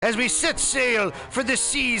as we set sail for the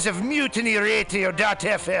seas of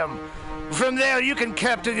MutinyRadio.fm. From there, you can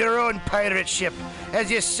captain your own pirate ship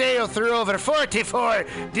as you sail through over 44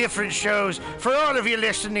 different shows for all of your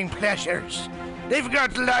listening pleasures. They've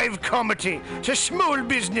got live comedy to small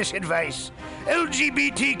business advice,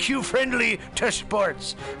 LGBTQ friendly to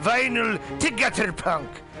sports, vinyl to gutter punk.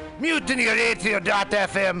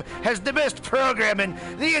 MutinyRadio.fm has the best programming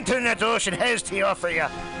the internet ocean has to offer you.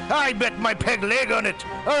 I bet my peg leg on it,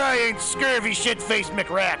 or I ain't scurvy shit-faced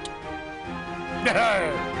McRat.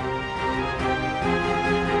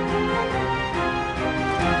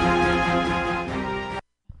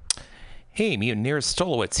 Hey, Mutineers,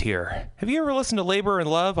 Stolowitz here. Have you ever listened to Labor and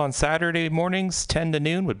Love on Saturday mornings, 10 to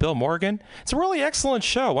noon with Bill Morgan? It's a really excellent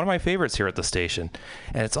show, one of my favorites here at the station.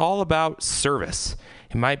 And it's all about service.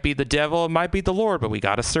 It might be the devil, it might be the Lord, but we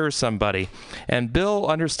got to serve somebody. And Bill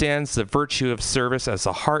understands the virtue of service as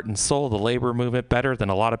the heart and soul of the labor movement better than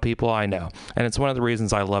a lot of people I know. And it's one of the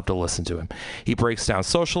reasons I love to listen to him. He breaks down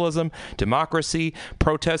socialism, democracy,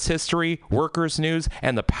 protest history, workers' news,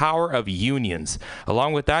 and the power of unions.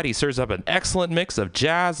 Along with that, he serves up an excellent mix of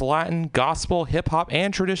jazz, Latin, gospel, hip-hop,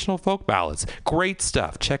 and traditional folk ballads. Great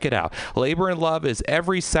stuff. Check it out. Labor and Love is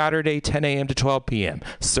every Saturday, 10 a.m. to 12 p.m.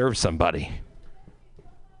 Serve somebody.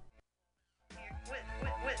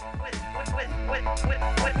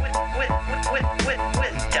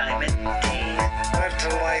 With Diamond D. Let the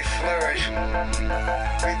life flourish. We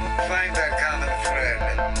find that common thread.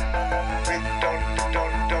 We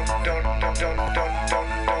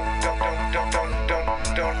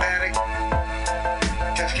don't panic.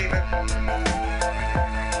 Just keep it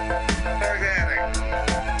organic.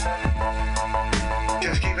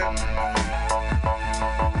 Just keep it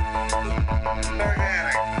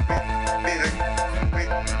organic. Be the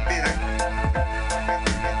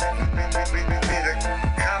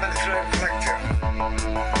common thread collective.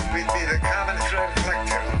 We'd be the common thread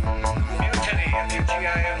collective. Mutiny,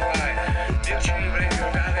 M-U-T-I-N-Y.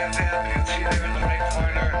 MutinyRadio.fm. You'll see there in the right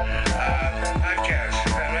corner. Podcast.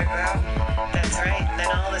 Is that right, Val? That's right. And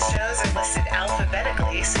then all the shows are listed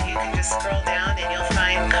alphabetically, so you can just scroll down and you'll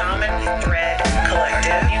find Common Thread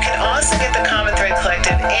Collective. You can also get the Common Thread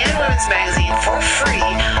Collective and Women's Magazine for free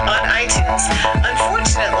on iTunes.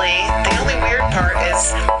 Unfortunately, the only weird part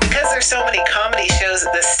is because there's so many comedy shows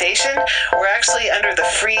at this station, we're actually under the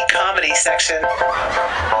free comedy section.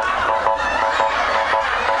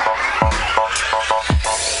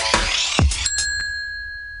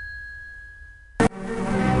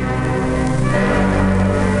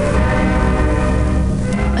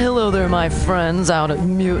 Hello there, my friends out at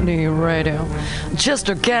Mutiny Radio.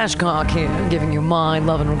 Chester Cashcock here, giving you my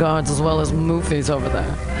love and regards as well as Moofy's over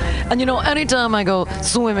there. And you know, anytime I go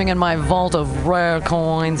swimming in my vault of rare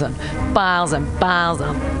coins and piles of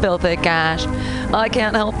filthy cash, I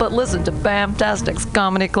can't help but listen to Bamtastic's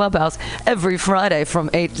Comedy Clubhouse every Friday from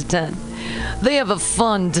 8 to 10. They have a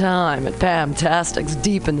fun time at Bamtastic's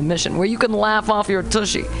Deep in the Mission, where you can laugh off your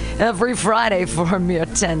tushy every Friday for a mere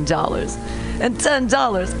 $10. And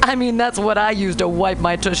 $10, I mean, that's what I use to wipe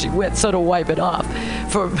my tushy with, so to wipe it off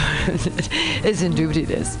for is indeed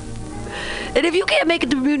it is. And if you can't make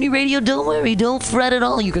it to Mutiny Radio, don't worry, don't fret at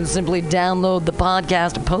all. You can simply download the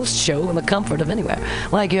podcast and post-show in the comfort of anywhere,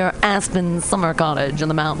 like your Aspen summer cottage on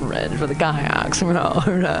the mountain ridge for the kayaks.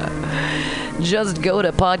 Just go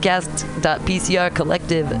to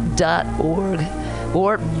podcast.pcrcollective.org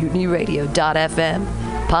or mutinyradio.fm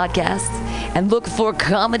podcasts and look for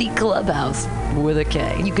Comedy Clubhouse with a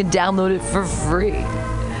K. You can download it for free.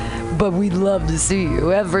 But we'd love to see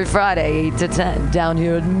you every Friday, 8 to 10, down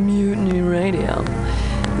here at Mutiny Radio.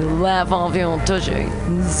 Laugh off your tushy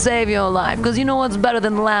and save your life, because you know what's better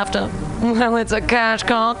than laughter? Well, it's a cash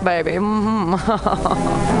cock, baby.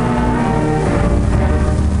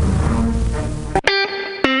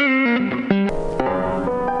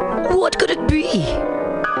 What could it be?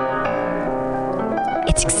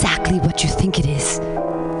 It's exactly what you think it is.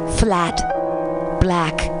 Flat,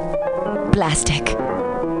 black, plastic.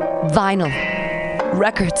 Vinyl,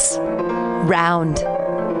 records, round,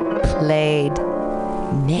 played,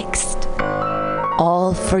 mixed.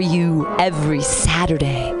 All for you every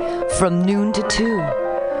Saturday from noon to 2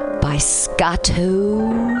 by Scotto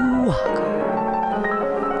Walker.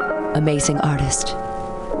 Amazing artist,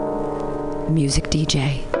 music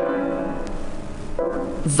DJ,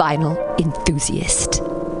 vinyl enthusiast.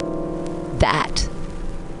 That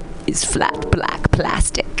is flat black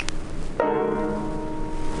plastic.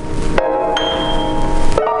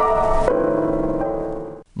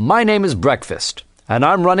 My name is Breakfast, and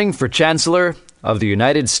I'm running for Chancellor of the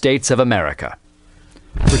United States of America.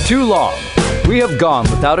 For too long, we have gone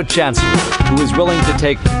without a chancellor who is willing to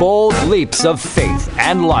take bold leaps of faith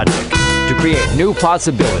and logic to create new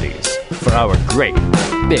possibilities for our great,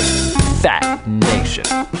 big, fat nation.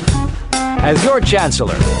 As your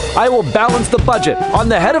chancellor, I will balance the budget on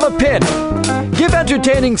the head of a pin, give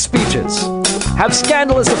entertaining speeches, have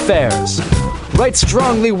scandalous affairs, write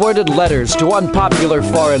strongly worded letters to unpopular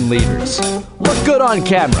foreign leaders, look good on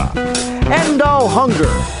camera, end all hunger,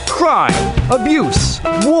 crime, abuse,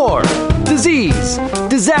 war, disease,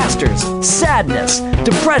 disasters, sadness,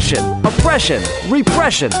 depression, oppression,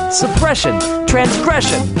 repression, suppression,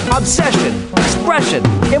 transgression, obsession, expression,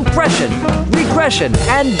 impression, regression,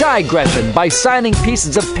 and digression by signing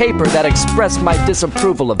pieces of paper that express my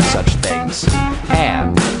disapproval of such things.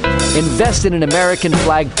 And invest in an American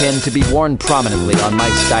flag pin to be worn prominently on my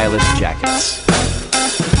stylish jackets.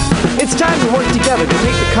 It's time to work together to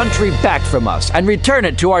take the country back from us and return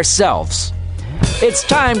it to ourselves. It's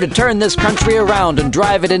time to turn this country around and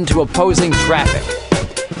drive it into opposing traffic.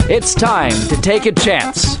 It's time to take a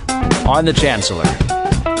chance on the Chancellor.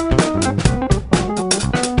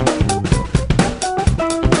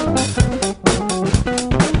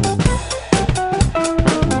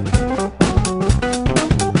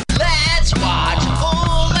 Let's watch a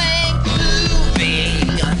full-length movie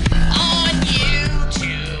on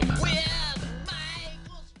YouTube with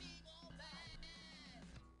Michael Spiegelman.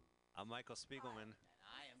 I'm Michael Spiegelman.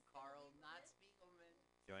 I am Carl, not Spiegelman.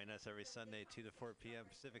 Join us every Sunday, 2 to 4 p.m.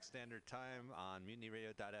 Pacific Standard Time on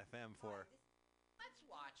MutinyRadio.fm for Let's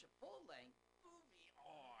watch a full-length movie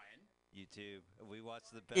on YouTube. We watch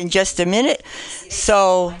the best in just a minute.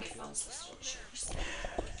 So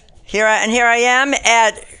here I am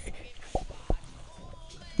at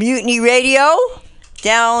Mutiny Radio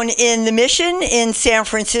down in the Mission in San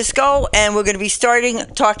Francisco, and we're going to be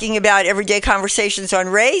talking about Everyday Conversations on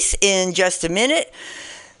Race in just a minute.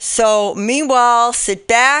 So meanwhile, sit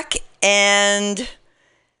back and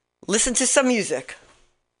listen to some music.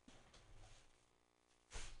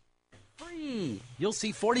 You'll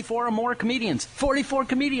see 44 or more comedians. 44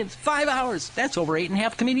 comedians, 5 hours. That's over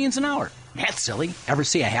 8.5 comedians an hour. That's silly. Ever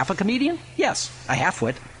see a half a comedian? Yes, a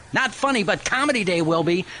half-wit. Not funny, but Comedy Day will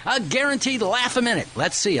be. A guaranteed laugh a minute.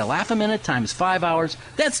 Let's see, a laugh a minute times 5 hours.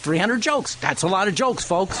 That's 300 jokes. That's a lot of jokes,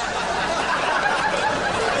 folks.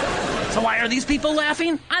 So why are these people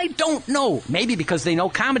laughing? I don't know. Maybe because they know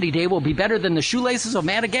Comedy Day will be better than the Shoelaces of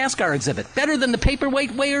Madagascar exhibit, better than the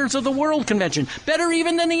Paperweight Weighers of the World Convention, better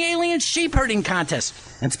even than the Alien Sheep Herding Contest.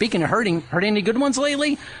 And speaking of herding, heard any good ones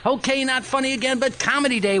lately? Okay, not funny again, but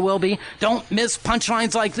Comedy Day will be. Don't miss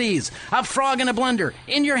punchlines like these. A frog in a blender,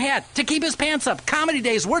 in your hat, to keep his pants up. Comedy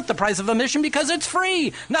Day's worth the price of admission because it's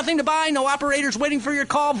free. Nothing to buy, no operators waiting for your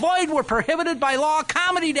call. Void were prohibited by law.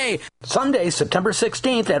 Comedy Day. Sunday, September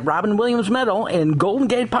 16th at Robin Williams Meadow in Golden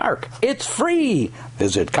Gate Park. It's free.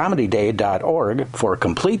 Visit comedyday.org for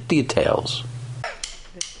complete details.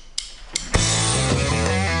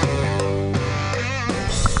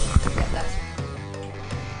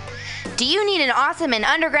 Do you need an awesome and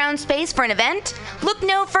underground space for an event? Look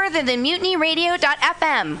no further than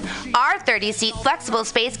MutinyRadio.fm. Our 30-seat flexible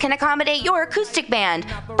space can accommodate your acoustic band,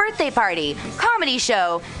 birthday party, comedy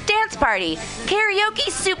show, dance party,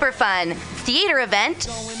 karaoke super fun, theater event,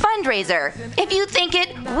 fundraiser. If you think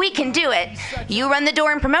it, we can do it. You run the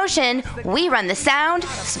door and promotion, we run the sound,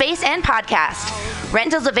 space, and podcast.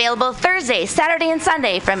 Rentals available Thursday, Saturday, and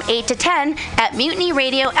Sunday from 8 to 10 at Mutiny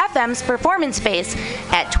Radio FM's performance space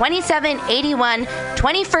at 2781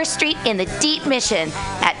 21st Street in the Deep Mission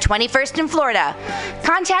at 21st in Florida.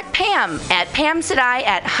 Contact Pam at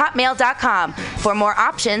pamsadai@hotmail.com for more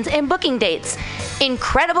options and booking dates.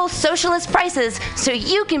 Incredible socialist prices so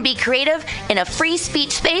you can be creative in a free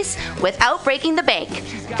speech space without breaking the bank.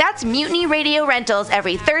 That's Mutiny Radio Rentals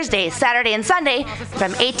every Thursday, Saturday, and Sunday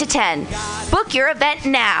from 8 to 10. Book your event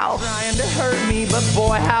now. Trying to hurt me, but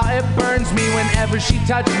boy, how it burns me whenever she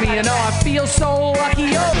touches me, and oh, I feel so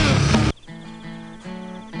lucky. Oh.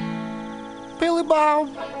 Billy Bob,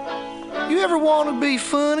 you ever want to be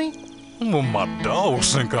funny? Well, my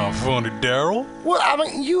dogs think I'm funny, Daryl. Well, I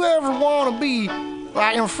mean, you ever want to be,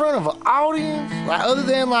 like, in front of an audience? Like, other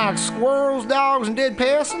than, like, squirrels, dogs, and dead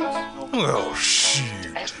peasants? Oh,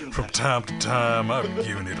 shit. From time to time, I've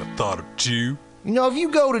given it a thought or two. You know, if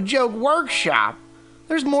you go to Joke Workshop,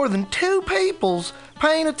 there's more than 2 peoples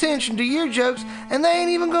paying attention to your jokes, and they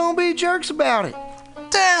ain't even gonna be jerks about it.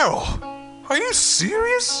 Daryl, are you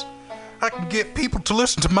serious? I can get people to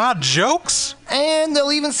listen to my jokes? And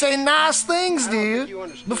they'll even say nice things, dude,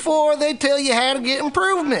 before they tell you how to get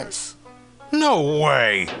improvements. No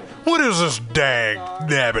way. What is this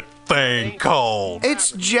dag-nabbit thing called?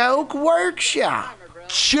 It's Joke Workshop.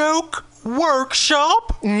 Joke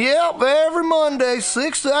Workshop? Yep, every Monday,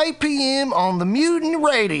 6 to 8 p.m. on the Mutiny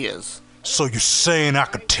Radios. So you're saying I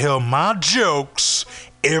could tell my jokes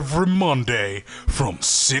every Monday from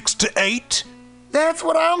 6 to 8? That's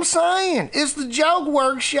what I'm saying. It's the Joke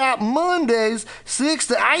Workshop Mondays, 6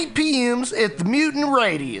 to 8 p.m.s at the Mutiny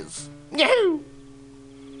Radios. Yahoo!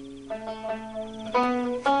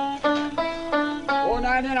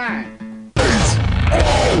 $4.99.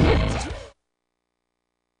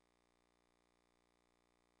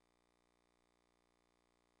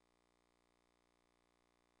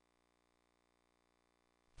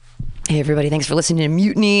 Hey everybody, thanks for listening to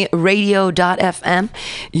MutinyRadio.fm.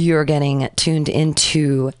 You're getting tuned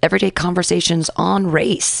into Everyday Conversations on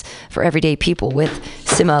Race for everyday people with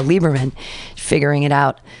Sima Lieberman, figuring it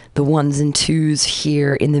out, the ones and twos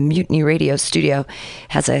here in the Mutiny Radio studio.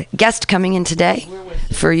 Has a guest coming in today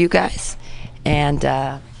for you guys. And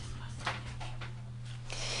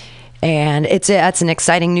it's an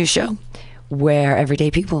exciting new show where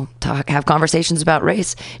everyday people have conversations about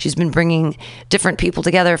race. She's been bringing different people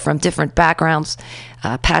together from different backgrounds.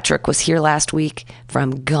 Patrick was here last week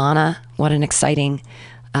from Ghana. What an exciting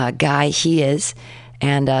guy he is.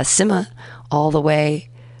 And Sima, all the way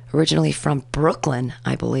originally from Brooklyn,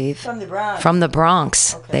 I believe. From the Bronx. From the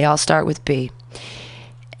Bronx. Okay. They all start with B.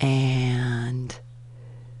 And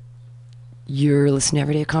you're listening to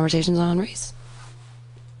Everyday Conversations on Race.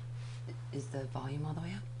 Is the volume all the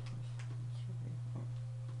way up?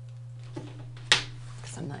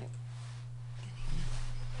 Because I'm not.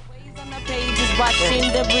 On the pages, watching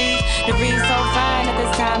the breeze so fine at this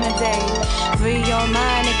time of day. Free your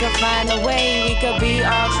mind, it could find a way. We could be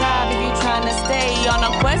all tribe if you trying to stay on a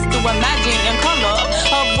quest to imagine in color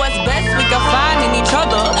of what's best we could find in each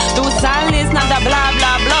other through silence, not that blah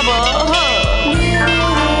blah blubber.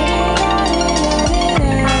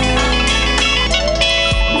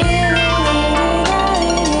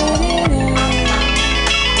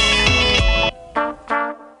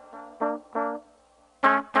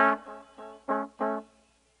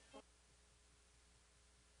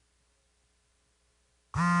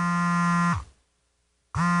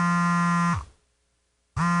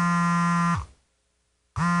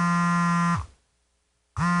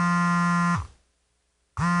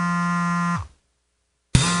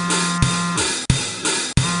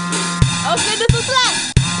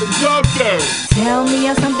 Tell me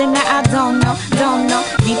of something that I don't know.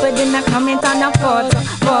 Deeper than a comment on a photo.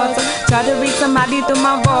 Try to reach somebody through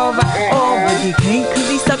my vulva. Oh, but he can't cause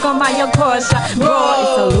he's stuck on my Porsche. Bro,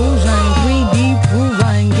 it's illusion, 3D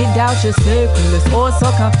proven. Get out your circle, it's all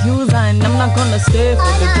so confusing. I'm not gonna stay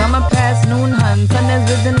for the drama past noon, hun. Sun has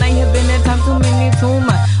risen, I have been in time too many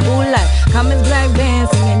tumor. Ooh, like, comments black band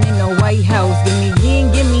singing in the White House. Give me yin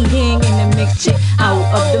in the mix chick. Out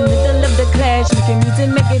of the middle of the clash, make it music,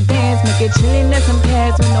 make it dance, make it chillin' at some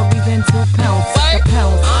cash with no reason to pounce. Work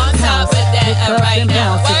on top of that right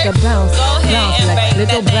now. Take a bounce, bounce like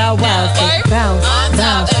little brow wow. Take bounce,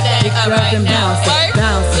 take rub and bounce,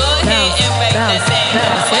 bounce.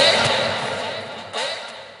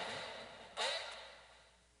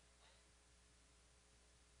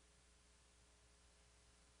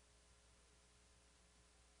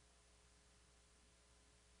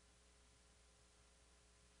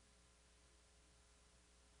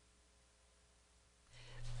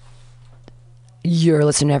 You're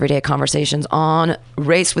listening to Everyday Conversations on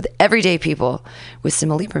Race with Everyday People with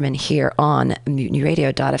Sima Lieberman here on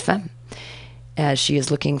MutinyRadio.fm, as she is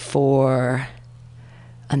looking for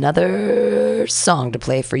another song to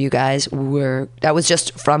play for you guys. That was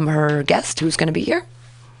just from her guest who's going to be here.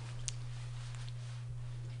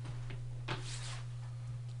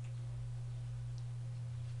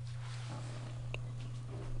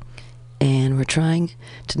 And we're trying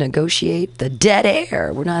to negotiate the dead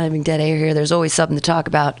air. We're not having dead air here. There's always something to talk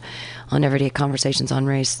about on Everyday Conversations on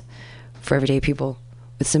Race for Everyday People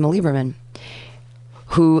with Sima Lieberman,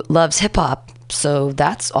 who loves hip-hop. So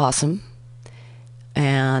that's awesome.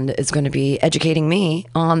 And is going to be educating me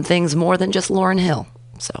on things more than just Lauryn Hill.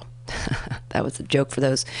 So that was a joke for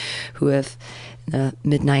those who have, in the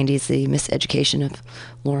mid-90s, the miseducation of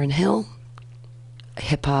Lauryn Hill, a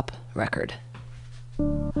hip-hop record.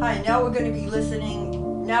 Hi, now we're going to be listening to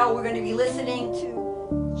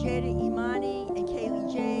Jada Imani and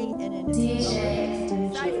Kaylee J and an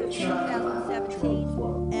DJ Cypher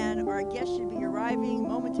 2017, and our guest should be arriving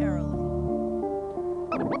momentarily.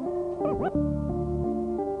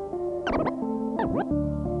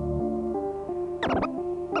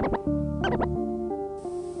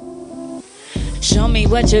 Show me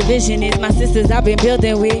what your vision is. My sisters I've been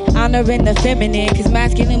building with, honoring the feminine, cause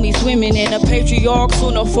masculine we swimming in a patriarch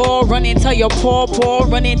sooner fall. Running till your paw,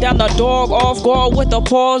 running down the dog off guard with the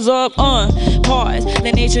paws up. Pause,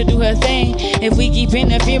 let nature do her thing. If we keep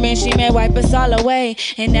interfering, she may wipe us all away.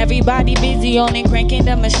 And everybody busy on and cranking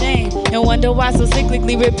the machine, and wonder why so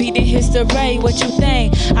cyclically repeating history. What you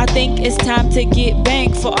think? I think it's time to get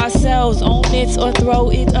banked for ourselves. Own it or throw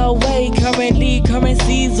it away. Currently,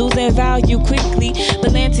 currencies losing value quickly.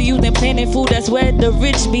 But land to use and planting food, that's where the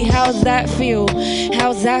rich be. How's that feel?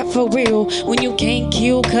 How's that for real? When you can't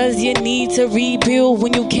kill cause you need to rebuild.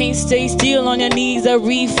 When you can't stay still on your knees, a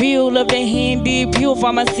refill of the handed pure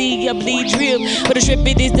pharmacy, a bleed drip. But a trip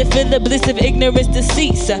it is to feel the bliss of ignorance to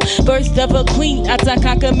cease. Birth of a queen, I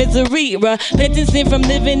conquer misery. Repentance sin from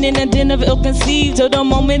living in a den of ill conceived. Till the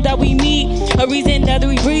moment that we meet, a reason that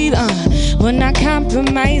we breathe. Will not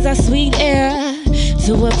compromise our sweet air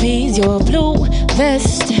to appease your blue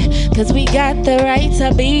vest, cause we got the right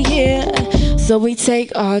to be here, so we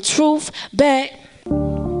take our truth back.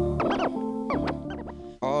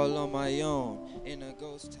 All on my own in a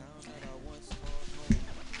ghost town that I once called home.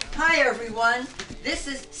 Hi everyone, this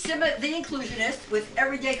is Sima the Inclusionist with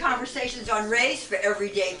Everyday Conversations on Race for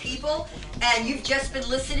Everyday People, and you've just been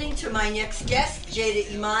listening to my next guest,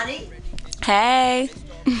 Jada Imani. Hey.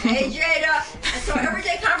 Hey Jada. And so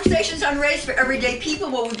Everyday Conversations on Race for Everyday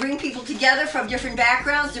People, where we bring people together from different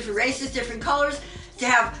backgrounds, different races, different colors, to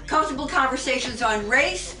have comfortable conversations on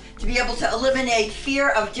race, to be able to eliminate fear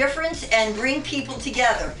of difference and bring people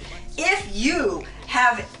together. If you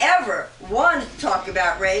have ever wanted to talk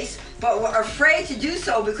about race, but were afraid to do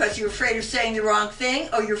so because you're afraid of saying the wrong thing,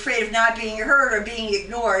 or you're afraid of not being heard or being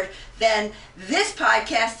ignored, then this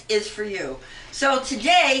podcast is for you. So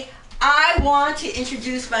today, I want to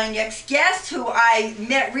introduce my next guest, who I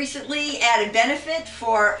met recently at a benefit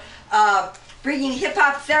for bringing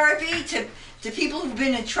hip-hop therapy to people who've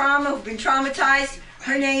been in trauma, who've been traumatized.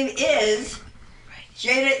 Her name is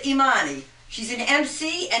Jada Imani. She's an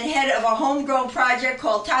MC and head of a homegrown project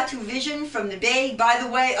called Tattoo Vision from the Bay, by the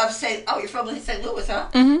way, of you're from St. Louis, huh?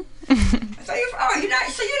 Mm-hmm. So you're not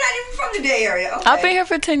even from the Bay Area. Okay. I've been here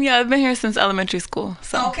for 10 years. I've been here since elementary school.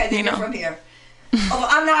 So, okay, then you're from here. Oh,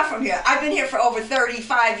 I'm not from here. I've been here for over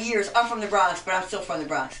 35 years. I'm from the Bronx, but I'm still from the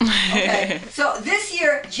Bronx. Okay. So this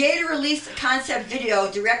year, Jada released a concept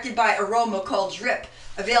video directed by Aroma called Drip,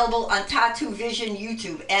 available on Tattoo Vision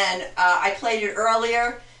YouTube. And I played it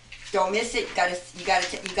earlier. Don't miss it. You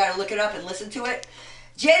gotta look it up and listen to it.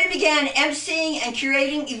 Jada began emceeing and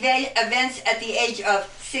curating events at the age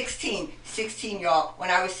of 16. 16, y'all. When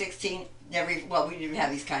I was 16, we didn't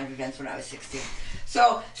have these kind of events when I was 16.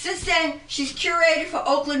 So since then, she's curated for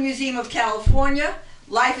Oakland Museum of California,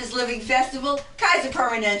 Life is Living Festival, Kaiser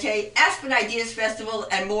Permanente, Aspen Ideas Festival,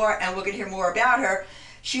 and more, and we're going to hear more about her.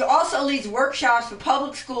 She also leads workshops for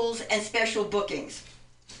public schools and special bookings.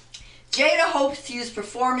 Jada hopes to use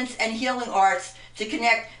performance and healing arts to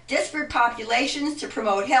connect disparate populations to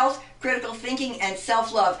promote health, critical thinking, and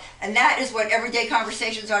self-love. And that is what Everyday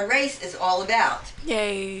Conversations on Race is all about.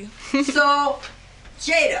 Yay. So,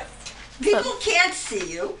 Jada, people can't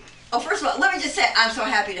see you. Oh, first of all, let me just say I'm so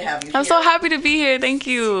happy to have you here. I'm so happy to be here. Thank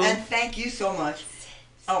you. And thank you so much.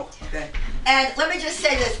 Oh, okay. And let me just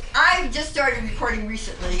say this. I just started recording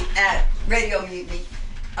recently at Radio Mutiny.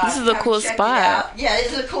 This is a cool spot. Yeah, it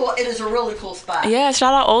is a really cool spot. Yeah,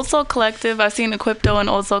 shout out Old Soul Collective. I've seen Equipto and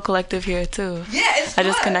Old Soul Collective here too. Yeah, it's good. I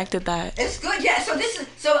just connected that. It's good, yeah.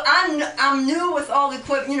 So I'm new with all the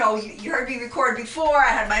equipment. You know, you heard me record before. I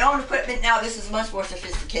had my own equipment. Now this is much more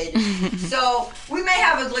sophisticated. So we may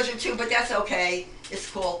have a glitch or two, but that's okay. It's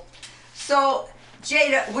cool. So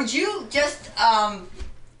Jada, would you just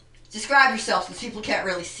describe yourself, since people can't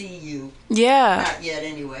really see you? Yeah. Not yet,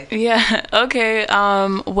 anyway. Yeah. Okay.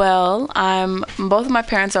 Well, both of my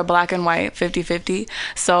parents are black and white, 50-50.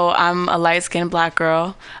 So I'm a light-skinned black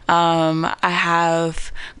girl. I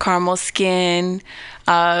have caramel skin,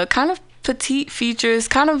 kind of petite features,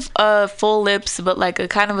 kind of full lips, but like a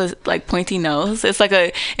kind of a pointy nose. It's like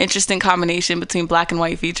a interesting combination between black and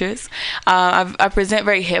white features. I present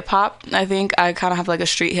very hip hop. I think I kind of have like a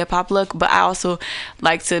street hip hop look, but I also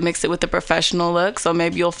like to mix it with the professional look. So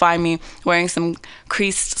maybe you'll find me wearing some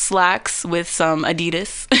creased slacks with some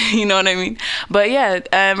Adidas. You know what I mean? But yeah,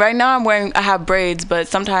 right now I have braids, but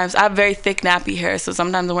sometimes I have very thick nappy hair, so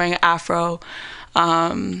sometimes I'm wearing an afro.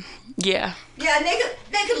 Yeah. Yeah, and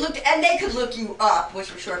they could look you up,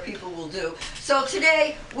 which I'm sure people will do. So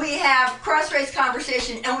today we have cross-race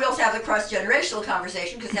conversation, and we also have the cross-generational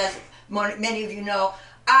conversation, because as many of you know,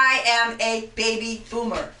 I am a baby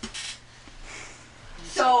boomer.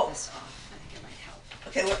 So,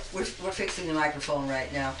 Okay, we're fixing the microphone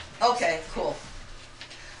right now. Okay, cool.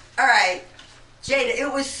 All right, Jada,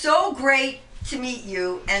 it was so great to meet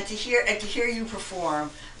you and to hear you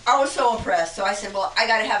perform. I was so impressed. So I said, well, I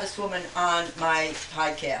got to have this woman on my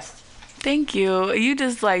podcast. Thank you. You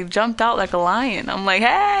just like jumped out like a lion. I'm like,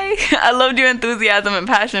 hey, I loved your enthusiasm and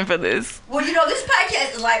passion for this. Well, you know, this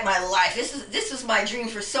podcast is like my life. This was my dream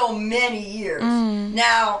for so many years.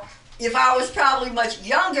 Now, if I was probably much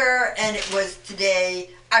younger and it was today,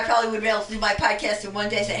 I probably would be able to do my podcast in one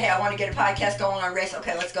day, say, hey, I want to get a podcast going on race.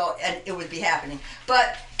 Okay, let's go. And it would be happening.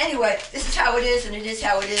 But anyway, this is how it is, and it is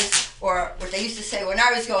how it is. Or what they used to say when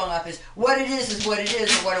I was growing up is what it is what it is,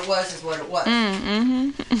 or what it was is what it was.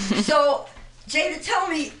 So, Jada, tell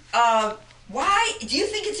me, why do you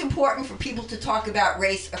think it's important for people to talk about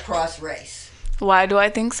race across race? Why do I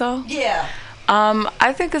think so? Yeah.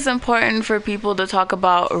 I think it's important for people to talk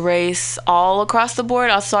about race all across the board.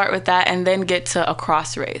 I'll start with that and then get to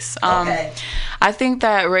across race. Okay. I think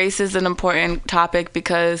that race is an important topic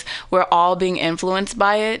because we're all being influenced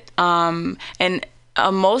by it. And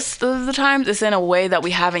most of the times it's in a way that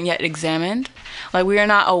we haven't yet examined. Like, we are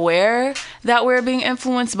not aware that we're being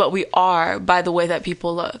influenced, but we are by the way that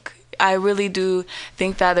people look. I really do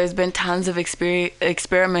think that there's been tons of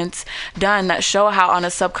experiments done that show how on a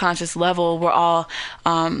subconscious level we're all,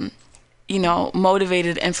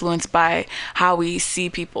 motivated, influenced by how we see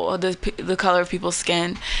people, the color of people's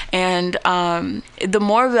skin. And the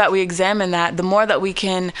more that we examine that, the more that we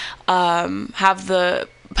can have the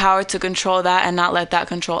power to control that and not let that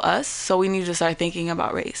control us. So we need to start thinking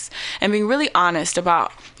about race and being really honest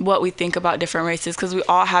about what we think about different races, because we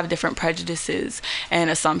all have different prejudices and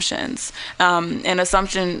assumptions.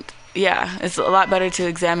 It's a lot better to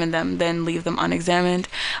examine them than leave them unexamined.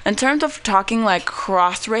 In terms of talking like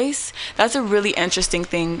cross race, that's a really interesting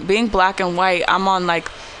thing. Being black and white, I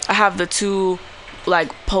have the two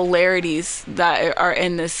like polarities that are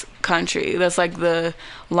in this country. That's like the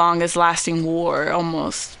longest lasting war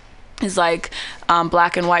almost. Is like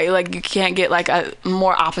black and white. Like, you can't get like a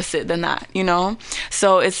more opposite than that, you know?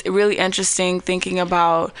 So it's really interesting thinking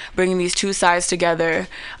about bringing these two sides together.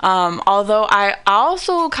 Although I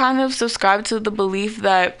also kind of subscribe to the belief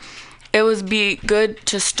that it would be good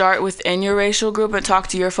to start within your racial group and talk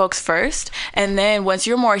to your folks first. And then once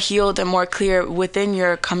you're more healed and more clear within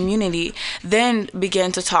your community, then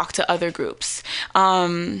begin to talk to other groups.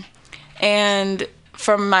 And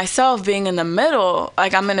for myself, being in the middle,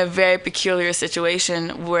 like, I'm in a very peculiar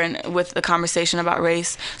situation with the conversation about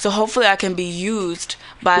race. So hopefully I can be used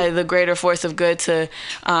by the greater force of good to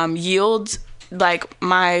yield like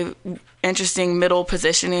my interesting middle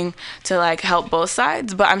positioning to like help both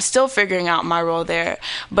sides, but I'm still figuring out my role there.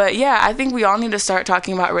 But yeah, I think we all need to start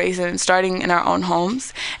talking about race and starting in our own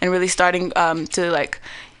homes and really starting to like,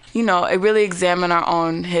 really examine our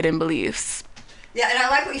own hidden beliefs. Yeah, and I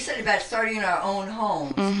like what you said about starting in our own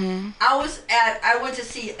homes. I went to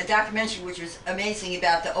see a documentary which was amazing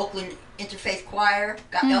about the Oakland Interfaith Choir,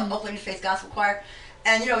 Oakland Interfaith Gospel Choir.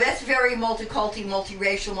 And, that's very multicultural,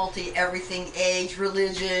 multiracial, multi-everything, age,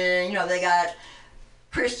 religion. They got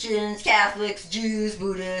Christians, Catholics, Jews,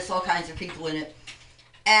 Buddhists, all kinds of people in it.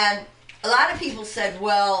 And a lot of people said,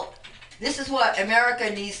 well, this is what America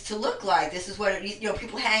needs to look like. This is what it needs,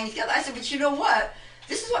 people hang together. I said, but you know what?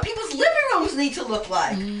 This is what people's living rooms need to look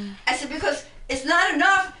like. I said, because it's not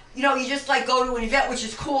enough, you just like go to an event, which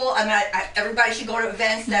is cool. I mean, everybody should go to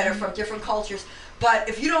events that are from different cultures. But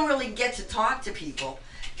if you don't really get to talk to people,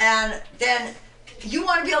 and then you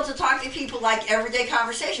want to be able to talk to people like everyday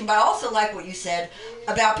conversation, but I also like what you said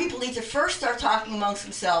about people need to first start talking amongst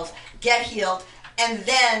themselves, get healed, and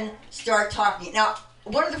then start talking. Now,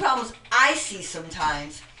 one of the problems I see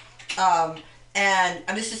sometimes, and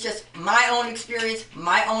this is just my own experience,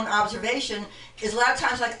 my own observation, is a lot of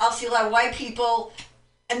times, like, I'll see a lot of white people,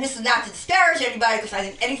 and this is not to disparage anybody, because I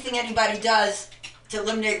think anything anybody does to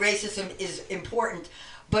eliminate racism is important.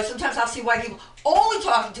 But sometimes I'll see white people only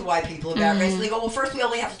talking to white people about race. And they go, well, first we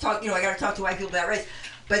only have to talk, I got to talk to white people about race.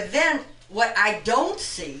 But then what I don't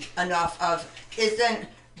see enough of is then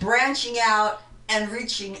branching out and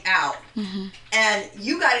reaching out. And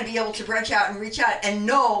you got to be able to branch out and reach out and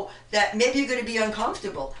know that maybe you're going to be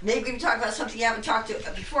uncomfortable. Maybe you talk about something you haven't talked to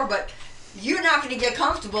before, but you're not going to get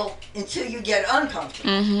comfortable until you get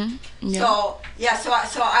uncomfortable. So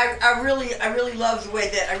I really love the way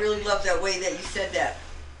that way that you said that.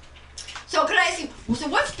 So can I ask you, so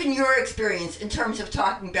what's been your experience in terms of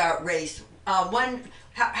talking about race? How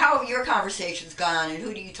have your conversations gone, and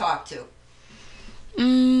who do you talk to?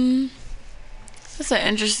 That's an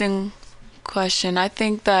interesting question. I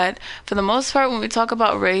think that for the most part, when we talk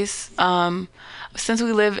about race, since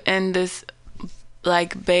we live in this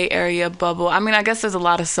like Bay Area bubble. I mean, I guess there's a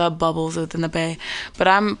lot of sub bubbles within the Bay, but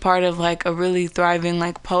I'm part of like a really thriving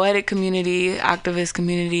like poetic community, activist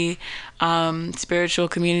community, spiritual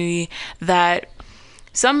community that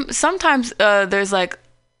sometimes there's like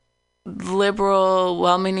liberal,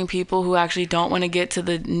 well-meaning people who actually don't want to get to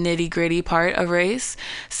the nitty-gritty part of race.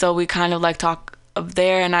 So we kind of like talk up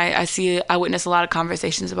there, and I witness a lot of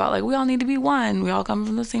conversations about like we all need to be one. We all come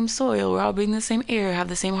from the same soil. We're all breathing the same air, have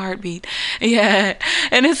the same heartbeat. Yeah,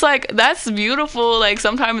 and it's like that's beautiful. Like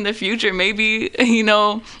sometime in the future, maybe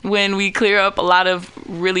when we clear up a lot of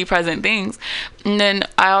really present things. And then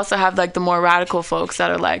I also have like the more radical folks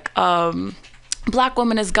that are like, Black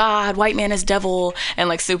woman is God, white man is devil, and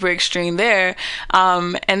like super extreme there.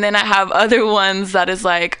 And then I have other ones that is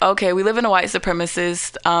like, okay, we live in a white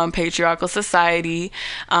supremacist, patriarchal society.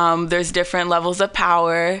 There's different levels of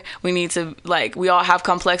power. We need to we all have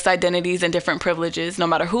complex identities and different privileges, no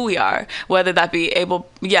matter who we are, whether that be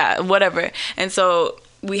whatever. And so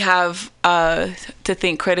we have to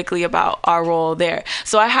think critically about our role there.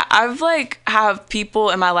 So I've have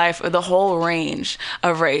people in my life of the whole range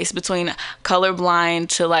of race, between colorblind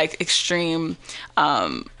to like extreme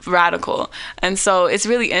radical, and so it's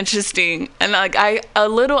really interesting. And like I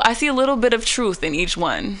see a little bit of truth in each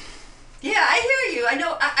one. Yeah, I hear you. I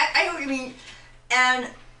know. I know what you mean.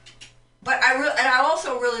 But I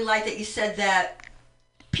also really like that you said that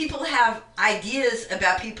people have ideas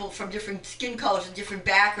about people from different skin colors and different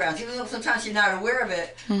backgrounds, even though sometimes you're not aware of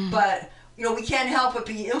it. Mm-hmm. But, we can't help but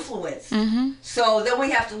be influenced. Mm-hmm. So then we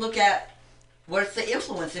have to look at what's the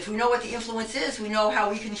influence. If we know what the influence is, we know how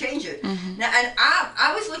we can change it. Mm-hmm. Now, and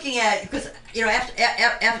I was looking at, because,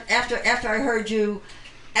 after I heard you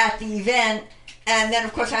at the event, and then,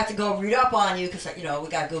 of course, I have to go read up on you, because, we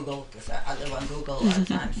got Google, because I live on Google a lot of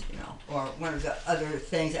times, or one of the other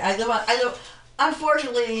things.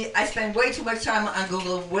 Unfortunately, I spend way too much time on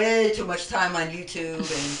Google, way too much time on YouTube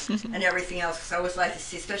and everything else, because I always like to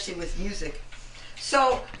see, especially with music.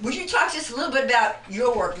 So, would you talk just a little bit about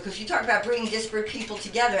your work? Because you talk about bringing disparate people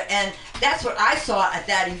together, and that's what I saw at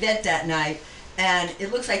that event that night, and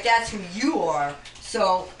it looks like that's who you are.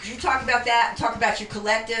 So, could you talk about that, talk about your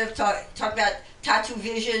collective, talk about Tattoo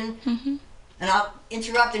Vision, and I'll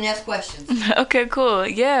interrupt the next questions. Okay, cool.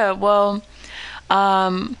 Yeah, well,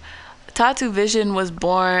 Tattoo Vision was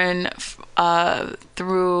born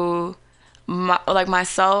through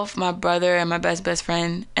myself, my brother, and my best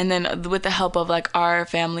friend, and then with the help of like our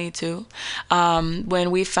family too.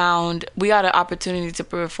 When we got an opportunity to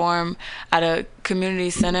perform at a community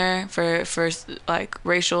center for like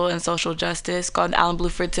racial and social justice called Allen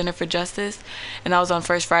Bluford Center for Justice, and that was on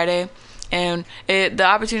First Friday. And the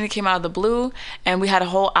opportunity came out of the blue, and we had a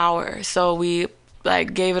whole hour, so we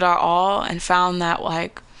like gave it our all and found that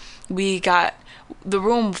like we got the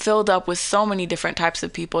room filled up with so many different types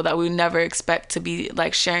of people that we never expect to be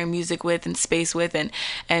like sharing music with and space with and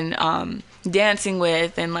dancing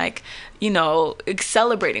with and like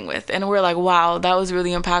celebrating with. And we're like, wow, that was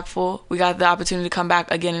really impactful. We got the opportunity to come back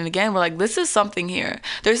again and again. We're like, this is something here.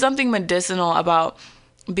 There's something medicinal about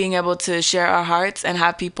being able to share our hearts and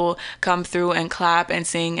have people come through and clap and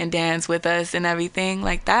sing and dance with us and everything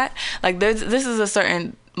like that. Like this is a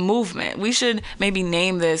certain movement. We should maybe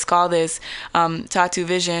call this Tattoo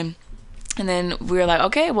Vision. And then we were like,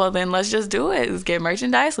 okay, well then let's just do it. Let's get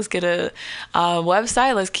merchandise. Let's get a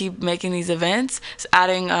website. Let's keep making these events,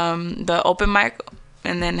 adding the open mic,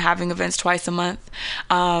 and then having events twice a month.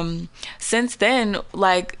 Since then,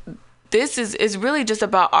 like, this is really just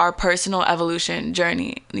about our personal evolution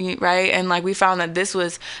journey, right? And like we found that this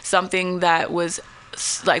was something that was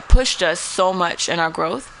like pushed us so much in our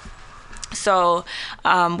growth. So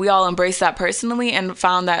we all embraced that personally and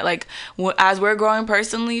found that like as we're growing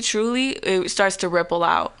personally, truly, it starts to ripple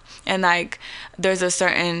out. And like there's a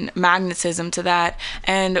certain magnetism to that.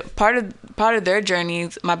 And part of their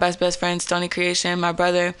journeys, my best friend, Stony Creation, my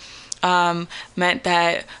brother, meant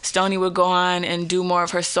that Stony would go on and do more of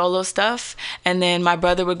her solo stuff, and then my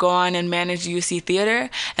brother would go on and manage UC Theater,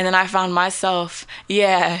 and then I found myself,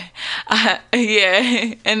 and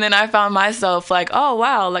then I found myself like, oh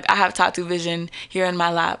wow, like I have Tattoo Vision here in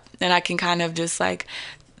my lap, and I can kind of just like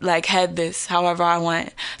head this however I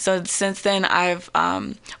want. So since then, I've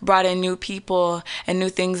brought in new people and new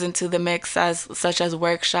things into the mix, such as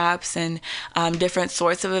workshops and different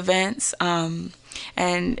sorts of events,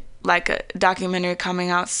 and like a documentary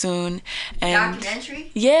coming out soon. And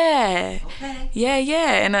documentary? Yeah. Okay.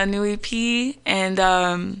 Yeah. And a new EP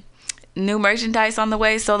and new merchandise on the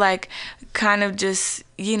way. So like kind of just,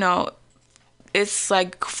 it's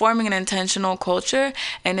like forming an intentional culture,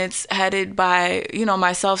 and it's headed by, you know,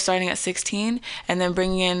 myself starting at 16 and then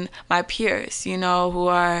bringing in my peers, you know, who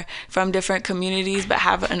are from different communities but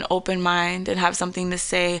have an open mind and have something to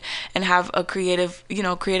say and have a creative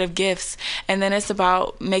gifts. And then it's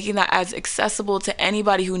about making that as accessible to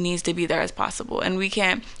anybody who needs to be there as possible. And we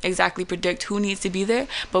can't exactly predict who needs to be there,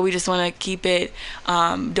 but we just want to keep it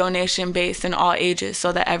donation based in all ages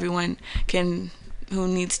so that everyone who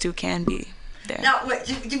needs to can be there. Now, wait,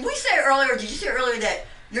 did we say earlier, did you say earlier that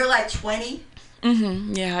you're like 20?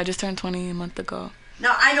 Mm-hmm. Yeah, I just turned 20 a month ago.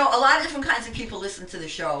 Now, I know a lot of different kinds of people listen to the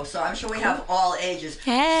show, so I'm sure we have all ages.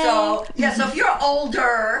 Hey. So, yeah, so if you're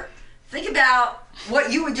older, think about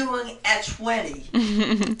what you were doing at 20.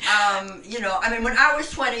 You know, I mean, when I was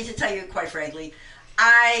 20, to tell you quite frankly,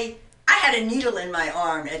 I had a needle in my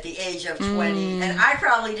arm at the age of 20, and I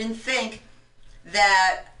probably didn't think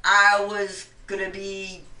that I was going to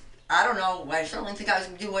be, I don't know, I certainly think I was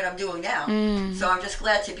going to do what I'm doing now. So I'm just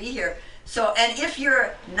glad to be here. So, and if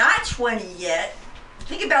you're not 20 yet,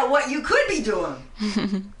 think about what you could be doing.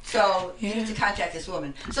 So you need to contact this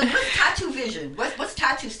woman. So what's Tattoo Vision? What's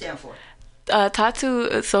Tattoo stand for?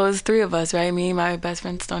 Tattoo, so it's three of us, right? Me, my best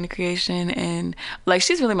friend Stony Creation, and like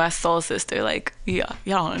she's really my soul sister. Like, yeah,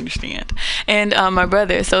 y'all don't understand. And my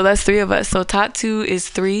brother. So that's three of us. So Tattoo is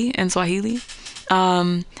three in Swahili.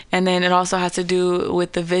 And then it also has to do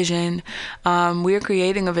with the vision. We're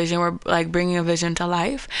creating a vision. We're like bringing a vision to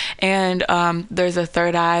life. And there's a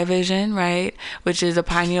third eye vision, right? Which is a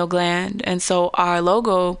pineal gland. And so our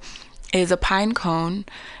logo is a pine cone,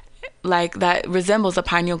 like that resembles a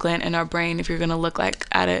pineal gland in our brain. If you're going to look like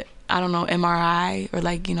at it, I don't know, MRI or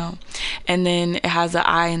like, you know, and then it has an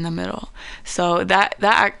eye in the middle. So that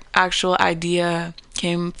actual idea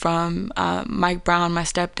came from Mike Brown, my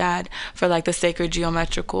stepdad, for like the sacred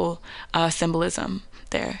geometrical symbolism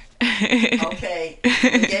there. Okay,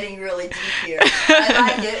 we're getting really deep here.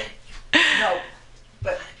 I like it. No,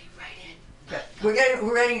 but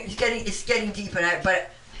it's getting deep, and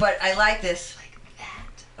but I like this.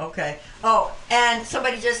 Okay. Oh, and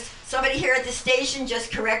somebody here at the station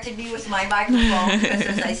just corrected me with my microphone because,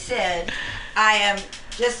 as I said, I'm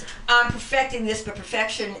perfecting this, but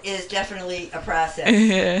perfection is definitely a process.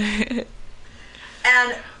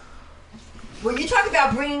 And when you talk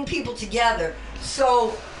about bringing people together,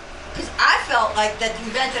 so, because I felt like that the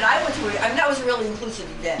event that I went to, I mean, that was a really inclusive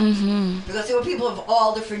event. Because there were people of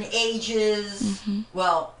all different ages.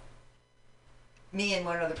 Well, me and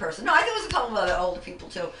one other person. No, I think it was a couple of other older people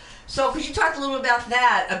too. So could you talk a little about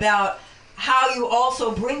that, about how you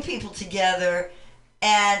also bring people together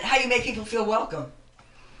and how you make people feel welcome?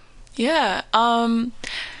 Yeah. I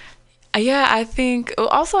think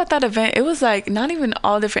also at that event, it was like not even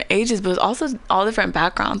all different ages, but it was also all different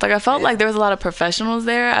backgrounds. Like I felt like there was a lot of professionals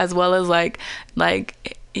there, as well as like,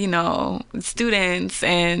 you know, students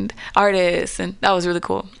and artists, and that was really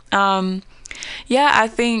cool. I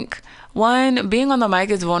think one, being on the mic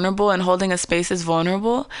is vulnerable and holding a space is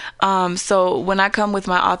vulnerable. So when I come with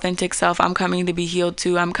my authentic self, I'm coming to be healed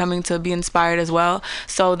too. I'm coming to be inspired as well.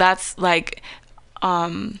 So that's like,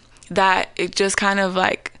 that it just kind of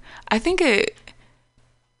like, I think it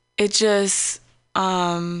just,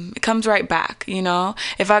 it comes right back, you know?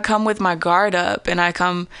 If I come with my guard up and I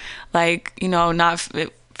come like, you know, not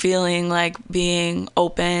feeling like being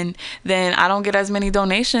open, then I don't get as many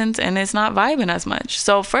donations and it's not vibing as much.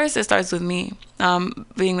 So first it starts with me,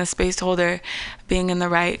 being the space holder, being in the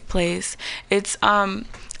right place. It's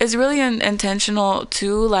really intentional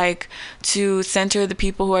too, like to center the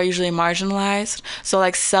people who are usually marginalized. So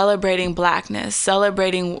like celebrating blackness,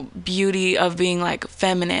 celebrating beauty of being like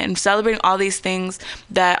feminine, celebrating all these things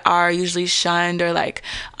that are usually shunned or like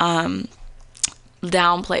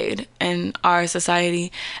downplayed in our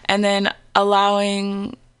society, and then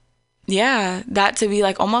allowing that to be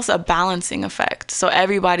like almost a balancing effect, so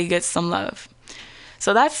everybody gets some love.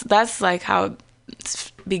 So that's like how it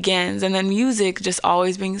begins. And then music just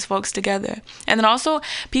always brings folks together. And then also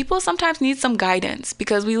people sometimes need some guidance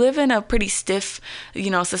because we live in a pretty stiff,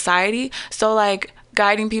 you know, society. So like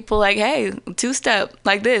guiding people like, hey, two-step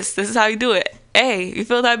like this is how you do it. Hey, you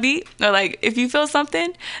feel that beat? Or like, if you feel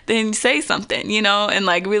something, then say something, you know, and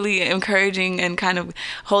like really encouraging and kind of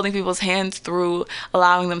holding people's hands through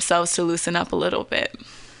allowing themselves to loosen up a little bit.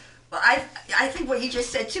 Well, I think what you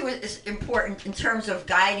just said too is important in terms of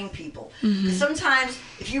guiding people. Because sometimes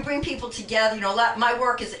if you bring people together, you know, my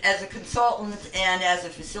work is as a consultant and as a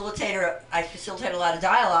facilitator, I facilitate a lot of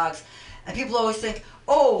dialogues, and people always think,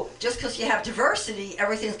 oh, just because you have diversity,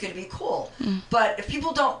 everything's going to be cool. But if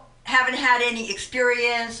people haven't had any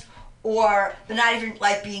experience or they're not even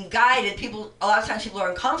like being guided. A lot of times people are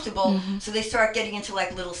uncomfortable, so they start getting into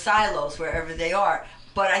like little silos wherever they are.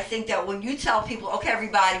 But I think that when you tell people, okay,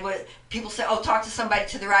 everybody, what people say, oh, talk to somebody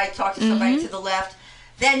to the right, talk to somebody to the left,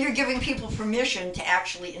 then you're giving people permission to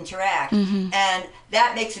actually interact. And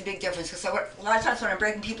that makes a big difference. Because a lot of times when I'm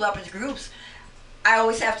breaking people up into groups,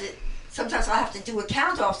 sometimes I'll have to do a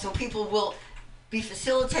count off so people will be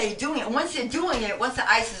facilitated doing it. And once they're doing it, once the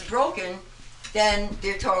ice is broken, then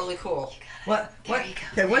they're totally cool. Once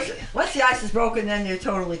the ice is broken, then they're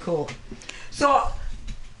totally cool. So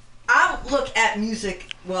I look at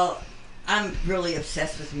music, well, I'm really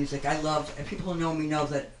obsessed with music. And people who know me know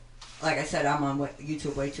that, like I said, I'm on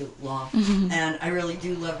YouTube way too long. And I really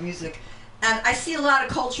do love music. And I see a lot of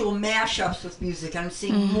cultural mashups with music. I'm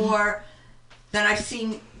seeing more than I've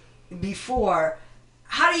seen before.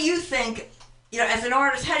 How do you think, as an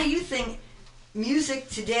artist, how do you think music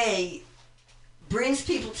today brings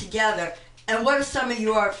people together, and what are some of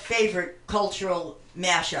your favorite cultural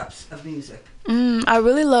mashups of music? I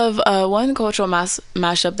really love one cultural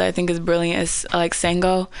mashup that I think is brilliant is like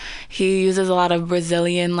Sango. He uses a lot of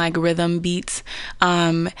Brazilian like rhythm beats,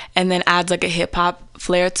 and then adds like a hip hop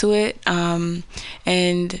flair to it.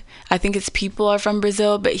 And I think his people are from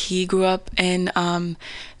Brazil, but he grew up in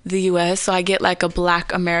the US, so I get like a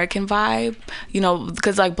Black American vibe,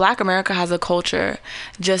 because like Black America has a culture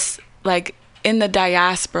just like in the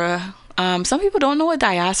diaspora. Some people don't know what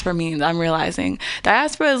diaspora means, I'm realizing.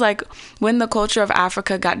 Diaspora is like when the culture of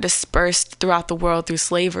Africa got dispersed throughout the world through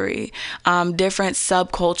slavery. Different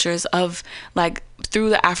subcultures of like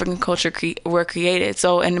through the African culture were created.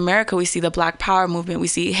 So in America, we see the Black Power movement, we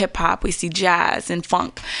see hip hop, we see jazz and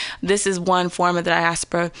funk. This is one form of the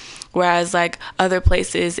diaspora, whereas like other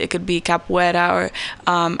places, it could be capoeira or,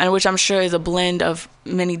 and which I'm sure is a blend of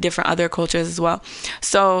many different other cultures as well.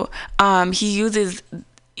 So he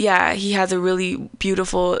has a really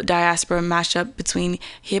beautiful diaspora mashup between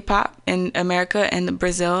hip-hop in America and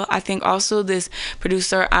Brazil. I think also this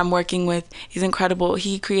producer I'm working with, he's incredible.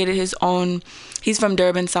 He created his own, he's from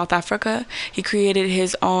Durban, South Africa. He created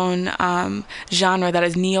his own genre that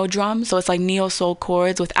is neo-drum. So it's like neo-soul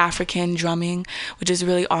chords with African drumming, which is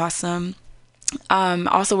really awesome.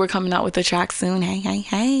 Also, we're coming out with a track soon.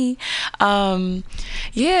 Hey. And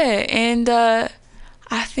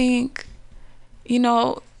I think,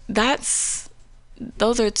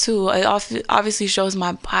 those are two. It obviously shows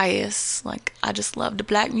my bias. Like, I just love the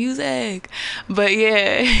Black music. But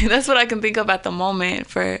yeah, that's what I can think of at the moment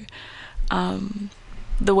for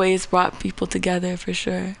the way it's brought people together, for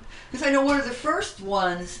sure. Because I know one of the first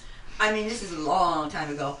ones, this is a long time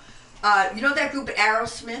ago, that group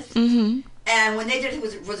Aerosmith? And when they did it,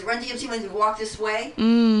 was it Run DMC when they Walk This Way?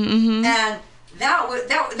 And that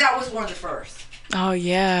was one of the first. Oh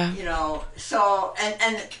yeah. So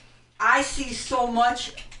and I see so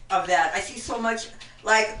much of that. I see so much,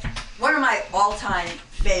 like one of my all-time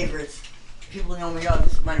favorites. People know me,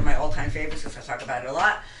 this is one of my all-time favorites because I talk about it a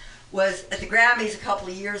lot. Was at the Grammys a couple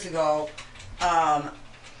of years ago.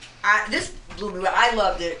 This blew me away. I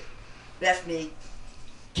loved it. That's me.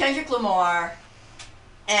 Kendrick Lamar.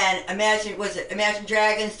 And Imagine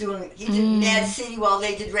Dragons he did Mad City while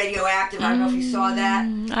they did Radioactive. I don't know if you saw that.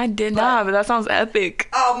 I did not, but that sounds epic.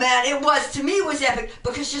 Oh man, it was epic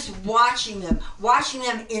because just watching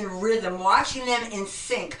them in rhythm, watching them in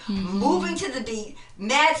sync, moving to the beat,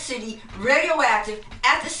 Mad City, Radioactive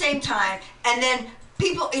at the same time, and then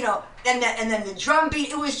people, and then the drum beat.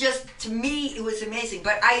 It was just, to me, it was amazing.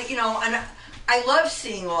 But I love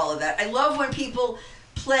seeing all of that. I love when people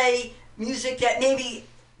play music that maybe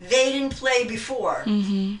they didn't play before,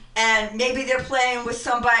 and maybe they're playing with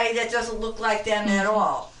somebody that doesn't look like them at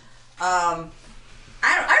all. I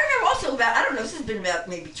remember also this has been about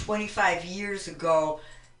maybe 25 years ago,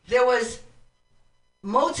 there was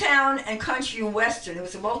Motown and Country and Western. It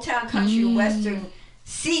was a Motown Country and Western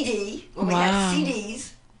CD, when we had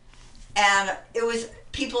CDs, and it was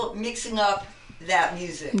people mixing up that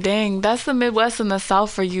music. Dang, that's the Midwest and the South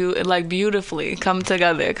for you, like beautifully come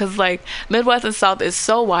together, because like Midwest and South is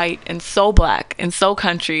so white and so Black and so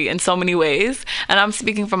country in so many ways. And I'm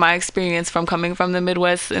speaking from my experience from coming from the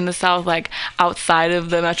Midwest and the South, like outside of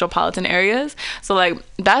the metropolitan areas. So like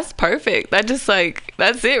that's perfect. That just like,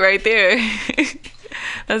 that's it right there.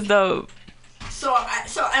 That's dope. So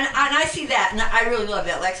I see that, and I really love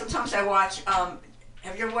that. Like sometimes I watch have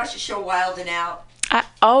you ever watched the show Wild and Out?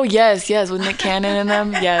 Oh yes, with Nick Cannon in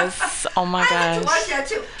them. Yes. Oh my gosh. I like to watch that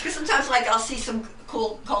too, because sometimes like I'll see some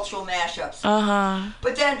cool cultural mashups.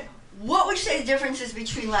 But then, what would you say the difference is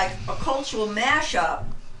between like a cultural mashup,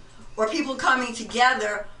 or people coming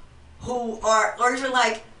together who are, or even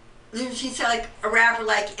like between say like a rapper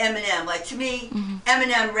like Eminem. Like to me,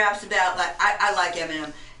 Eminem raps about like I like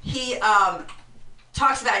Eminem. He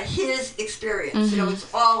talks about his experience. You know,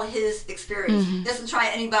 it's all his experience. He doesn't try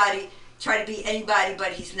to be anybody,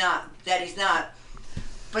 but he's not.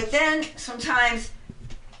 But then sometimes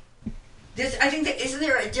I think that isn't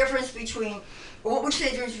there a difference between, or what would you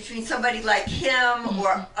say the difference between somebody like him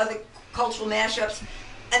or other cultural mashups,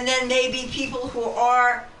 and then maybe people who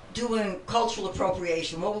are doing cultural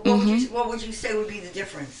appropriation? What would you say would be the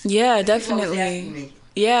difference? Yeah, definitely.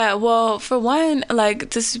 Yeah, well, for one, like,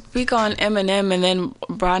 to speak on Eminem and then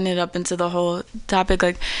broaden it up into the whole topic,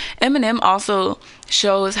 like, Eminem also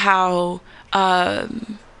shows how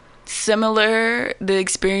similar the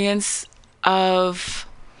experience of,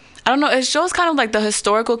 I don't know, it shows kind of like the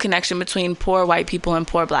historical connection between poor white people and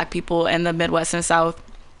poor black people in the Midwest and South,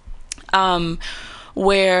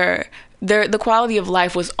 where the quality of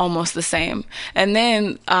life was almost the same. And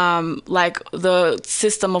then like the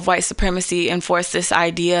system of white supremacy enforced this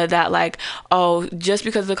idea that like, oh, just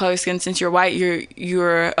because of the color of skin, since you're white,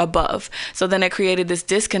 you're above. So then it created this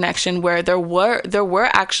disconnection where there were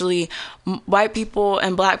actually white people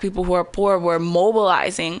and black people who are poor were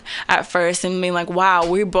mobilizing at first and being like, wow,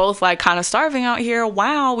 we're both like kind of starving out here.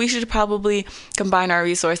 Wow, we should probably combine our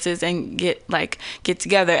resources and get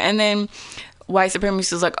together. And then white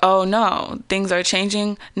supremacy is like, oh no, things are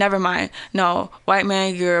changing. Never mind. No, white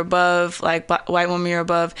man, you're above. Like white woman, you're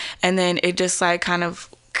above. And then it just like kind of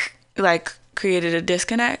like created a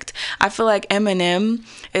disconnect. I feel like Eminem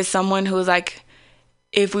is someone who's like,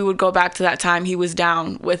 if we would go back to that time, he was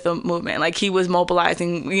down with the movement. Like he was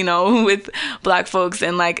mobilizing, you know, with black folks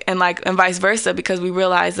and vice versa, because we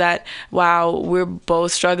realized that, wow, we're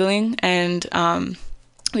both struggling and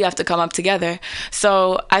we have to come up together.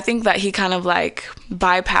 So I think that he kind of like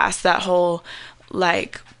bypassed that whole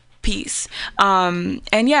like piece. And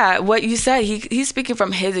yeah, what you said, he's speaking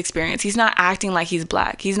from his experience. He's not acting like he's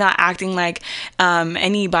black. He's not acting like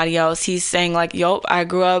anybody else. He's saying like, yo, I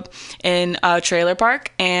grew up in a trailer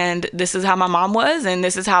park and this is how my mom was and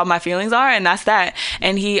this is how my feelings are, and that's that.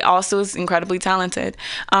 And he also is incredibly talented.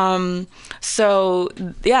 So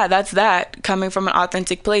yeah, that's that, coming from an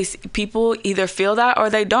authentic place. People either feel that or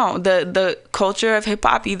they don't. The culture of hip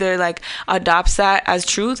hop either like adopts that as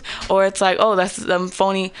truth, or it's like, oh, that's some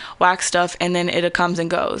phony whack stuff, and then it comes and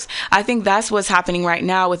goes. I think that's what's happening right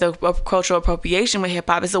now with a cultural appropriation with hip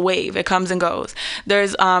hop. It's a wave. It comes and goes.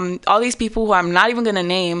 There's all these people who I'm not even gonna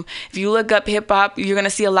name. If you look up hip hop, you're gonna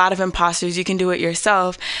see a lot of imposters. You can do it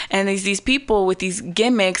yourself. And there's these people with these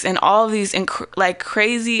gimmicks and all of these like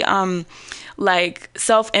crazy like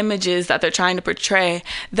self-images that they're trying to portray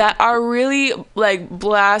that are really like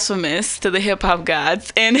blasphemous to the hip-hop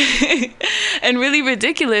gods and and really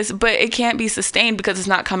ridiculous, but it can't be sustained because it's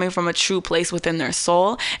not coming from a true place within their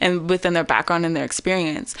soul and within their background and their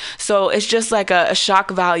experience. So it's just like a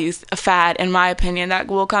shock value, a fad, in my opinion, that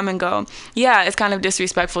will come and go. Yeah, it's kind of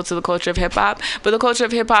disrespectful to the culture of hip-hop, but the culture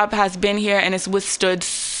of hip-hop has been here and it's withstood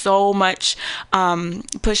so much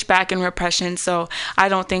pushback and repression. So I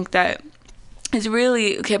don't think that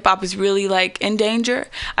hip hop is really like in danger.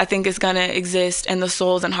 I think it's gonna exist in the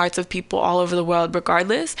souls and hearts of people all over the world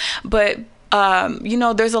regardless. But you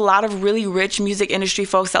know, there's a lot of really rich music industry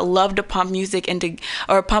folks that love to pump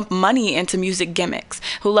pump money into music gimmicks,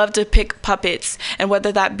 who love to pick puppets, and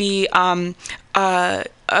whether that be like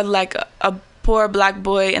a poor black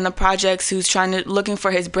boy in the projects who's looking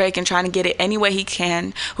for his break and trying to get it any way he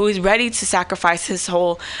can, who is ready to sacrifice his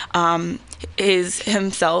whole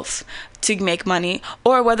himself to make money,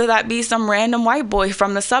 or whether that be some random white boy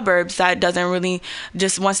from the suburbs that doesn't really,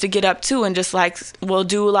 just wants to get up too and just like will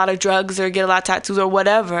do a lot of drugs or get a lot of tattoos or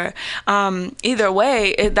whatever. Either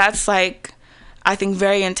way, that's like, I think,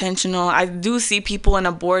 very intentional. I do see people in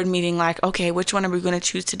a board meeting like, okay, which one are we going to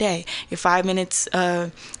choose today? Your 5 minutes,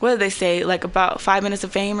 what do they say? Like about 5 minutes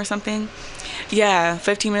of fame or something? Yeah,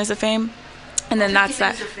 15 minutes of fame. And then that's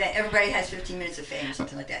that. Everybody has 15 minutes of fame or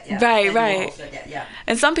something like that. Yeah. Right. Yeah.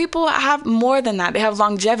 And some people have more than that. They have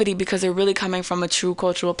longevity because they're really coming from a true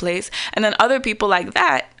cultural place. And then other people like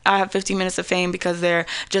that have 15 minutes of fame because they're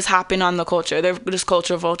just hopping on the culture. They're just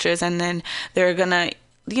culture vultures. And then they're going to,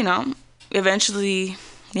 you know, eventually,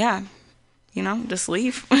 yeah, you know, just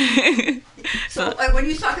leave. So when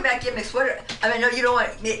you talk about gimmicks, you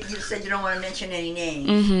said you don't want to mention any names.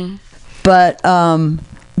 Mm-hmm. But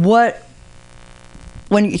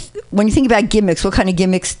when you think about gimmicks, what kind of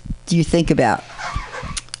gimmicks do you think about?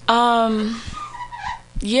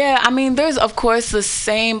 Yeah, I mean, there's, of course, the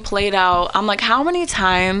same played out. I'm like, how many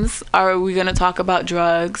times are we going to talk about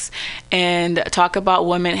drugs and talk about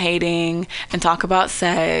women hating and talk about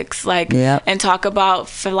sex, like, and talk about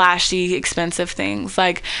flashy, expensive things?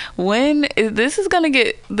 Like, when this is going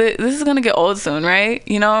to get old soon, right?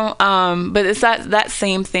 You know? But it's that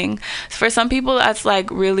same thing. For some people, that's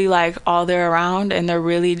like really like all they're around, and they're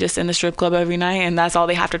really just in the strip club every night, and that's all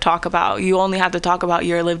they have to talk about. You only have to talk about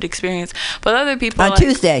your lived experience. But other people on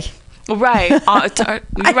Tuesday. Right. I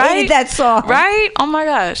hated that song. Right? Oh my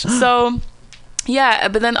gosh. So yeah,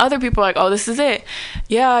 but then other people are like, oh, this is it.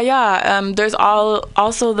 Yeah. There's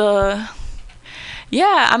also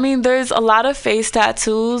I mean, there's a lot of face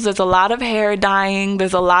tattoos, there's a lot of hair dyeing,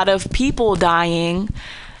 there's a lot of people dying.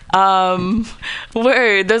 There's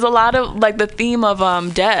a lot of like the theme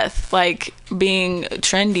of death like being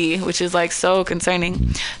trendy, which is like so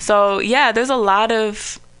concerning. So yeah, there's a lot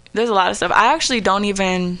of stuff. I actually don't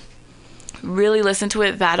even really listen to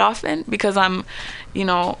it that often because I'm, I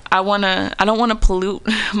don't want to pollute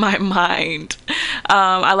my mind.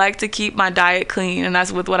 I like to keep my diet clean, and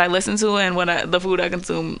that's with what I listen to and the food I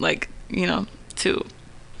consume, like, too.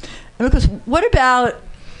 Because what about,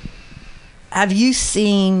 have you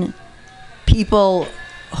seen people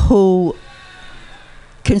who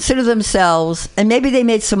consider themselves, and maybe they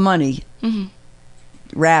made some money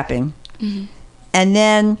rapping, and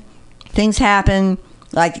then things happen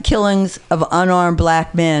like killings of unarmed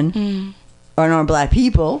black men, or unarmed black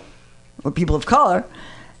people, or people of color,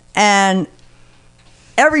 and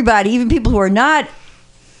everybody, even people who are not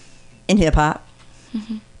in hip-hop,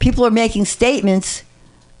 people are making statements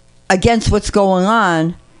against what's going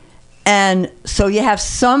on. And so you have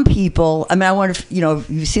some people, I mean, I wonder if,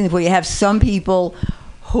 you've seen it, where you have some people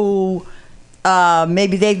who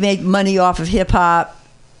maybe they've made money off of hip-hop,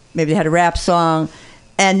 maybe they had a rap song,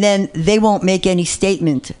 and then they won't make any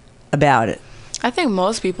statement about it. I think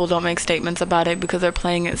most people don't make statements about it because they're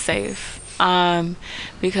playing it safe.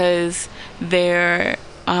 Because they're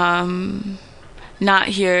not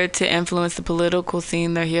here to influence the political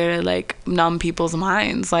scene. They're here to like numb people's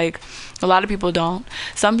minds. Like a lot of people don't.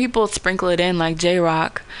 Some people sprinkle it in, like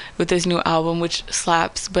J-Rock with his new album, which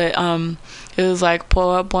slaps. But it was like,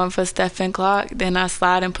 pour up one for Stephen Clark, then I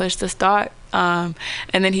slide and push the start. And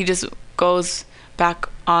then he just goes back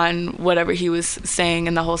on whatever he was saying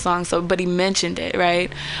in the whole song. So, but he mentioned it,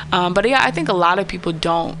 right? But yeah, I think a lot of people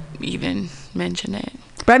don't even mention it.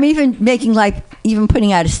 But I'm even even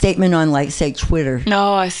putting out a statement on, like, say, Twitter.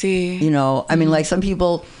 No, I see. I mean, like, some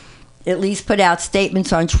people at least put out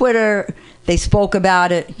statements on Twitter. They spoke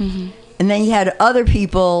about it. And then you had other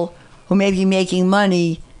people who may be making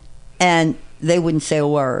money and they wouldn't say a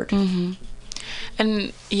word.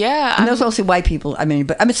 And yeah, and those also white people.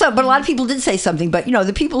 But a lot of people did say something. But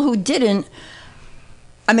the people who didn't.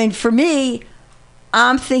 I mean, for me,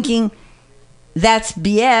 I'm thinking that's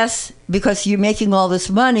BS because you're making all this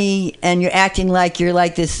money and you're acting like you're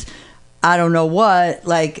like this, I don't know what,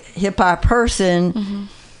 like hip hop person,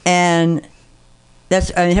 and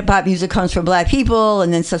hip hop music comes from black people,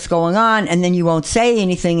 and then stuff's going on, and then you won't say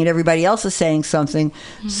anything, and everybody else is saying something.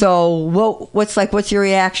 So what's your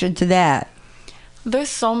reaction to that? There's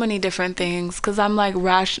so many different things because I'm like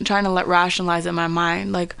trying to rationalize in my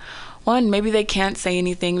mind. Like, one, maybe they can't say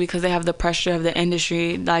anything because they have the pressure of the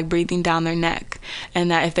industry like breathing down their neck,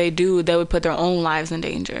 and that if they do, they would put their own lives in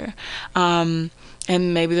danger. And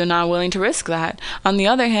maybe they're not willing to risk that. On the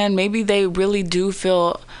other hand, maybe they really do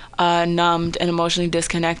feel numbed and emotionally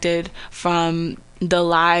disconnected from the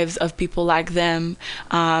lives of people like them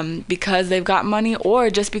because they've got money, or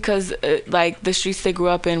just because like the streets they grew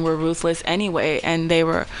up in were ruthless anyway, and they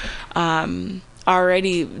were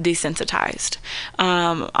already desensitized.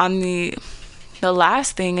 On the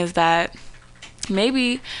last thing is that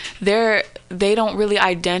maybe they don't really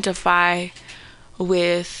identify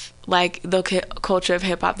with like the culture of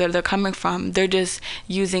hip hop that they're coming from. They're just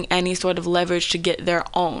using any sort of leverage to get their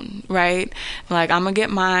own, right? Like, I'm gonna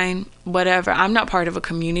get mine, whatever. I'm not part of a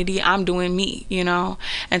community. I'm doing me,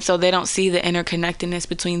 And so they don't see the interconnectedness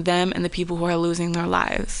between them and the people who are losing their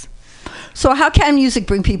lives. So how can music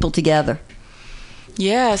bring people together?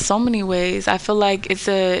 Yeah, so many ways. I feel like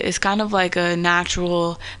it's kind of like a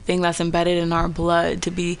natural thing that's embedded in our blood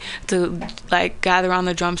to like gather around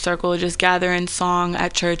the drum circle, just gather in song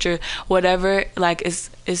at church or whatever. Like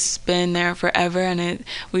it's been there forever, and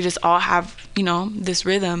we just all have this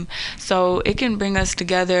rhythm. So it can bring us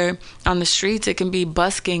together on the streets. It can be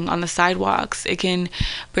busking on the sidewalks. It can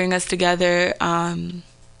bring us together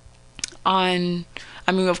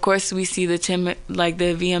of course, we see the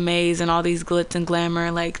VMAs and all these glitz and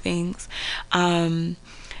glamour like things.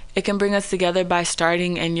 it can bring us together by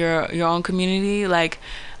starting in your own community. Like,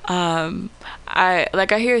 I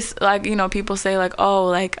hear, like, you know, people say, like, oh,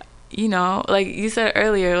 like, you know, like you said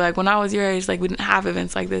earlier, like when I was your age, like we didn't have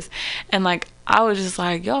events like this. And like, I was just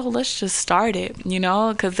like, yo, let's just start it, you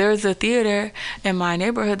know, because there's a theater in my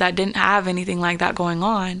neighborhood that didn't have anything like that going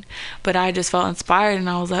on. But I just felt inspired, and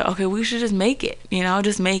I was like, okay, we should just make it, you know,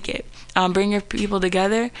 just make it. Bring your people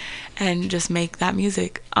together and just make that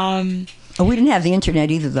music. Oh, we didn't have the internet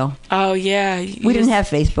either, though. Oh yeah, we didn't have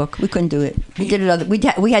Facebook. We couldn't do it. We did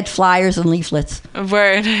it we had flyers and leaflets.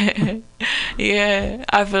 Word. Yeah,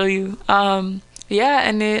 I feel you. Yeah,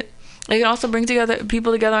 and it can also bring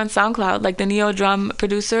people together on SoundCloud, like the neo drum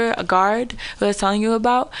producer, Guard, who I was telling you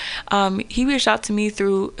about. He reached out to me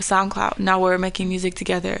through SoundCloud. Now we're making music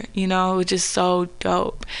together, you know, which is so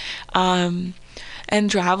dope. And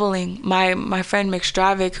traveling. My friend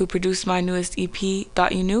Mixtravic, who produced my newest EP,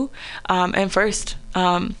 Thought You Knew, and First,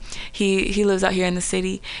 he lives out here in the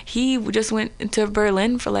city. He just went to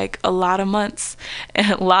Berlin for like a lot of months.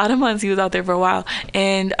 He was out there for a while,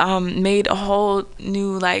 and made a whole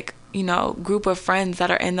new, like, you know, group of friends that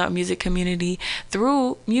are in the music community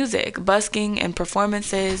through music, busking and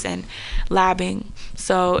performances and labbing.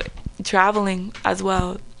 So traveling as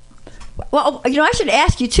well. Well, you know, I should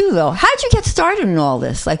ask you too, though. How did you get started in all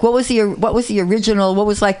this? Like, what was the original? What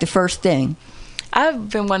was like the first thing? I've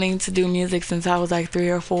been wanting to do music since I was like 3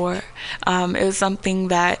 or 4. It was something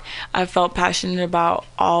that I felt passionate about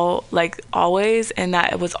always, and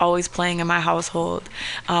that it was always playing in my household.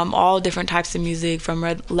 All different types of music, from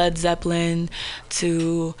Led Zeppelin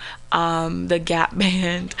to the Gap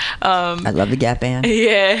Band. I love the Gap Band.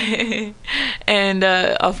 Yeah. And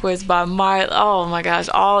of course Bob Marley. Oh my gosh,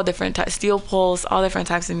 all different types. Steel Pulse, all different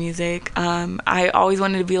types of music. I always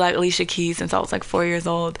wanted to be like Alicia Keys since I was like 4 years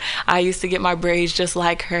old. I used to get my braids just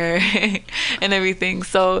like her and everything.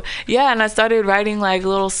 So yeah, and I started writing like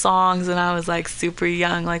little songs when I was like super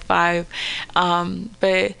young, like 5.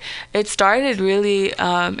 But it started really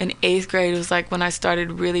in 8th grade. It was like when I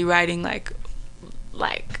started really writing like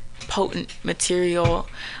potent material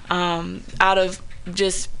out of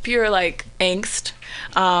just pure like angst,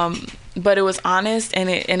 but it was honest, and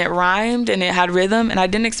it rhymed, and it had rhythm, and I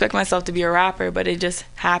didn't expect myself to be a rapper, but it just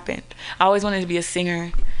happened. I always wanted to be a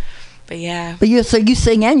singer, but yeah. But you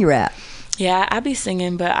sing and you rap. Yeah, I be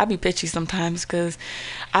singing, but I be bitchy sometimes because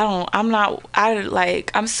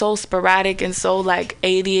I'm so sporadic and so like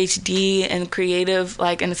ADHD and creative,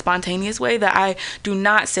 like in a spontaneous way, that I do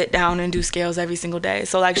not sit down and do scales every single day.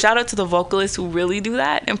 So like, shout out to the vocalists who really do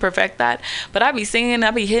that and perfect that. But I be singing, I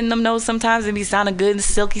be hitting them notes sometimes, and be sounding good and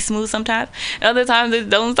silky smooth sometimes. And other times it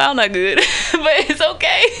don't sound that good, but it's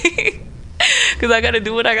okay. Because I gotta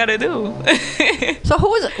do what I gotta do. So who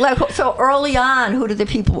was it? Like, so early on, who were the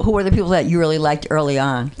people that you really liked early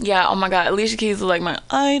on? Yeah, oh my God, Alicia Keys was like my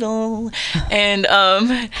idol, and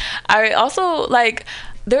I also like.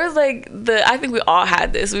 There's like I think we all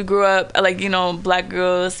had this. We grew up like, you know, black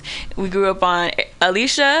girls. We grew up on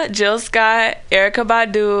Alicia, Jill Scott, Erykah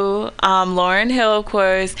Badu, Lauryn Hill, of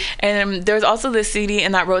course. And there's also this CD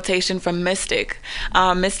in that rotation from Mystic.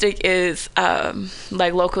 Mystic is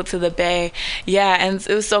like local to the Bay. Yeah, and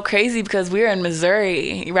it was so crazy because we were in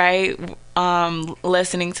Missouri, right?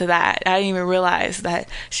 Listening to that. I didn't even realize that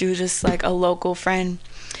she was just like a local friend.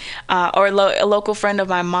 A local friend of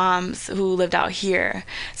my mom's who lived out here.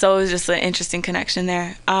 So it was just an interesting connection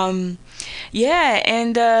there. Yeah,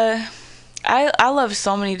 and I love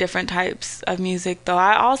so many different types of music, though.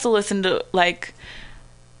 I also listened to, like,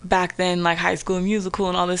 back then, like High School Musical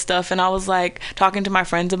and all this stuff, and I was like talking to my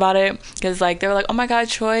friends about it because like they were like, oh my God,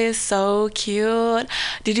 Troy is so cute,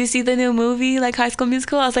 did you see the new movie like High School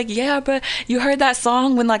Musical? I was like, yeah, but you heard that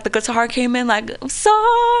song when like the guitar came in, like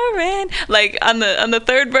soaring, like on the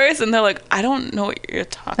third verse, and they're like, I don't know what you're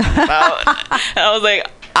talking about. And I was like,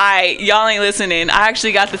 y'all ain't listening. I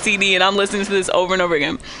actually got the CD and I'm listening to this over and over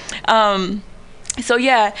again. So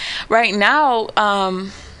yeah, right now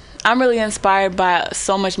I'm really inspired by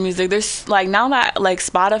so much music. There's like, now that like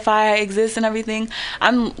Spotify exists and everything,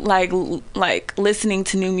 I'm like listening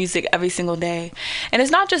to new music every single day. And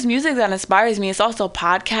it's not just music that inspires me, it's also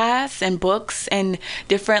podcasts and books and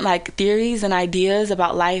different like theories and ideas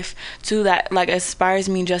about life too, that like inspires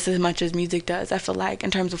me just as much as music does, I feel like,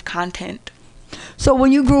 in terms of content. So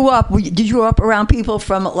when you grew up, did you grow up around people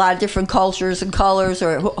from a lot of different cultures and colors,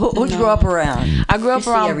 or who'd you grow up around? I grew up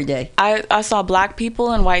around every day. I saw black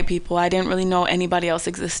people and white people. I didn't really know anybody else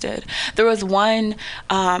existed. There was one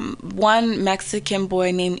Mexican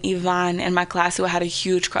boy named Ivan in my class who I had a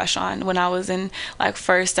huge crush on when I was in like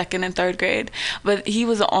first, second, and third grade. But he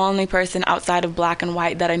was the only person outside of black and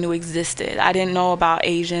white that I knew existed. I didn't know about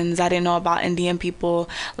Asians. I didn't know about Indian people.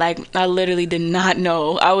 Like, I literally did not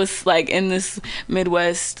know. I was like in this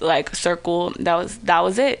Midwest like circle. That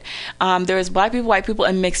was it. There was black people, white people,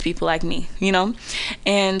 and mixed people like me, you know.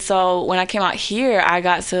 And so when I came out here, I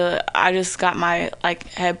just got my like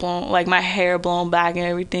head blown, like my hair blown back and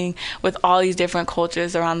everything, with all these different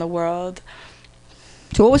cultures around the world.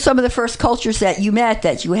 So what were some of the first cultures that you met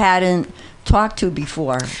that you hadn't talked to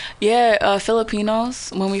before? Yeah,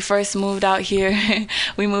 Filipinos. When we first moved out here,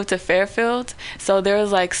 we moved to Fairfield. So there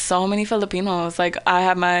was like so many Filipinos. Like I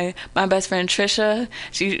had my best friend Trisha.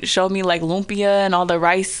 She showed me like lumpia and all the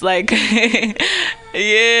rice, like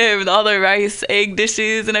yeah, with all the rice, egg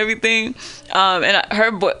dishes and everything. And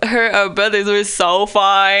her brothers were so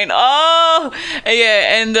fine. Oh,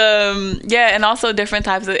 yeah, and also different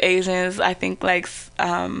types of Asians. I think like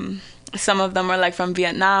some of them are like from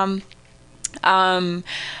Vietnam. Yeah,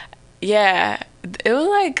 it was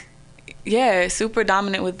like, yeah, super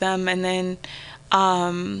dominant with them. And then,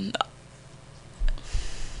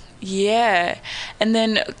 yeah, and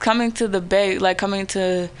then coming to the Bay, like coming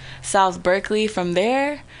to South Berkeley from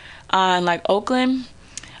there, like Oakland,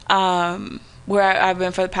 where I've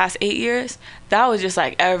been for the past 8 years, that was just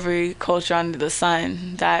like every culture under the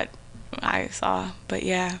sun that I saw. But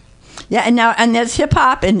yeah. Yeah, and there's hip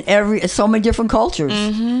hop in so many different cultures.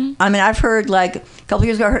 Mm-hmm. I mean, I've heard like a couple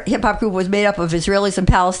years ago, hip hop group was made up of Israelis and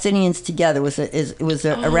Palestinians together. It was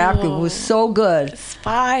a rap group. It was so good.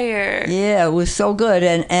 Fire. Yeah, it was so good,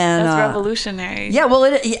 and that's revolutionary. Yeah, well,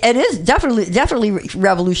 it is definitely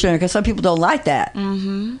revolutionary because some people don't like that.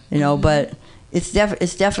 Mm-hmm. You know, but it's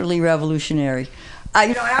definitely revolutionary.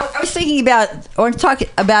 You know, I was thinking about, I want to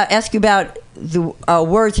ask you about the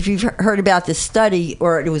words, if you've heard about this study,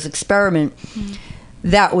 or it was experiment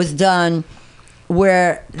that was done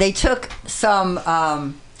where they took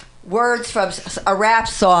some words from a rap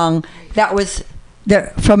song that was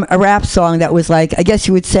like, I guess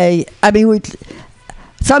you would say, I mean,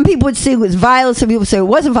 some people would say it was violent, some people would say it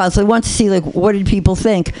wasn't violent, so they wanted to see like what did people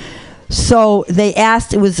think. So they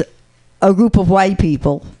asked, it was a group of white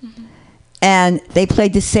people, and they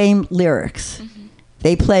played the same lyrics. Mm-hmm.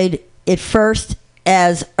 They played it first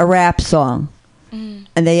as a rap song. Mm.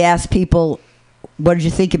 And they asked people, what did you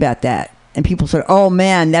think about that? And people said, oh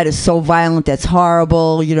man, that is so violent, that's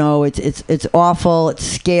horrible, you know, it's awful, it's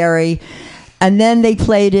scary. And then they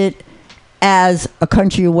played it as a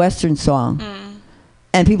country or western song. Mm.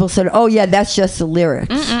 And people said, oh yeah, that's just the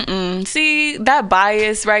lyrics. See, that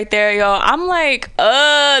bias right there, yo. I'm like,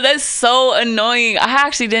 that's so annoying. I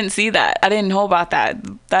actually didn't see that. I didn't know about that.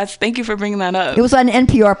 Thank you for bringing that up. It was on an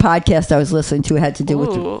NPR podcast I was listening to. It had to do with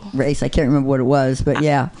the race. I can't remember what it was, but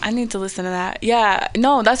yeah. I need to listen to that. Yeah,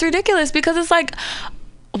 no, that's ridiculous because it's like,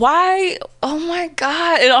 why? Oh my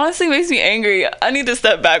God. It honestly makes me angry. I need to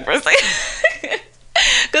step back for a second.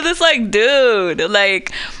 Because it's like, dude,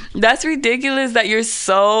 like, that's ridiculous that you're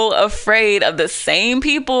so afraid of the same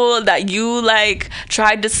people that you like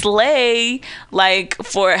tried to slay like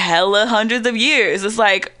for hella hundreds of years. It's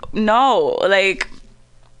like, no, like,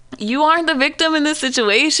 you aren't the victim in this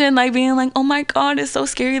situation, like being like, oh my God, it's so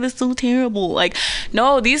scary, that's so terrible. Like,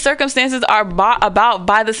 no, these circumstances are about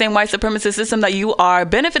by the same white supremacist system that you are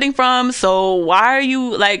benefiting from. So why are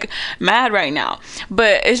you like mad right now?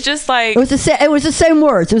 But it's just like, it was the same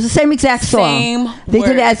words. It was the same exact song. They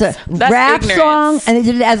did it as a rap song, and they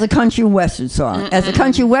did it as a country and western song. As a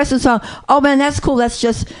country and western song, oh man, that's cool. That's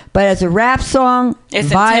just. But as a rap song, it's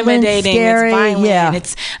violent, intimidating, scary, it's violent, yeah,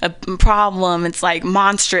 it's a problem. It's like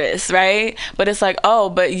monstrous, right? But it's like, oh,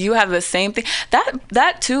 but you have the same thing.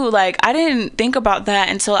 That too. Like, I didn't think about that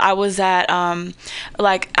until I was at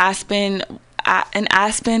like Aspen. In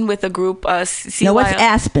Aspen with a group. No, what's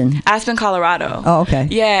Aspen? Aspen, Colorado. Oh, okay.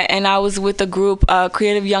 Yeah, and I was with the group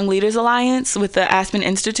Creative Young Leaders Alliance with the Aspen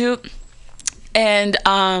Institute, and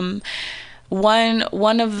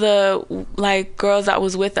one of the like girls that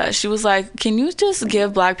was with us, she was like, can you just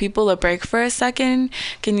give black people a break for a second?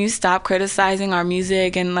 Can you stop criticizing our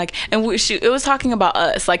music? And like, and it was talking about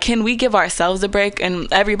us, like, can we give ourselves a break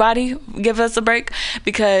and everybody give us a break?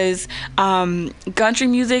 Because country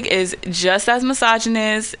music is just as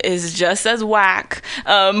misogynist, is just as whack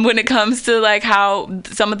when it comes to like how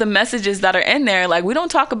some of the messages that are in there, like, we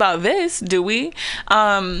don't talk about this, do we?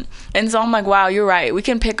 And so I'm like, wow, you're right, we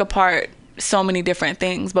can pick apart so many different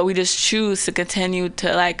things, but we just choose to continue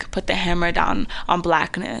to like put the hammer down on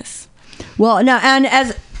blackness. Well, now, and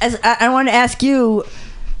as I want to ask you,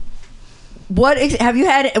 what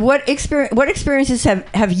experiences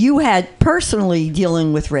have you had personally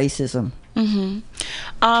dealing with racism?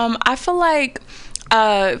 I feel like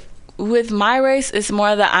with my race, it's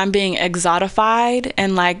more that I'm being exotified,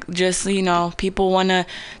 and like just, you know, people want to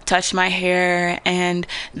touch my hair and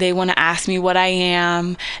they want to ask me what I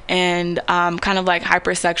am, and kind of like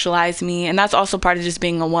hypersexualize me, and that's also part of just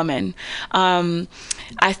being a woman.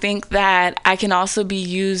 I think that I can also be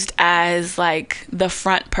used as like the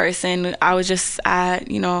front person. I was just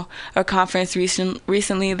at, you know, a conference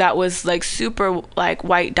recently that was like super like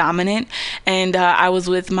white dominant, and I was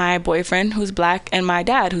with my boyfriend who's black and my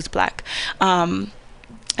dad who's black.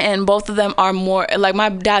 And both of them are more like, my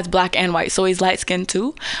dad's black and white, so he's light skinned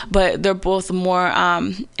too, but they're both more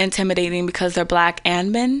intimidating because they're black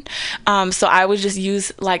and men. So I would just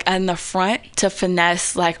use like in the front to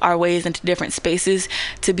finesse like our ways into different spaces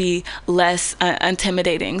to be less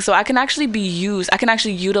intimidating. So I can actually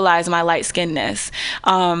utilize my light skinnedness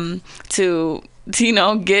to you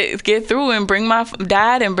know, get through and bring my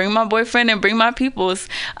dad and bring my boyfriend and bring my peoples.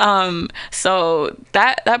 So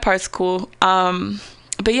that part's cool.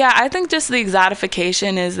 But yeah, I think just the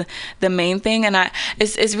exotification is the main thing, and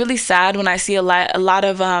it's really sad when I see a lot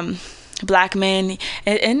of black men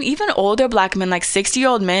and even older black men, like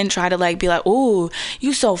 60-year-old men, try to like be like, "Ooh,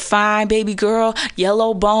 you so fine, baby girl,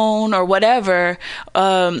 yellow bone," or whatever.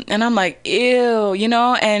 And I'm like, ew, you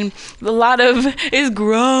know, and a lot of it's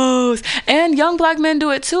gross. And young black men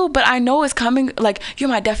do it too, but I know it's coming like, "You're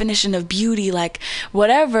my definition of beauty," like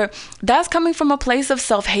whatever. That's coming from a place of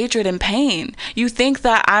self-hatred and pain. You think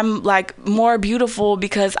that I'm like more beautiful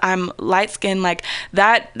because I'm light skinned, like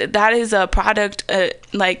that is a product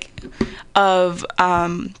of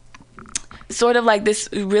sort of like this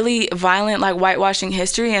really violent like whitewashing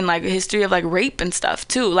history, and like history of like rape and stuff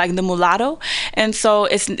too, like the mulatto. And so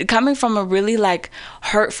it's coming from a really like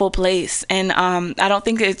hurtful place, and I don't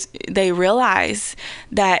think they realize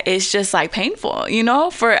that it's just like painful, you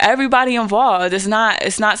know, for everybody involved. It's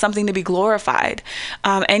not something to be glorified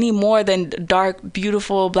any more than dark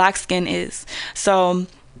beautiful black skin is. So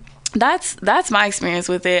that's my experience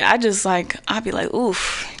with it. I'd be like,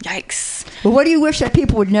 oof, yikes. But what do you wish that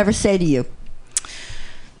people would never say to you?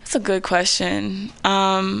 That's a good question.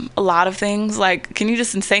 A lot of things. Like, can you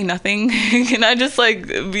just say nothing? Can I just like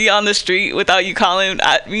be on the street without you calling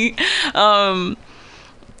at me?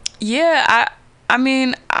 Yeah, I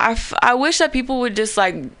mean, I wish that people would just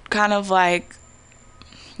like kind of like,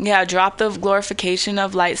 yeah, drop the glorification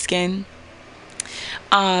of light skin.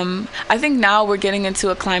 I think now we're getting into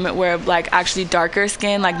a climate where like actually darker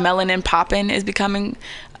skin, like melanin popping, is becoming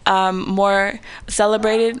more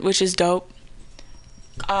celebrated, which is dope.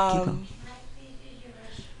 And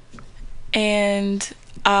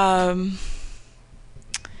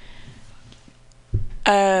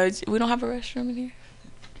we don't have a restroom in here.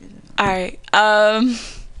 All right.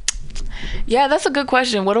 Yeah, that's a good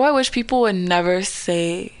question. What do I wish people would never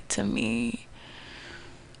say to me?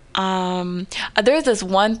 There's this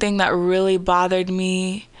one thing that really bothered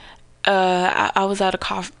me. I was at a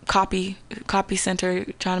copy center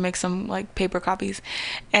trying to make some like paper copies,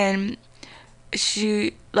 and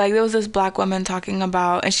there was this black woman talking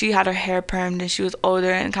about, and she had her hair permed and she was older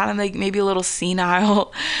and kind of like maybe a little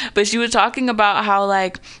senile, but she was talking about how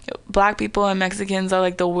like black people and Mexicans are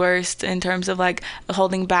like the worst in terms of like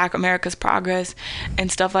holding back America's progress and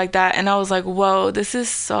stuff like that. And I was like, whoa, this is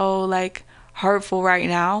so like hurtful right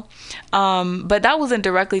now. But that wasn't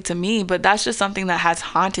directly to me, but that's just something that has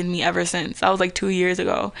haunted me ever since. That was like 2 years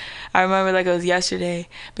ago. I remember like it was yesterday,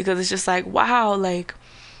 because it's just like, wow, like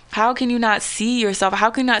how can you not see yourself? How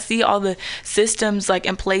can you not see all the systems like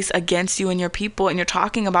in place against you and your people, and you're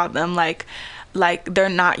talking about them like they're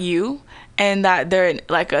not you, and that they're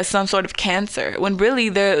like some sort of cancer, when really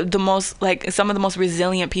they're the most like some of the most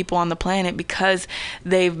resilient people on the planet, because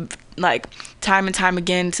they've like time and time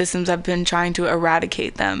again systems have been trying to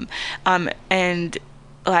eradicate them, and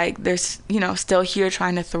like they're, you know, still here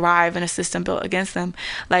trying to thrive in a system built against them,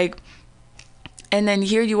 like. And then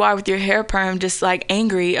here you are with your hair perm, just like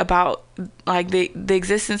angry about like the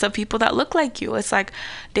existence of people that look like you. It's like,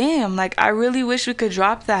 damn, like I really wish we could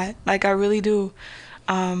drop that. Like I really do.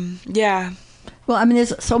 Yeah. Well, I mean,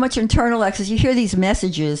 there's so much internal access. You hear these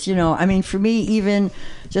messages, you know. I mean, for me, even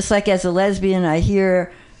just like as a lesbian, I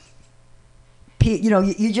hear, you know,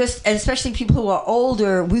 you just, and especially people who are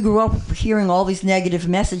older, we grew up hearing all these negative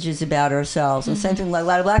messages about ourselves. And same thing, like a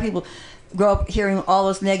lot of black people grow up hearing all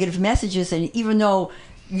those negative messages, and even though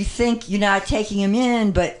you think you're not taking them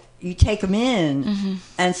in, but you take them in,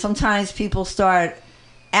 and sometimes people start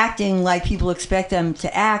acting like people expect them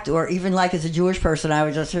to act, or even like as a Jewish person, I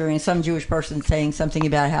was just hearing some Jewish person saying something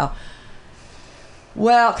about how,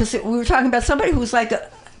 well, because we were talking about somebody who's like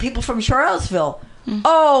people from Charlottesville.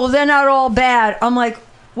 Oh, they're not all bad. I'm like,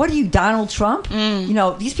 what are you, Donald Trump? You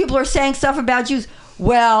know, these people are saying stuff about Jews.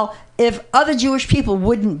 Well, if other Jewish people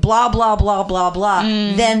wouldn't blah, blah, blah, blah, blah,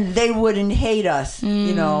 then they wouldn't hate us,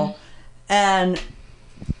 you know. And,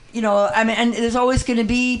 you know, I mean, and there's always going to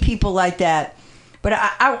be people like that. But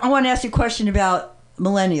I want to ask you a question about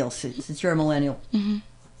millennials, since you're a millennial.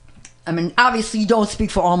 I mean, obviously, you don't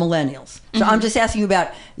speak for all millennials. So I'm just asking you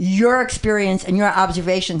about your experience and your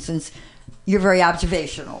observation, since you're very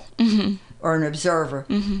observational or an observer,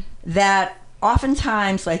 that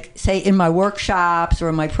oftentimes, like, say, in my workshops or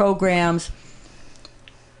in my programs,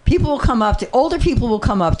 older people will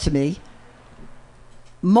come up to me,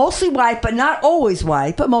 mostly white, but not always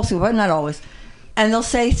white, but mostly white, not always, and they'll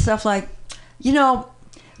say stuff like, you know,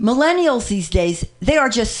 millennials these days, they are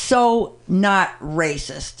just so not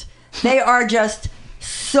racist. They are just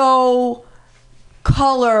so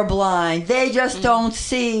colorblind. They just don't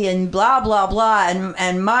see, and blah, blah, blah.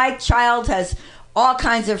 And my child has all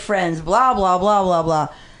kinds of friends, blah, blah, blah, blah, blah.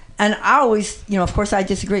 And I always, you know, of course I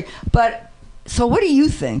disagree. But, so what do you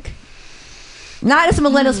think? Not as a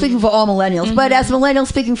millennial speaking for all millennials, but as a millennial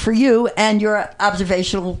speaking for you and your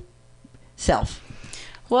observational self.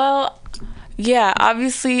 Well, yeah,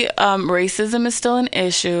 obviously, racism is still an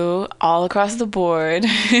issue all across the board.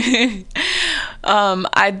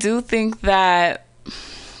 I do think that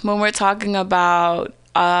when we're talking about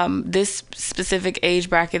this specific age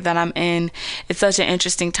bracket that I'm in, it's such an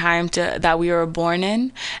interesting time that we were born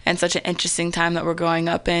in, and such an interesting time that we're growing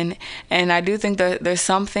up in. And I do think that there's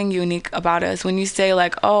something unique about us. When you say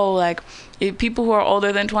like, oh, like, people who are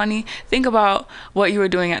older than 20, think about what you were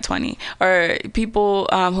doing at 20. Or people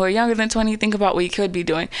who are younger than 20, think about what you could be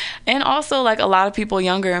doing. And also, like, a lot of people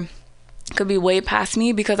younger could be way past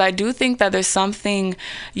me, because I do think that there's something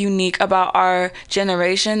unique about our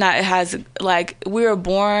generation, that it has, like, we were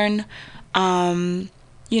born,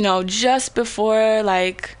 you know, just before,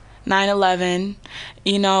 like, 9/11,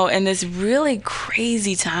 you know, in this really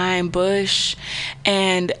crazy time, Bush,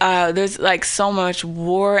 and there's like so much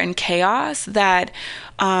war and chaos that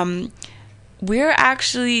we're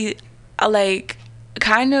actually like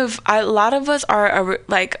kind of, a lot of us are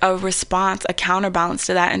a response, a counterbalance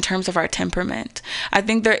to that in terms of our temperament. I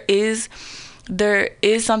think there is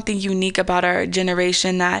something unique about our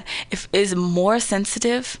generation that is more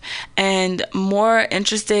sensitive and more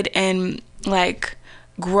interested in like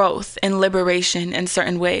growth and liberation in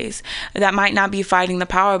certain ways. That might not be fighting the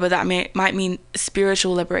power, but that might mean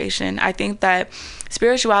spiritual liberation. I think that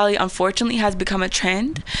spirituality, unfortunately, has become a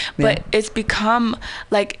trend, but it's become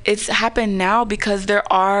like, it's happened now because there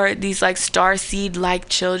are these like starseed like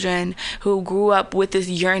children who grew up with this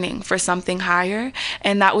yearning for something higher,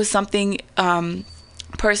 and that was something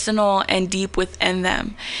personal and deep within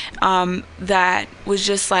them, that was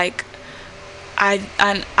just like,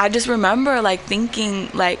 I just remember like thinking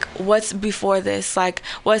like, what's before this? Like,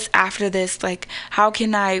 what's after this? Like, how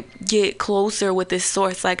can I get closer with this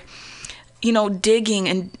source? Like, you know, digging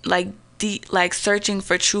and like searching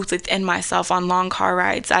for truth within myself on long car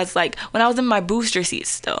rides, as like when I was in my booster seat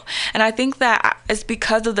still. And I think that it's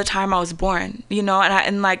because of the time I was born, you know,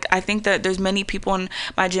 and I think that there's many people in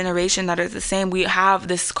my generation that are the same. We have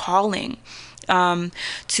this calling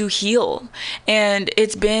to heal, and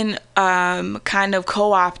it's been kind of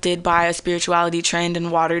co-opted by a spirituality trend and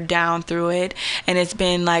watered down through it, and it's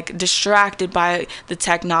been like distracted by the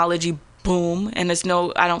technology boom. And it's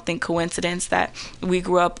I don't think coincidence that we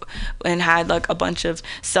grew up and had like a bunch of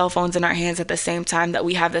cell phones in our hands at the same time that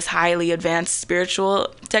we have this highly advanced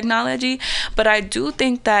spiritual technology. But I do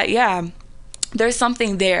think that there's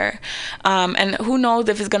something there, and who knows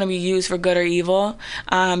if it's going to be used for good or evil,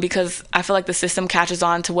 because I feel like the system catches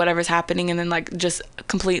on to whatever's happening and then like just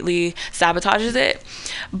completely sabotages it.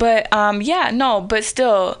 But but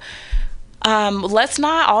still, let's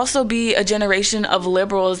not also be a generation of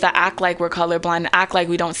liberals that act like we're colorblind, act like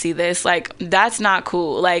we don't see this. Like, that's not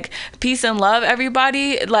cool. Like, peace and love,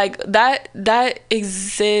 everybody. Like, that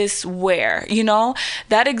exists where, you know,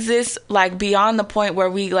 that exists like beyond the point where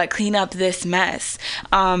we like clean up this mess.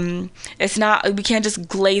 It's not, we can't just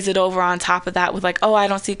glaze it over on top of that with like, oh, I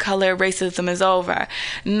don't see color, racism is over.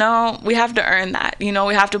 No, we have to earn that. You know,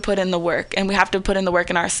 we have to put in the work, and we have to put in the work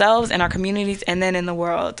in ourselves and our communities, and then in the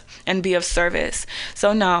world, and be of service.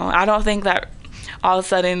 So no, I don't think that all of a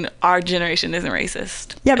sudden our generation isn't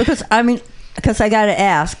racist. Yeah, because I gotta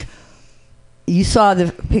ask, you saw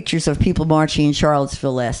the pictures of people marching in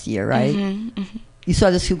Charlottesville last year, right? You saw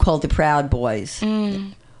this group called the Proud Boys.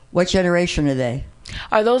 What generation are they?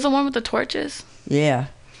 Are those the one with the torches? Yeah.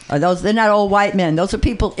 Are those? They're not all white men. Those are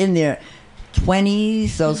people in their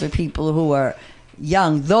 20s. Those are people who are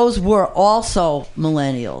young. Those were also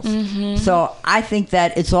millennials. So I think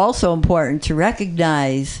that it's also important to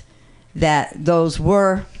recognize that those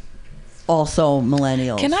were also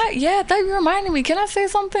millennials. Can I? Yeah, that reminded me. Can I say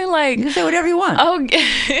something? Like, you can say whatever you want. Oh,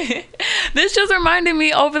 this just reminded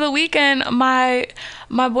me. Over the weekend, my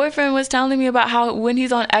boyfriend was telling me about how when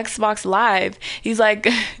he's on Xbox Live, he's like,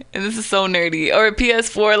 and this is so nerdy, or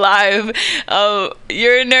PS4 Live.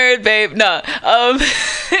 You're a nerd, babe. No.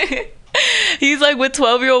 He's like with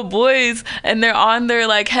 12-year-old boys, and they're on their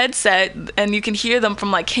like headset, and you can hear them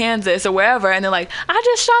from like Kansas or wherever, and they're like, I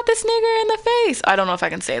just shot this nigger in the face. I don't know if I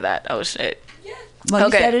can say that. Oh shit. Well,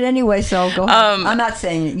 you said it anyway, so go ahead. I'm not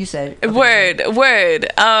saying it. You said it. Okay. Word.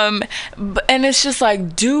 And it's just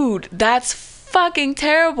like, dude, that's fucking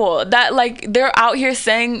terrible. That like they're out here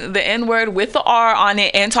saying the N-word with the R on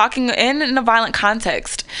it and talking in a violent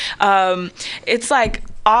context. It's like,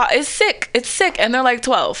 it's sick, and they're like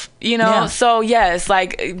 12, you know. Yeah. So yes,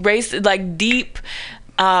 like race, like deep,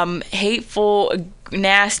 hateful,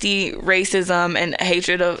 nasty racism and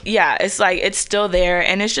hatred of, it's like it's still there,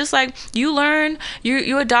 and it's just like you learn,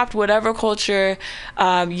 you adopt whatever culture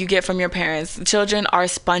you get from your parents. Children are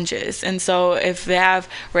sponges, and so if they have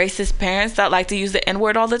racist parents that like to use the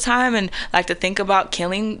N-word all the time and like to think about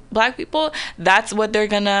killing black people, that's what they're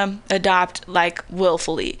gonna adopt, like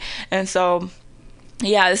willfully. And so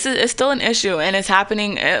it's still an issue, and it's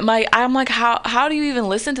happening. I'm like, how do you even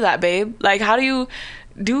listen to that, babe? Like, how do you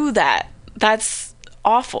do that? That's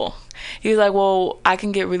awful. He's like, well, I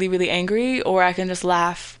can get really, really angry, or I can just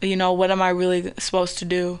laugh. You know, what am I really supposed to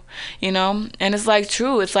do? You know? And it's like,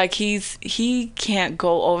 true. It's like he can't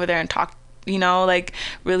go over there and talk, you know, like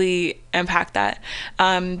really impact that.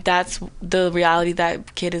 That's the reality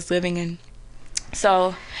that kid is living in.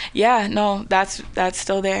 So that's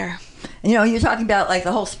still there. You know, you're talking about like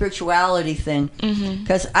the whole spirituality thing,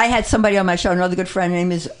 because I had somebody on my show, another good friend, her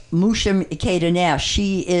name is Musha Ikeda Nash.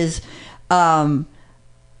 She is,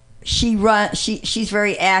 she's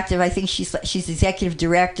very active. I think she's executive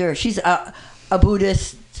director. She's a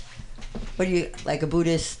Buddhist. What do you like? A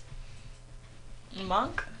Buddhist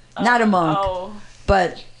monk? Not a monk,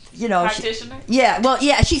 but you know, practitioner.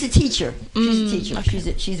 She's a teacher. She's a teacher.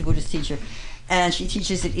 Okay. She's a Buddhist teacher. And she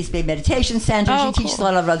teaches at East Bay Meditation Center. She teaches a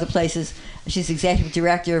lot of other places. She's executive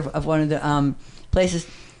director of one of the places.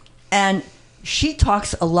 And she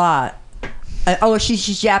talks a lot.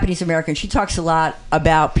 She's Japanese American. She talks a lot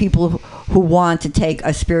about people who want to take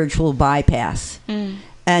a spiritual bypass.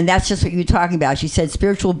 And that's just what you're talking about. She said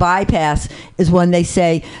spiritual bypass is when they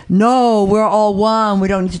say, no, we're all one. We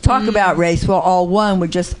don't need to talk about race. We're all one. We're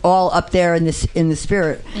just all up there in the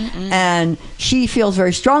spirit. And she feels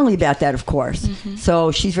very strongly about that, of course.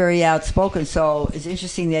 So she's very outspoken. So it's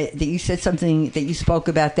interesting that you said something, that you spoke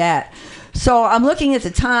about that. So I'm looking at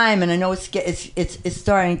the time, and I know it's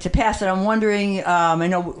starting to pass, and I'm wondering, I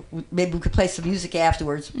know maybe we could play some music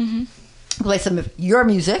afterwards. Play some of your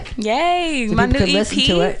music. Yay, so my new could EP. Listen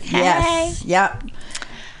to it. Hey. Yes. Yep.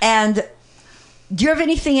 And do you have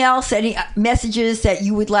anything else, any messages that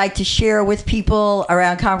you would like to share with people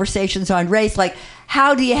around conversations on race? Like,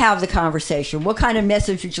 how do you have the conversation? What kind of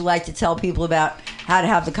message would you like to tell people about how to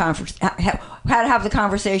have the how to have the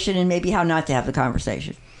conversation, and maybe how not to have the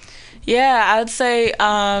conversation? Yeah, I'd say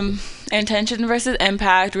intention versus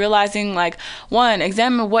impact. Realizing, like, one,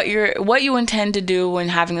 examine what you intend to do when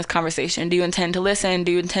having this conversation. Do you intend to listen?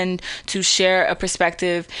 Do you intend to share a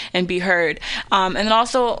perspective and be heard? And then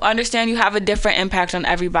also understand you have a different impact on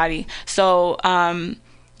everybody. So,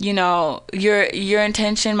 you know, your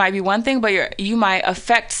intention might be one thing, but you might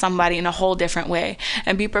affect somebody in a whole different way,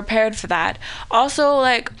 and be prepared for that. Also,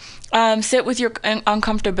 like, sit with your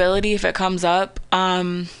uncomfortability if it comes up.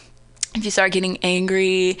 If you start getting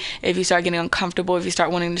angry, if you start getting uncomfortable, if you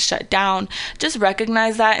start wanting to shut down, just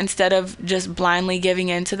recognize that instead of just blindly giving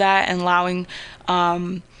into that and allowing,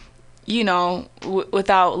 you know,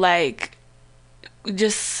 without like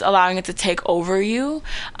just allowing it to take over you.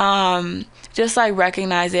 Just like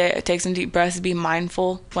recognize it, take some deep breaths, be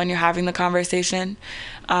mindful when you're having the conversation.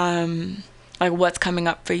 Like what's coming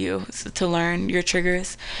up for you, so to learn your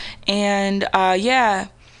triggers. And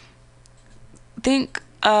think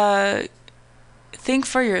think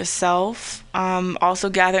for yourself. Also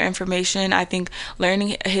gather information. I think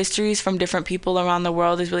learning histories from different people around the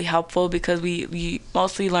world is really helpful because we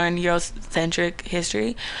mostly learn Eurocentric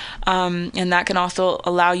history. And that can also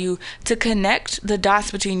allow you to connect the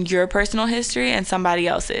dots between your personal history and somebody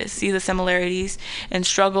else's. See the similarities and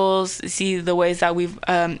struggles, see the ways that we've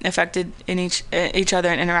affected in each other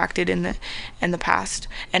and interacted in the past,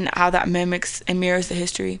 and how that mimics and mirrors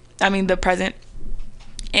the present.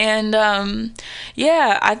 And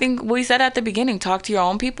I think we said at the beginning, talk to your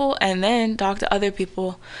own people and then talk to other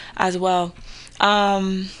people as well.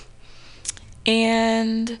 And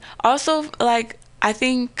also, like, I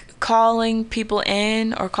think calling people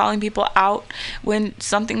in or calling people out when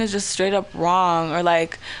something is just straight up wrong, or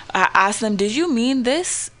like I ask them, did you mean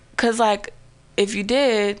this? Because like, if you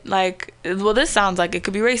did, like, well, this sounds like it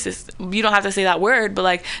could be racist. You don't have to say that word, but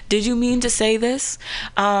like, did you mean to say this?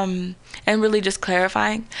 And really just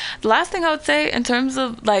clarifying. The last thing I would say in terms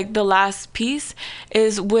of like the last piece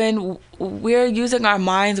is when we're using our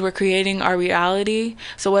minds, we're creating our reality.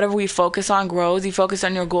 So whatever we focus on grows. You focus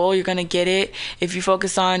on your goal, you're going to get it. If you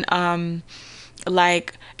focus on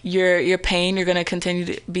like your pain, you're going to continue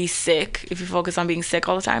to be sick if you focus on being sick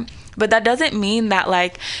all the time. But that doesn't mean that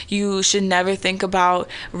like you should never think about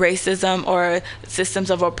racism or systems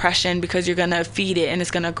of oppression, because you're going to feed it and it's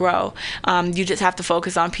going to grow. You just have to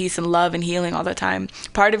focus on peace and love and healing all the time.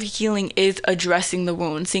 Part of healing is addressing the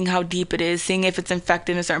wound, seeing how deep it is, seeing if it's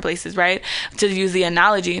infected in certain places, right? To use the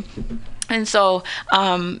analogy. And so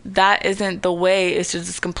that isn't the way, is to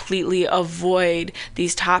just completely avoid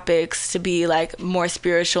these topics to be like more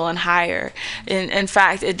spiritual and higher. In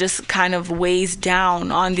fact, it just kind of weighs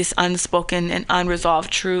down on this unspoken and unresolved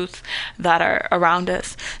truth that are around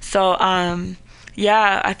us. So I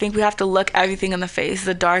think we have to look everything in the face,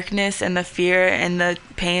 the darkness and the fear and the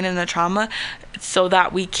pain and the trauma, so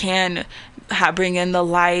that we can bring in the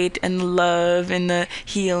light and the love and the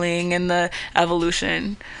healing and the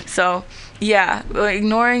evolution. So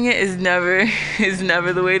ignoring it is never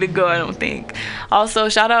the way to go, I don't think. Also,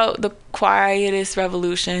 shout out the Quietist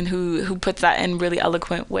Revolution who puts that in really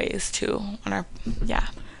eloquent ways too on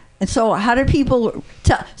And so how do people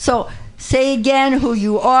say again who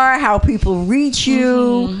you are, how people reach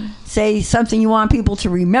you, say something you want people to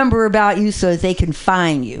remember about you so that they can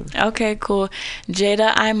find you. Okay, cool.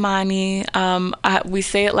 Jada Imani. We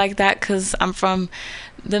say it like that because I'm from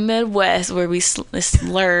the Midwest where we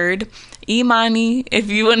slurred. Imani,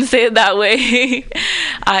 if you want to say it that way.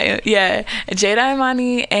 Jada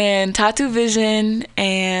Imani and Tattoo Vision,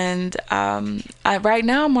 and right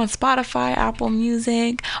now I'm on Spotify, Apple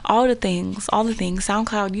Music, all the things,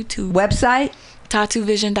 SoundCloud, YouTube. Website?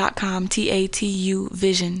 TattooVision.com, TATU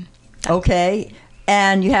Vision. Okay,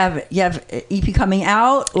 and you have EP coming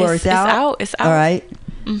out, or it's out? It's out. All right,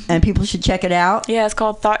 and people should check it out. Yeah, it's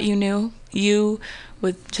called Thought You Knew. You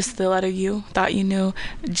with just the letter U. Thought You Knew.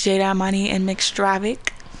 Jada Imani and Mixtravic.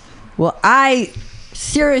 Well, I'm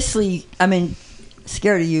scared of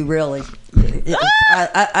you, really.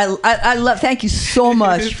 I love. Thank you so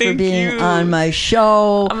much for being on my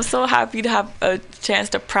show. I'm so happy to have a chance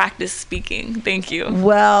to practice speaking. Thank you.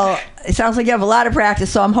 Well, it sounds like you have a lot of practice,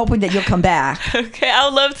 so I'm hoping that you'll come back. Okay, I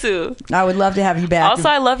would love to. I would love to have you back. Also,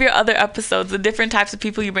 I love your other episodes. The different types of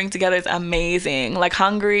people you bring together is amazing. Like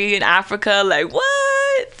Hungary and Africa. Like, what?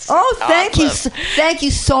 Oh, thank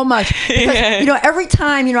you so much. Because, every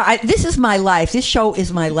time, this is my life. This show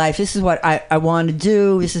is my life. This is what I want to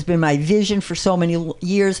do. This has been my vision for so many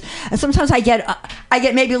years. And sometimes I get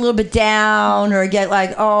maybe a little bit down, or I get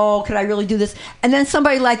like, oh, could I really do this? And then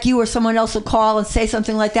somebody like you or someone else will call and say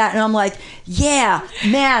something like that, and I'm like, yeah,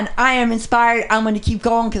 man, I am inspired. I'm going to keep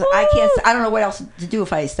going, because I don't know what else to do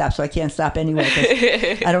if I stop, so I can't stop anyway,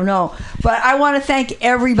 'cause I don't know. But I want to thank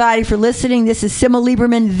everybody for listening. This is Sima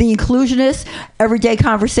Lieberman, the Inclusionist, Everyday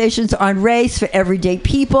Conversations on Race for Everyday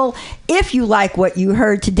People. If you like what you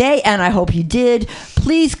heard today, and I hope you did,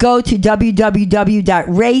 please go to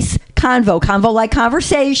www.raceconvo like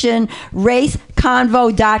conversation,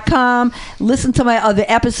 raceconvo.com. Listen to my other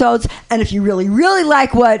episodes, and if you really, really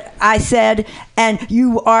like what I said and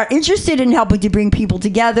you are interested in helping to bring people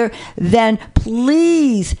together, then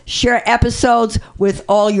please share episodes with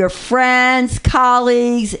all your friends,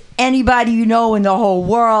 colleagues, anybody you know in the whole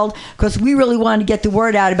world, because we really want to get the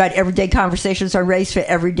word out about Everyday Conversations on Race for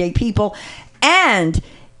Everyday People. And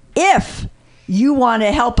if you want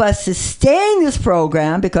to help us sustain this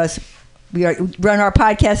program, because we run our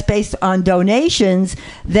podcast based on donations,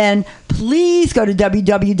 then please go to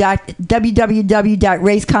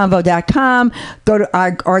www.raceconvo.com, go to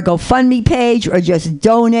our GoFundMe page, or just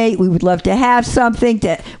donate. We would love to have something.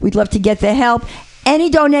 We'd love to get the help. Any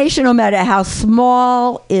donation, no matter how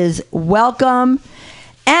small, is welcome.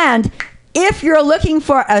 And if you're looking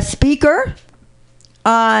for a speaker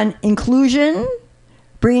on inclusion,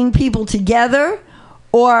 bringing people together,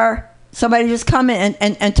 or somebody just come in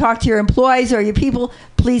and talk to your employees or your people,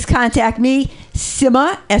 please contact me,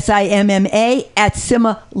 Simma, SIMMA, at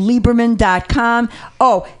SimmaLieberman.com.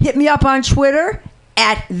 Oh, hit me up on Twitter,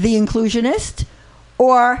 at The Inclusionist,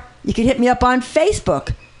 or you can hit me up on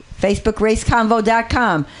Facebook,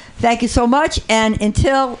 FacebookRaceConvo.com. Thank you so much, and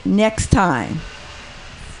until next time.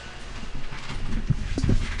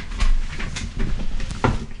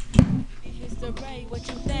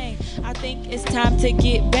 I think it's time to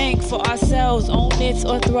get back for ourselves. Own it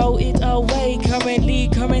or throw it away. Currently,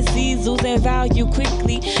 currencies losing value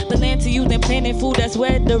quickly. But land to use and planting food, that's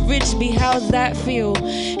where the rich be. How's that feel?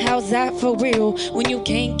 How's that for real? When you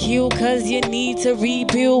can't kill cause you need to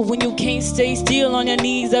rebuild. When you can't stay still on your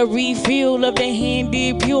knees, a refill of the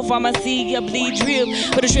handy pure pharmacy, a bleed drip.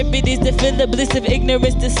 For the strip it is to feel the bliss of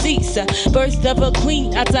ignorance to cease. Birth of a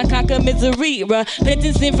queen, I conquer misery.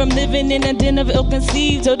 Repentance sin from living in a den of ill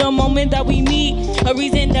conceived. To the moment that we meet, a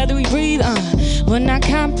reason that we breathe. Will not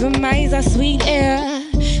compromise our sweet air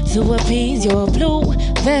to appease your blue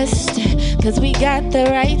vest. Cause we got the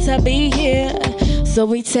right to be here. So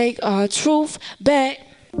we take our truth back.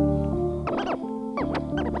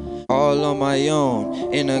 All on my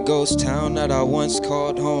own, in a ghost town that I once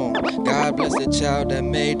called home. God bless the child that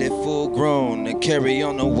made it full grown and carry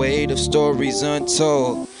on the weight of stories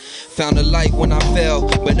untold. Found a light when I fell,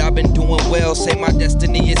 but I've been doing well. Say my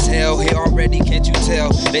destiny is hell, here already, can't you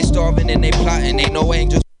tell? They starving and they plotting, ain't no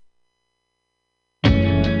angels.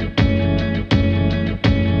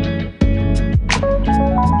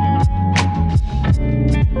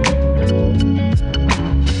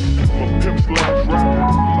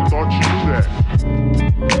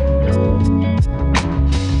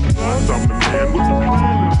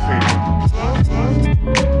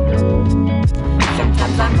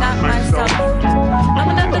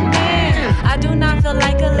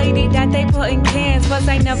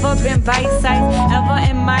 Been bite-sized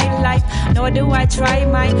ever in my life, nor do I try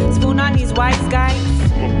my spoon on these wise guys.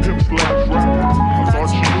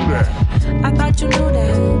 I thought you knew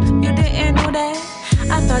that. You didn't know that.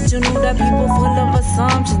 I thought you knew that people full of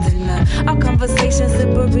assumptions and our conversations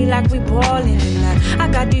slippery like we ballin' and I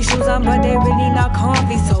got these shoes on but they really not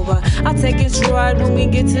comfy, so I'll take it stride when we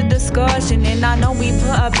get to discussion. And I know we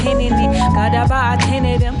put a pin in it, got about 10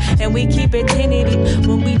 of them, and we keep it tinted.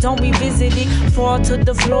 When we don't revisit it, fall to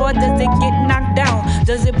the floor, does it get knocked down?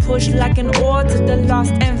 Does it push like an oar to the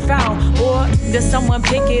lost and found? Or does someone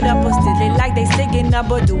pick it up or steal it like they sticking up?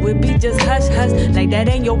 Or do it be just hush hush like that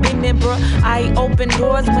ain't your business, bro? I open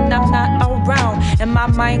doors when I'm not around, and my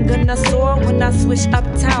mind gonna soar when I switch up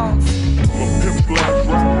towns. I'm a pimp slash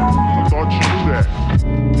rapper, I thought you knew that.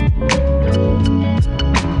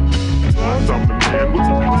 I'm the man with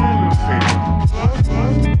the plan in his hand.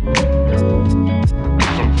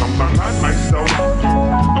 Sometimes I'm not myself,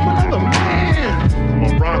 I'm another man. I'm a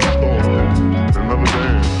rock star, another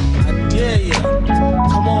man. I dare ya,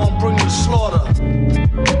 come on, bring the slaughter.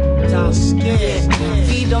 Y'all scared.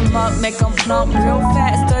 Feed them up, make them plump real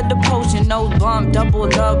fast. Stir the potion, no bump, double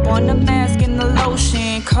up on the mask and the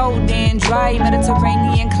lotion. Cold and dry,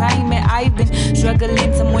 Mediterranean climate. I've been struggling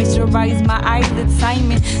to moisturize my eyelids.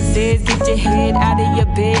 Simon says get your head out of your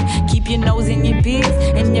bed, keep your nose in your biz,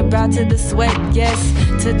 and your brow to the sweat. Yes,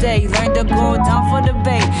 today learn to go down for the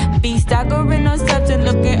bay. Be staggering on steps and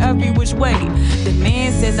looking every which way. The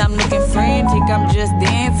man says I'm looking frantic, I'm just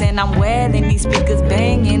dancing, I'm wailing, these speakers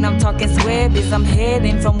banging, I'm talking sweabies, I'm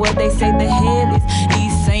heading from where they say the hell is.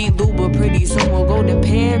 East St. Louis, but pretty soon we'll go to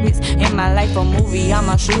Paris. In my life a movie, I'm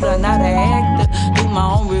a shooter, not an actor. Do my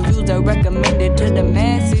own reviews, I recommend it to the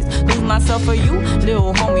masses. Lose myself for you,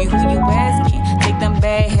 little homie, who you asking? Take them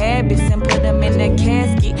bad habits and put them in a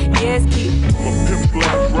casket. Yes, keep. I'm a pimp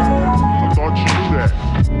slash rapper, I thought you knew that.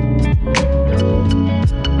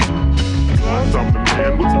 I'm the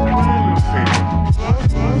man with the plan in his hand.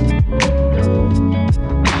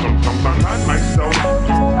 Sometimes I'm not myself,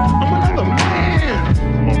 I'm another man.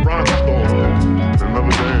 I'm a rock star,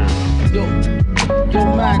 another man. Yo,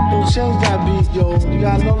 Mac, don't change that beat, yo. You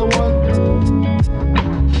got another one?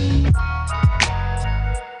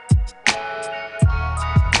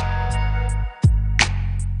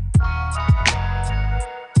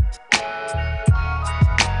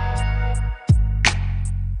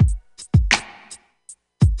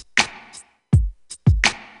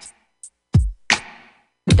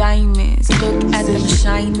 Diamonds, look at them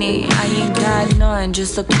shining. I ain't got none,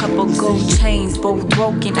 just a couple gold chains, both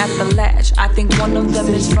broken at the latch. I think one of them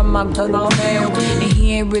is from my brother, and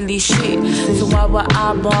he ain't really shit. So why would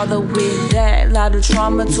I bother with that? Lot of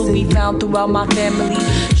trauma to be found throughout my family.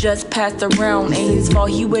 Just passed around, ain't his fault,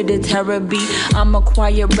 he with the terror beat. I'm a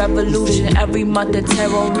quiet revolution, every month a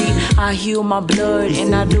terror. I heal my blood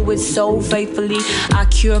and I do it so faithfully. I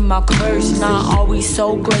cure my curse, not always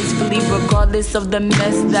so gracefully. Regardless of the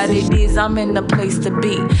mess that it is, I'm in the place to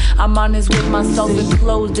be. I'm honest with myself and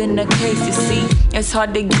closed in the case. You see, it's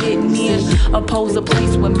hard to get near, oppose a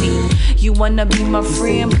place with me. You wanna be my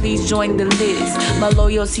friend, please join the list. My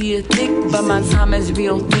loyalty is thick, but my time is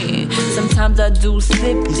real thin. Sometimes I do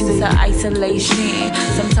slip into isolation.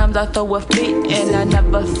 Sometimes I throw a fit and I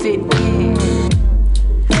never fit in.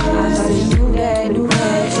 I thought you knew that, knew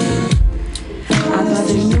that. I thought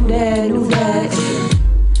you knew that, knew that.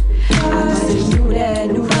 I thought you knew that,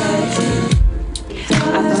 knew that.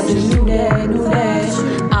 I thought you knew that, knew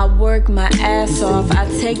that. I work my ass off, I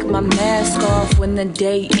take my mask off when the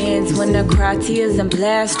day ends. When the cry tears and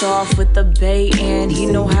blast off with the bay end. He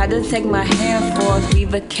know how to take my hand forth, we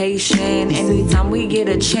vacation anytime we get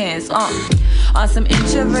a chance. On some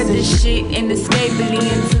introverted shit, inescapably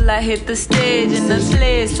until I hit the stage and the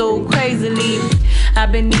sled so crazily.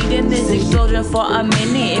 I've been needing this explosion for a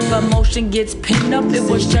minute. If emotion gets pinned up, it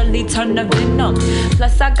will surely turn to venom.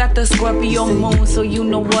 Plus I got the Scorpio moon, so you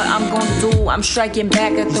know what I'm gonna do. I'm striking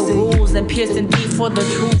back at the rules and piercing deep for the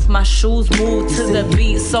truth. My shoes move to the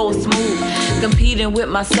beat so smooth, competing with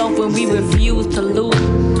myself when we refuse to lose.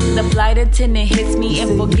 The flight attendant hits me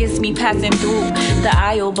and forgets me passing through the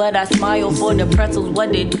aisle, but I smile for the pretzels,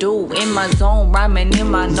 what it do? In my zone, rhyming in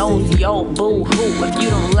my nose, yo, boo-hoo. If you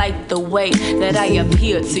don't like the way that I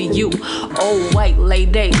appear to you, oh, white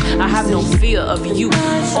lady, I have no fear of you.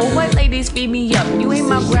 Oh, white ladies, feed me up. You ain't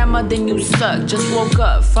my grandma, then you suck. Just woke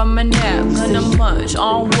up from a nap, gonna munch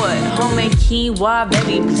on what? Homemade quinoa,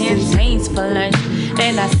 baby, plantains for lunch.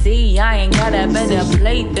 And I see I ain't got a better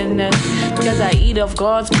plate than this, because I eat of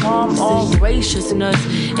God's palm, all graciousness.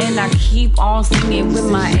 And I keep on singing with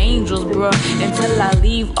my angels, bruh, until I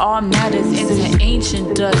leave all matters into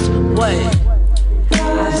ancient dust. What?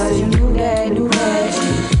 I thought you knew that, knew that.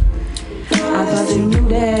 I thought you knew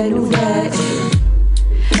that, knew that.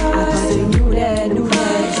 I thought you knew that, knew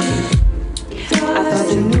that. I thought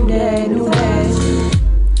you knew that, knew that.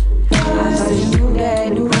 I thought you knew that,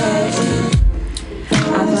 knew that.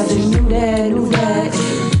 I thought you knew that, knew that.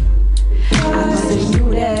 I thought you knew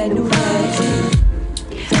that, knew that.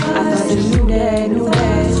 I thought you knew that, knew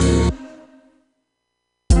that.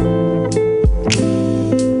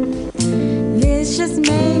 This just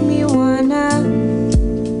made me wanna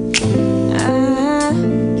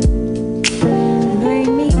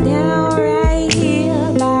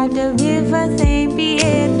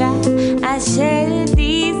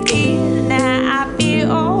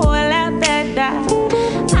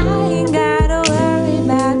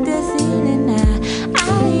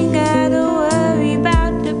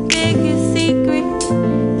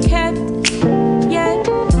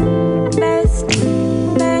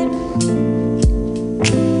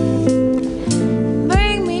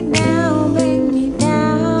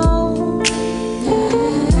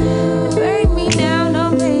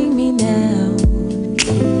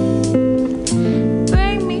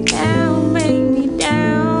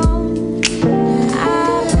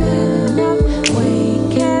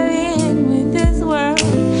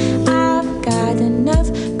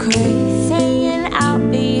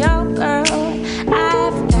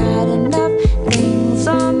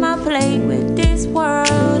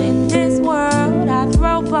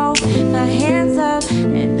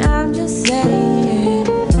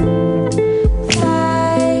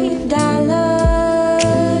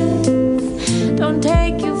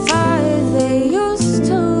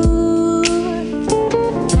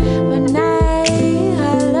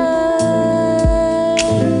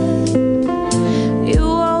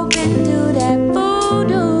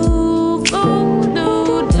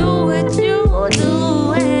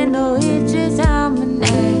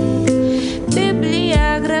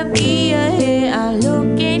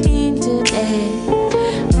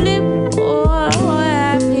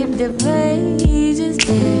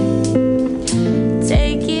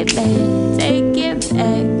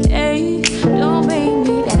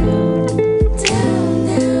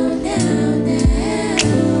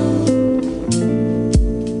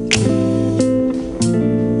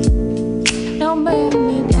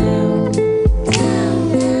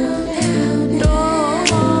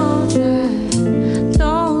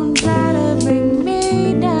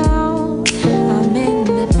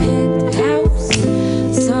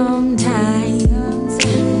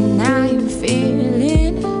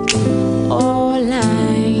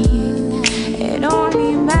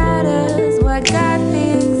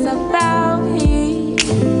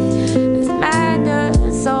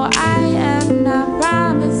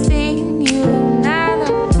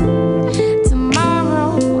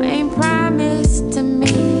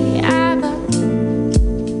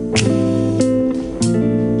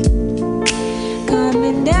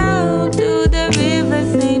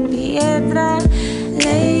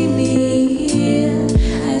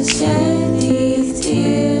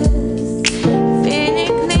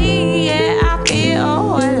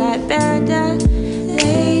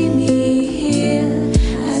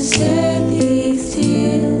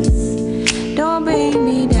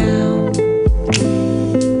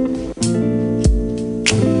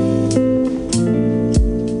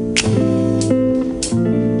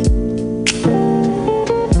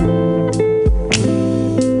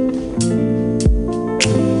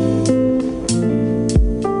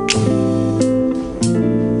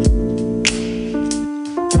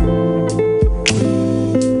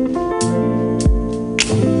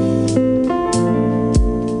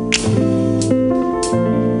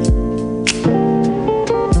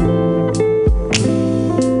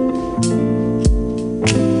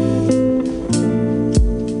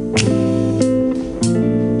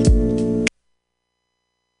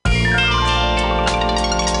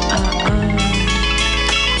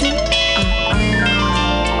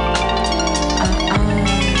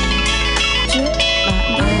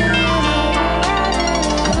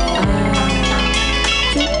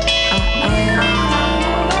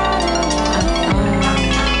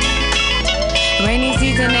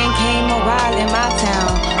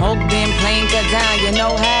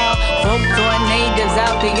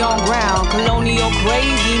ground. Colonial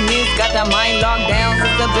craziness got the mind locked down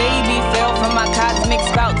since the baby fell from my cosmic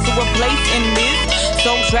spout to a place in this.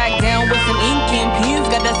 So tracked down with some ink and pens,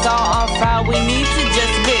 got the saw on file. We need to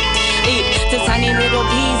just rip it to tiny little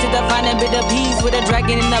pieces to find a bit of peace with a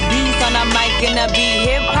dragon and a beast on a mic and a beat.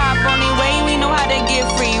 Hip hop, only way we know how to get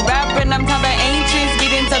free. Rapping, I'm talking about ancients, get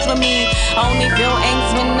in touch with me. Only feel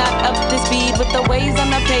angst when not up to speed with the waves on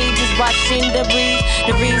the pages, watching the breeze.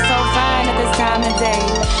 The breeze so fine at this time of day.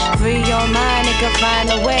 Free your mind, it could find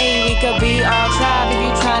a way. We could be all tribe if you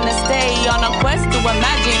trying to stay on a quest to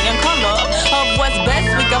imagine in color of what's best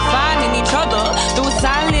we could find in each other through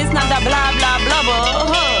silence, not the blah blah blubber.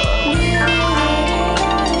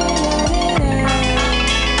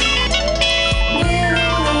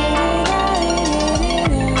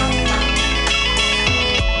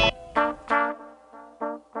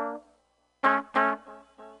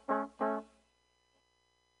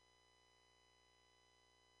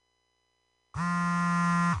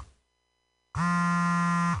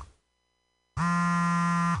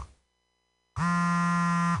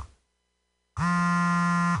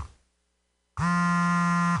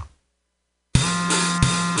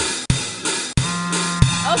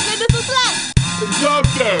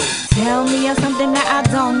 Tell me of something that I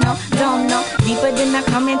don't know. Deeper than a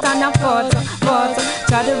comment on a photo.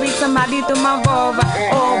 Try to reach somebody through my vulva.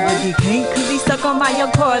 Oh, but he can't cause he's stuck on my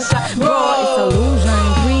Corsa. Bro, it's illusion,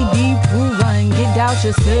 3D proven. Get out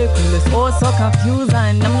your circle, it's all so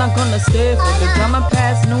confusing. I'm not gonna stay for the drama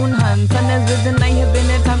past noon, hun. Sun has risen, I have been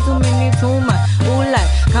in time too many tumor. Ooh, like,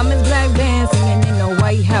 comments black band singing in the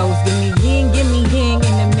White House. Give me yin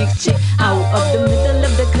in the mix chick. Out of the middle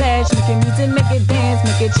of the clash, make it music, make it dance,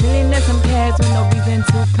 make it chillin' at some cash with no reason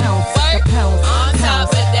to pounce. Work on top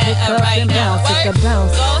of that right now. Take a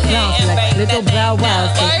bounce, like little brow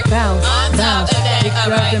wiles. Bounce, pick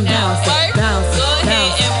up and bounce, bounce.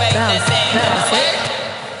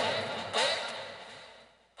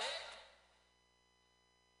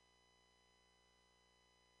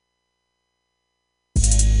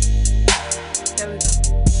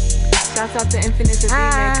 Shouts out to Infinite the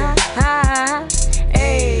Beatmaker.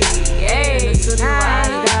 Hey,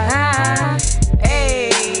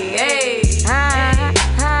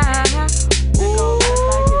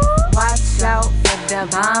 watch out for the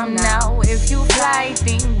bomb now. If you fly,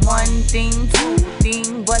 think one thing, two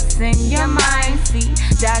thing, what's in your mind? See,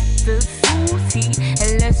 Dr. Susie,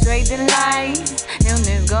 illustrating lies.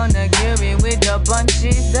 Illness gonna kill me with the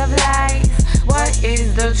bunches of lies. What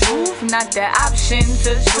is the truth? Not the option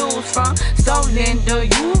to choose from. Stolen the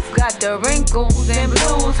youth, got the wrinkles and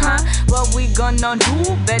blues, huh? What we gonna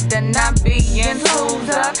do? Better not be in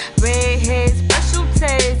loser. Redhead special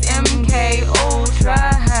taste, MK Ultra,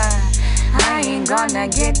 huh? I ain't gonna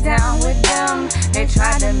get down with them. They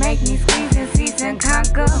try to make me squeeze and seize and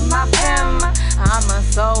conquer my femme. I'm a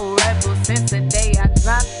soul rebel since the day I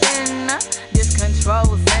dropped in. This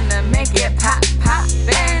controls and make it pop,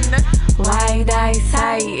 bend. Wide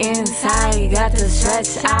eyesight inside, got to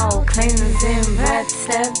stretch out, cleansing breath,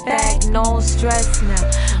 step back, no stress now.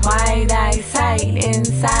 Wide eyesight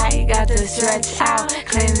inside, got to stretch out,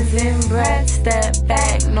 cleansing breath, step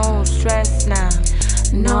back, no stress now.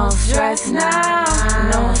 No stress now,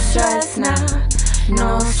 no stress now,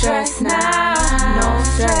 no stress now, no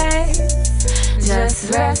stress.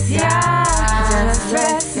 Just rest, yeah, just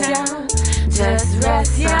rest, yeah, just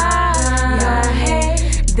rest, yeah, your head.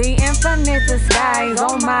 The infinite disguise,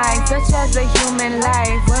 oh my, such as a human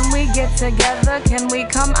life. When we get together, can we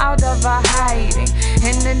come out of our hiding?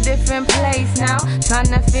 In a different place now, trying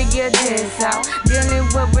to figure this out. Dealing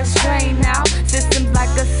with restraint now, systems like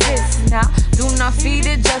a cyst now. Do not feed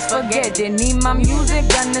it, just forget it. Need my music,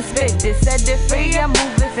 gonna spit it. Set it free, I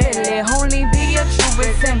move it, feel it. Only be a true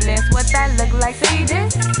resemblance. What that look like, see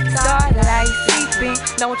this? Starlight sleeping,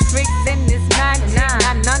 no tricks in this magic.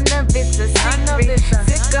 Nah, none of it's a secret.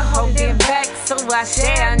 Sick of holding back, so I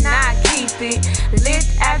share, not keep it. Lit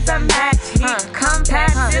as a match, heat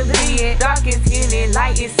compatibility. Dark is healing,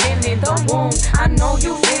 light is in it. The wound, I know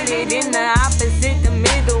you feel it. In the opposite, the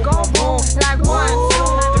middle, go boom. Like 1,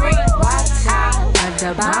 2, 3, watch out. At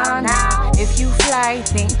the bar now, if you fly,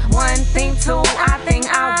 think one thing, two. I think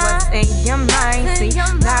I was in your mind. See,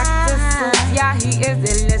 Dr. Seuss, yeah, he is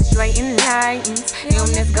illustrating lines.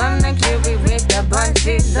 Illness gonna kill me with the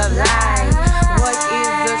bunches of lies. What is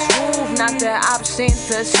the truth? Not the option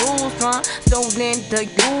to choose from. Stolen the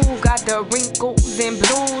youth, got the wrinkles and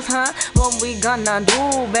blues, huh? What we gonna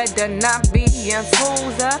do? Better not be in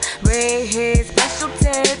Sousa. Redhead special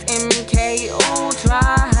test, MK Ultra.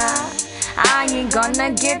 I ain't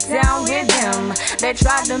gonna get down with them. They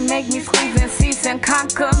tried to make me squeeze and cease and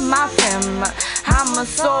conquer my femme. I'm a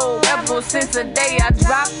soul rebel since the day I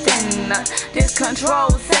dropped in. This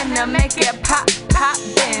control center make it pop, pop,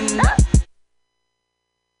 then.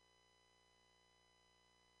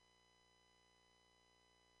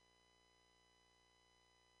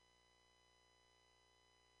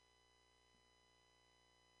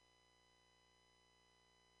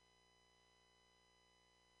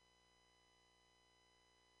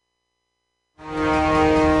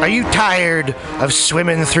 Are you tired of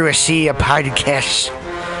swimming through a sea of podcasts?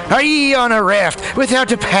 Are ye on a raft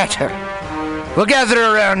without a paddle? Well, gather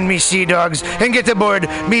around me, sea dogs, and get aboard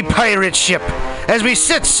me pirate ship as we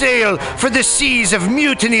set sail for the seas of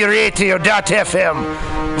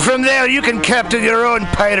MutinyRadio.fm. From there, you can captain your own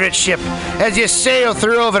pirate ship as you sail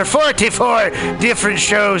through over 44 different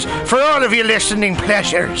shows for all of your listening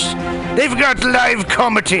pleasures. They've got live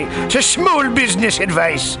comedy to small business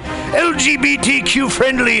advice,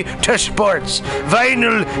 LGBTQ-friendly to sports,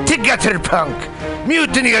 vinyl to gutter punk.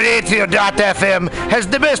 MutinyRadio.fm has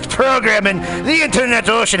the best programming the internet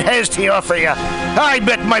ocean has to offer you. I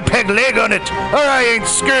bet my peg leg on it, or I ain't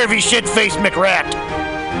scurvy shit-faced McRat.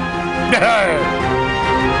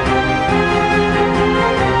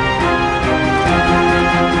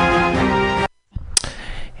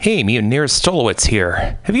 Hey, Mutineers, Stolowitz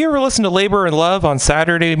here. Have you ever listened to Labor and Love on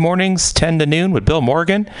Saturday mornings, 10 to noon with Bill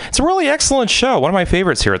Morgan? It's a really excellent show, one of my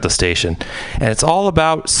favorites here at the station. And it's all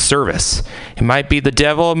about service. It might be the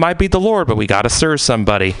devil, it might be the Lord, but we got to serve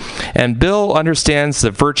somebody. And Bill understands the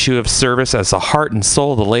virtue of service as the heart and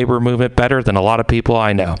soul of the labor movement better than a lot of people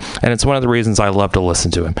I know. And it's one of the reasons I love to listen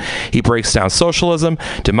to him. He breaks down socialism,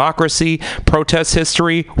 democracy, protest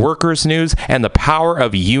history, workers' news, and the power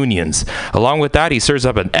of unions. Along with that, he serves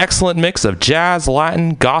up an excellent mix of jazz,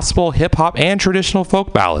 Latin, gospel, hip-hop, and traditional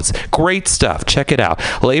folk ballads. Great stuff. Check it out.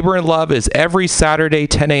 Labor and Love is every Saturday,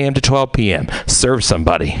 10 a.m. to 12 p.m. Serve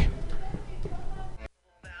somebody.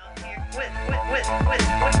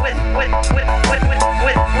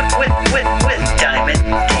 Diamond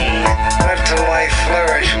King. Let the life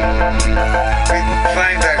flourish. We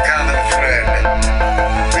find that common thread.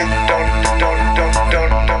 We don't.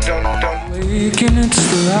 Waking, it's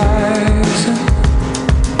the rising.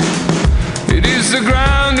 It is the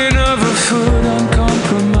grounding of a foot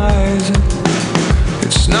uncompromising.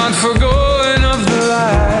 It's not forgoing of the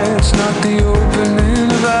light. It's not the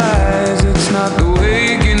opening of eyes. It's not the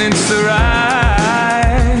waking, it's the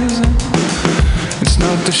rising. It's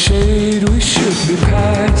not the shade, we should be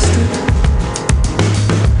past it.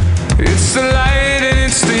 It's the light and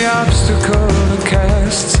it's the obstacle that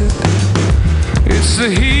casts it. It's the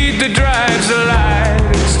heat that drives the light.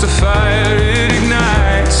 It's the fire it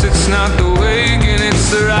ignites. It's not the waking, it's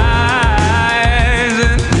the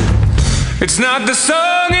rising. It's not the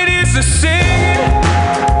song, it is the singing.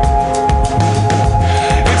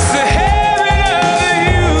 It's the heaven of the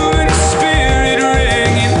human spirit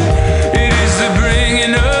ringing. It is the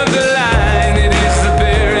bringing of the line. It is the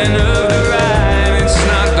bearing of the rhyme. It's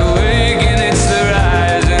not the waking, it's the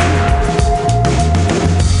rising.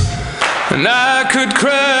 And I could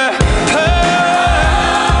cry.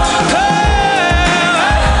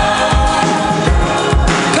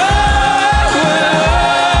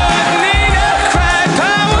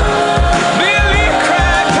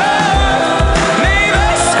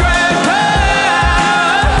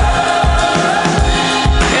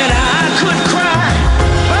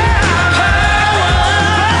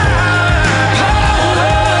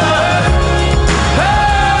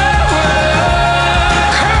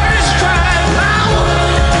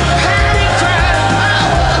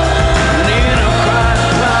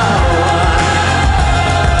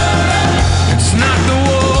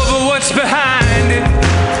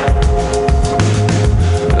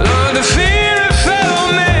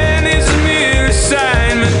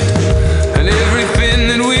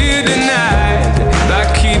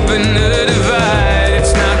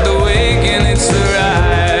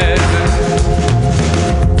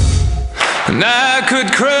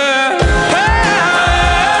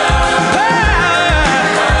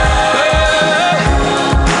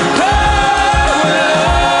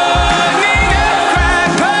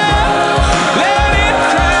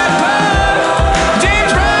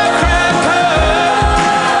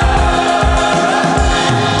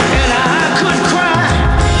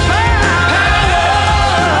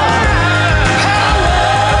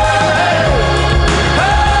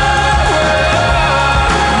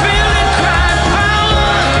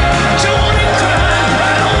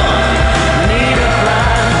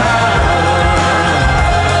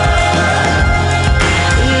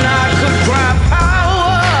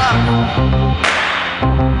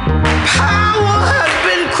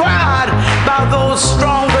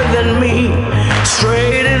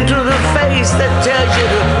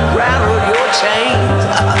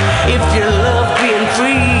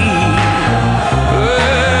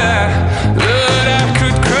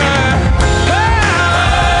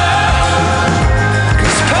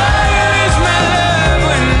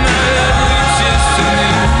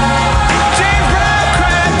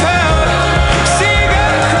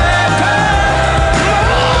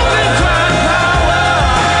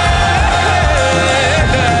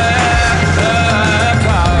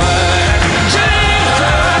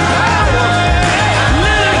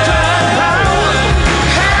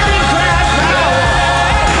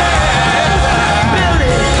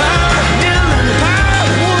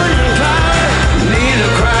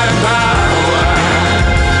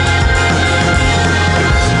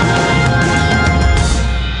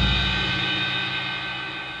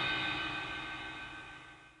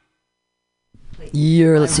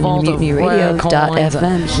 You're listening to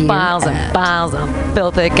MutinyRadio.fm here. Piles and piles of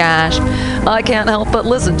filthy cash. I can't help but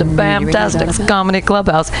listen to Fantastic's Comedy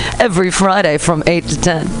Clubhouse every Friday from 8 to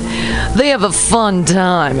 10. They have a fun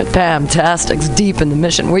time at Fantastic's deep in the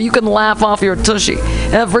Mission, where you can laugh off your tushy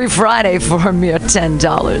every Friday for a mere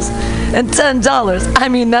 $10. And $10, I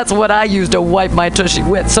mean, that's what I use to wipe my tushy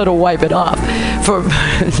with, so to wipe it off for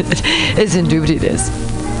it's in dubities.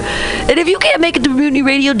 And if you can't make it to Mutiny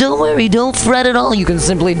Radio, don't worry, don't fret at all. You can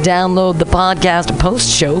simply download the podcast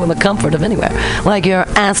post-show in the comfort of anywhere, like your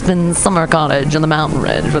Aspen summer cottage on the mountain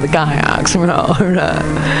ridge for the kayaks.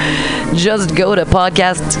 Just go to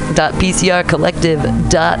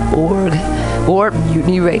podcast.pcrcollective.org or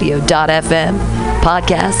mutinyradio.fm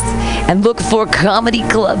podcasts and look for Comedy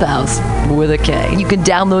Clubhouse with a K. You can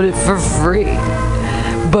download it for free.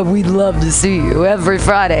 But we'd love to see you every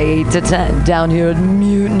Friday, 8 to 10, down here at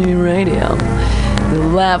Mutiny Radio.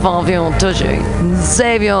 Laugh off your tushy and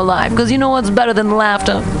save your life. Because you know what's better than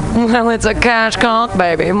laughter? Well, it's a cash cock,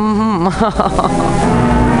 baby.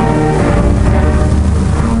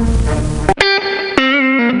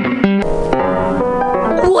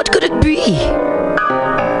 What could it be?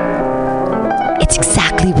 It's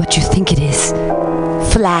exactly what you think it is.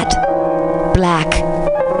 Flat, black,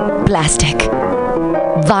 plastic.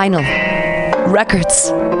 Vinyl,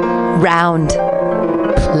 records, round,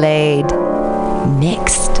 played,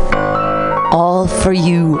 mixed. All for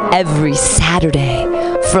you every Saturday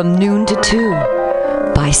from noon to 2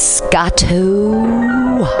 by Scotto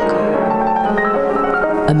Walker.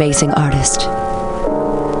 Amazing artist,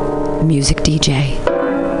 music DJ,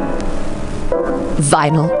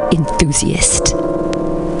 vinyl enthusiast.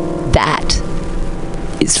 That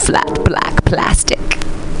is Flat Black Plastic.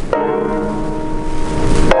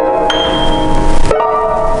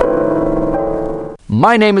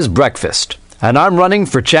 My name is Breakfast, and I'm running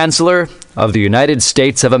for Chancellor of the United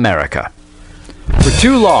States of America. For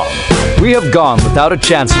too long, we have gone without a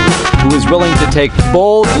Chancellor who is willing to take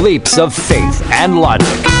bold leaps of faith and logic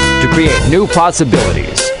to create new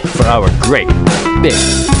possibilities for our great, big,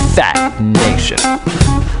 fat nation.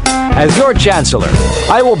 As your Chancellor,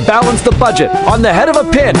 I will balance the budget on the head of a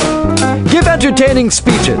pin, give entertaining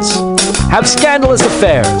speeches, have scandalous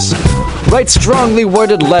affairs, write strongly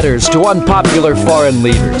worded letters to unpopular foreign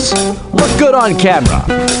leaders, look good on camera,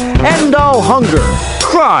 end all hunger,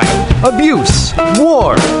 crime, abuse,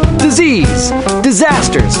 war, disease,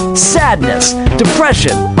 disasters, sadness,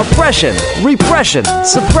 depression, oppression, repression,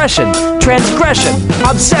 suppression, transgression,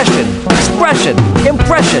 obsession, expression,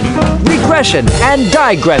 impression, regression, and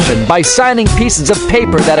digression by signing pieces of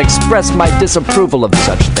paper that express my disapproval of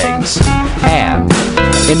such things, and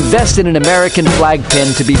invest in an American flag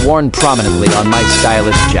pin to be worn prominently on my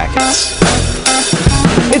stylish jackets.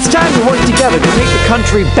 It's time to work together to take the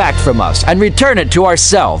country back from us and return it to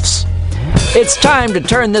ourselves. It's time to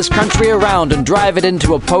turn this country around and drive it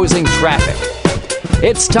into opposing traffic.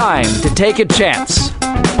 It's time to take a chance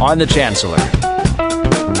on the Chancellor.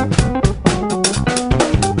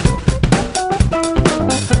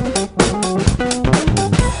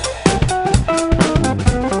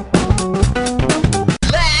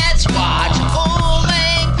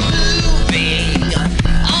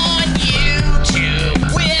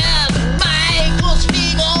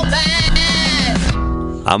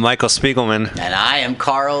 I'm Michael Spiegelman. And I am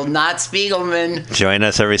Carl Not Spiegelman. Join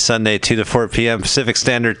us every Sunday, 2 to 4 p.m. Pacific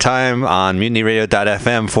Standard Time on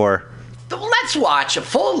MutinyRadio.fm for Let's watch a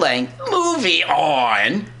full-length movie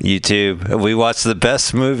on YouTube. We watch the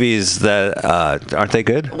best movies that aren't they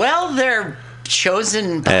good? Well, they're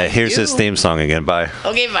chosen by here's you. his theme song again. Bye.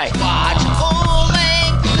 Okay, bye. Watch a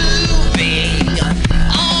full-length movie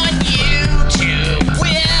on YouTube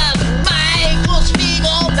with Michael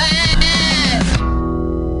Spiegelman.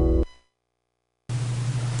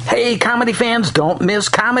 Hey, comedy fans, don't miss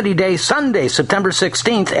Comedy Day Sunday, September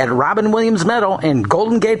 16th at Robin Williams Meadow in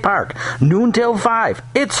Golden Gate Park, noon till 5.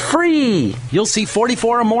 It's free. You'll see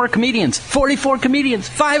 44 or more comedians. 44 comedians,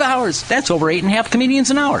 5 hours. That's over 8.5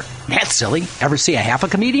 comedians an hour. That's silly. Ever see a half a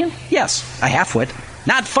comedian? Yes, a half-wit.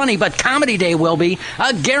 Not funny, but Comedy Day will be.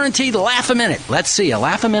 A guaranteed laugh a minute. Let's see, a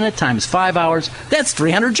laugh a minute times 5 hours. That's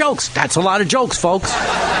 300 jokes. That's a lot of jokes, folks.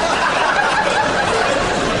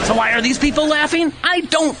 So why are these people laughing? I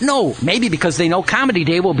don't know. Maybe because they know Comedy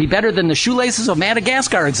Day will be better than the Shoelaces of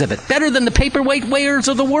Madagascar exhibit, better than the Paperweight Weighers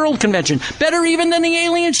of the World convention, better even than the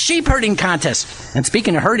Alien Sheep Herding contest. And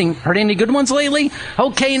speaking of herding, heard any good ones lately?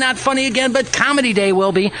 Okay, not funny again, but Comedy Day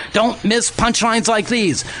will be. Don't miss punchlines like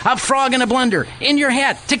these. A frog in a blender, in your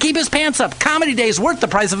hat, to keep his pants up. Comedy Day is worth the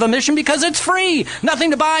price of admission because it's free.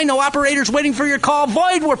 Nothing to buy, no operators waiting for your call.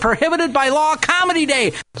 Void were prohibited by law. Comedy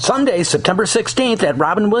Day. Sunday, September 16th at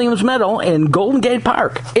Robin Williams Meadow in Golden Gate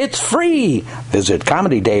Park. It's free. Visit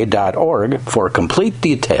comedyday.org for complete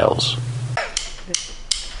details.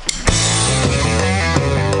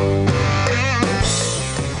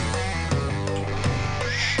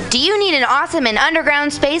 Do you need an awesome and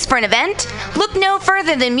underground space for an event? Look no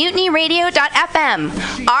further than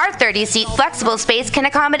MutinyRadio.fm. Our 30-seat flexible space can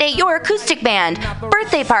accommodate your acoustic band,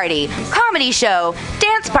 birthday party, comedy show,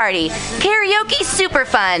 dance party, karaoke super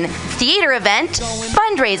fun, theater event,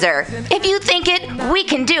 fundraiser. If you think it, we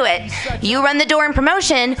can do it. You run the door and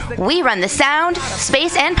promotion, we run the sound,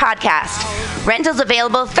 space, and podcast. Rentals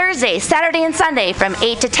available Thursday, Saturday, and Sunday from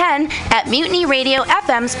 8 to 10 at Mutiny Radio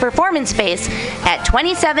FM's performance space at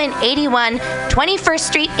 2781 21st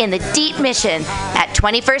Street in the Deep Mission at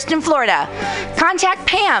 21st in Florida. Contact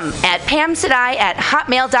Pam at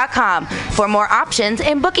pamsadai@hotmail.com for more options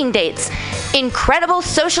and booking dates. Incredible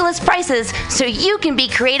socialist prices so you can be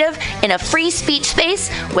creative in a free speech space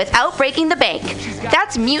without breaking the bank.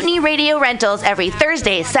 That's Mutiny Radio Rentals every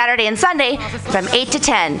Thursday, Saturday, and Sunday from 8 to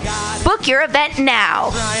 10. Book your event now.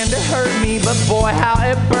 Trying to hurt me, but boy, how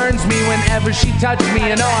it burns me whenever she touches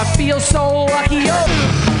me, and oh, I feel so lucky. Oh.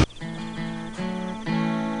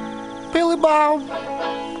 Billy Bob,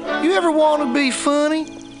 you ever want to be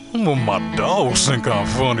funny? Well, my dogs think I'm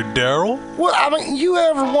funny, Daryl. Well, I mean, you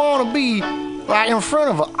ever want to be, like, in front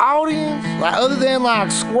of an audience? Like, other than,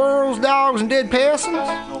 like, squirrels, dogs, and dead peasants?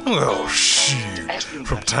 Oh, shoot.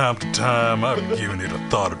 From time to time, I've given it a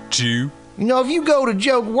thought or two. You know, if you go to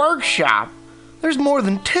Joke Workshop, there's more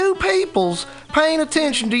than 2 peoples paying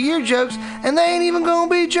attention to your jokes, and they ain't even gonna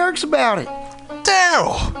be jerks about it.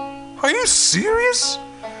 Daryl, are you serious?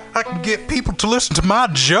 I can get people to listen to my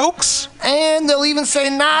jokes? And they'll even say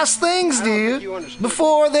nice things, dude,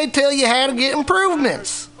 before they tell you how to get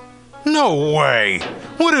improvements. No way.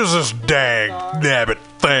 What is this dag-nabbit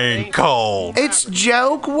thing called? It's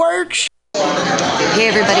Joke Workshop. Hey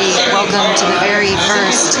everybody, welcome to the very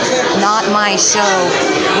first Not My Show.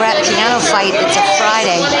 We're at Piano Fight. It's a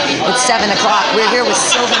Friday. It's 7 o'clock. We're here with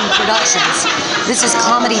Sylvan Productions. This is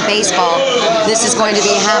comedy baseball. This is going to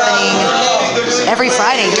be happening every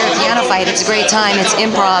Friday here at Piano Fight. It's a great time. It's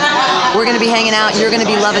improv. We're going to be hanging out. You're going to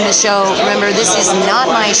be loving the show. Remember, this is not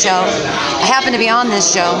my show. I happen to be on this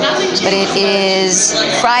show, but it is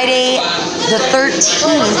Friday the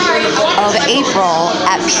 13th of April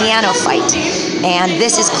at Piano Fight. And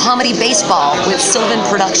this is Comedy Baseball with Sylvan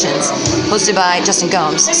Productions, hosted by Justin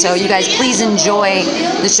Gomes. So you guys please enjoy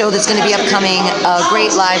the show that's going to be upcoming. A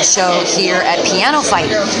great live show here at Piano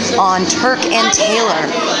Fight on Turk and Taylor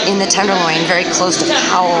in the Tenderloin, very close to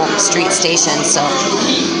Powell Street Station. So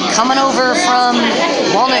coming over from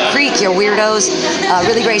Walnut Creek, you weirdos.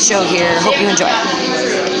 Really great show here. Hope you enjoy it.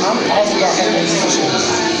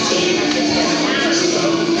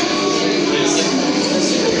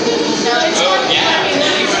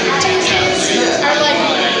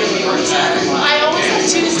 I always have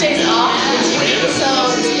Tuesdays off, so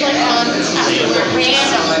it's like fun after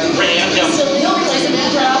random. So we all play some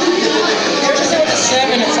improv. There's just at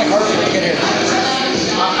 7, it's like hard to get here. I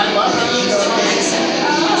love it.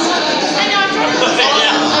 I know, I'm trying to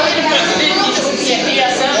I'm going to have 50 at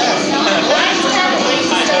DSM. Mine's kind of late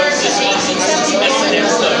to start, so 18, 17.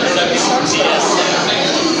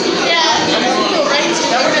 Yeah, I'm going to go right to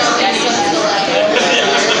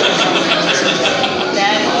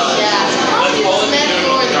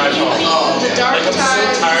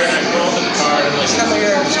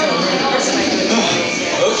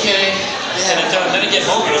Okay, and then I get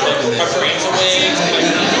home and I'm like, my brain's awake,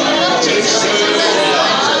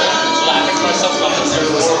 laughing to myself about the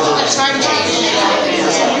service.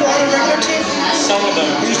 Some of them.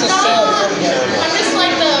 I'm just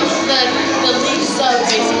like the lead sub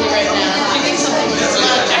basically right now. I think something I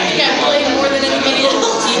think I played more than anybody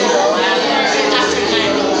else after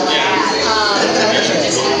kind of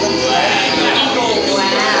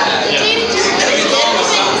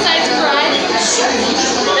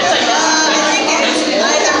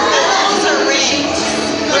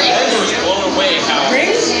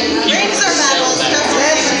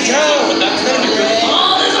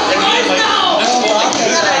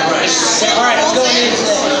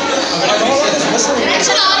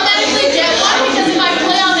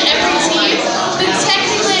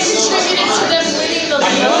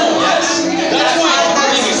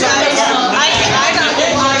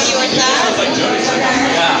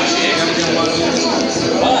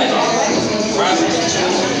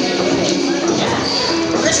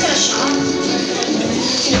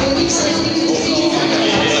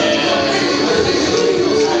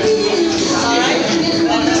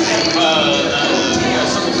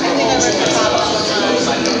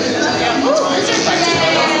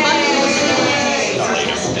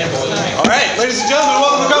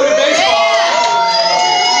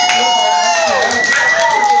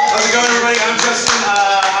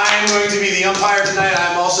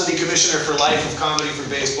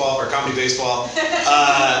baseball.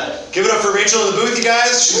 Give it up for Rachel in the booth, you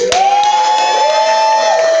guys.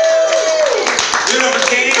 Give it up for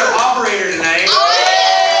Katie, our operator tonight.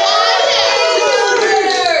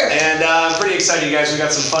 And I'm pretty excited, you guys. We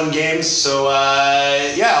got some fun games. So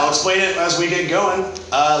yeah, I'll explain it as we get going.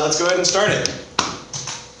 Let's go ahead and start it.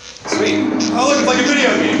 Sweet. Oh, look, it's like a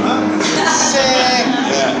video game, huh? Sick.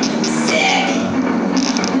 Yeah. Sick.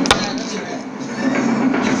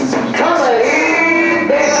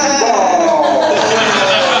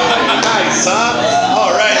 Nice, huh?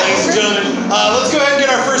 All right, ladies and gentlemen. Let's go ahead and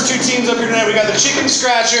get our first two teams up here tonight. We got the Chicken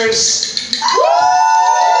Scratchers.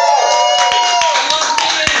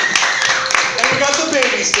 And we got the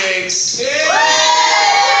Baby Steaks.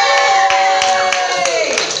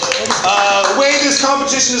 The way this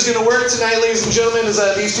competition is going to work tonight, ladies and gentlemen, is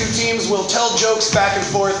that these two teams will tell jokes back and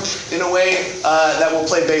forth in a way that will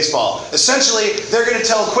play baseball. Essentially, they're going to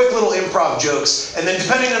tell quick little improv jokes, and then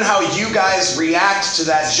depending on how you guys react to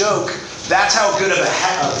that joke, that's how good of a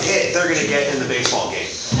hit they're going to get in the baseball game.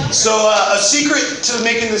 So a secret to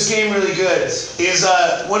making this game really good is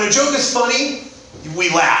when a joke is funny, we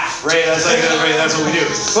laugh, right? That's what we do.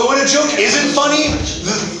 But when a joke isn't funny,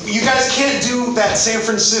 you guys can't do that San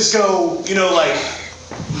Francisco, like,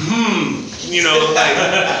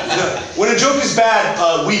 when a joke is bad,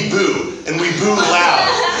 we boo, and we boo loud.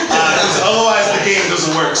 Otherwise, the game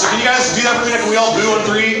doesn't work. So can you guys do that for a minute? Can we all boo on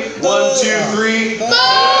 3? 1, 2, 3.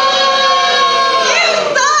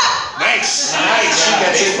 Nice. She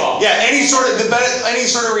gets it. Yeah, any sort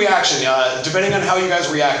of reaction. Depending on how you guys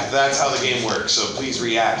react, that's how the game works. So please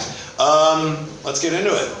react. Let's get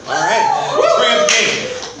into it. All right, let's bring up the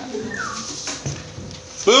game.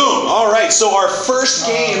 Boom. All right. So our first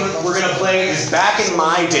game we're gonna play is Back in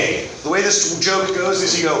My Day. The way this joke goes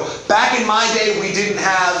is you go, back in my day we didn't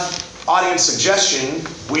have audience suggestion.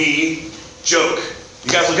 We joke.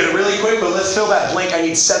 You guys look at it really quick, but let's fill that blank. I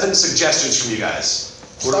need 7 suggestions from you guys.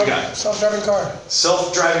 What do we got? Self-driving car.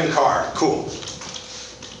 Self-driving car. Cool.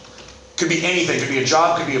 Could be anything. Could be a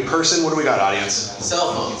job. Could be a person. What do we got, audience?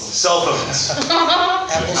 Cell phones. Cell phones.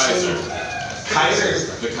 Apple Kaiser. Kaiser?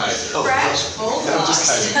 The Kaiser. Oh, French no, just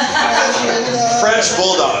Kaiser. French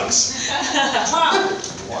bulldogs.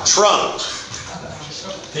 Trump.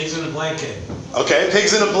 Pigs in a blanket. Okay,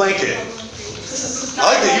 pigs in a blanket. I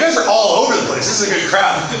like that. You guys are all over the place. This is a good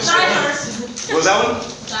crowd. Diapers. What was that one?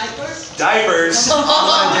 Diapers. Diapers.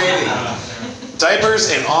 Online dating. Diapers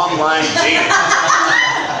and online dating.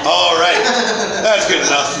 All right. That's good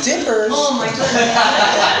enough. Dippers. Oh my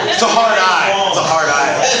goodness. It's a hard eye. It's a hard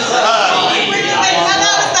eye.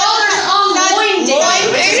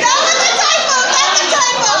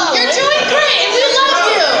 You're doing great, and we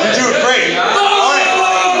love you. You're doing great. All right.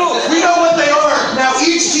 We know what they are. Now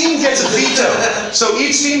each team gets a veto. So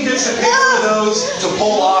each team gets to pick one of those to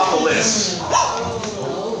pull off the list.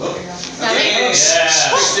 Nothing? Yeah.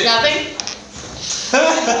 Nothing?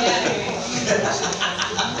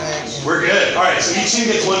 We're good. All right, so each team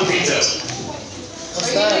gets one veto. Are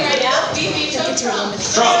you doing right now? We veto Trump.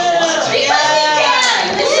 Trump. Because we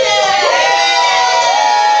can!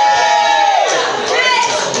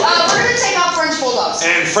 We're going to take out French bulldogs.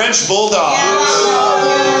 And French bulldogs.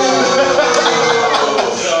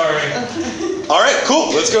 Sorry. All right,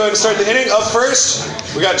 cool. Let's go ahead and start the inning. Up first,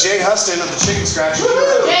 we got Jay Huston of the Chicken Scratcher.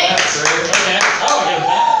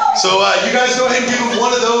 So you guys go ahead and give him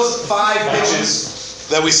one of those 5 pitches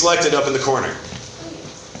that we selected up in the corner.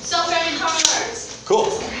 Self-driving cars. Cool.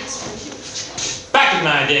 Back in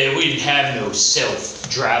my day, we didn't have no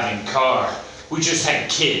self-driving car. We just had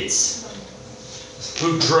kids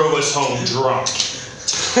who drove us home drunk.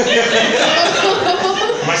 Am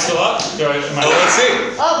I still up? Let's see.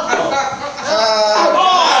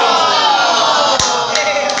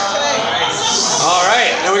 All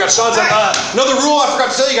right, now we got Sean's up. Another rule I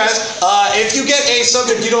forgot to tell you guys. If you get a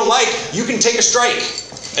subject you don't like, you can take a strike.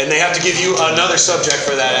 And they have to give you another subject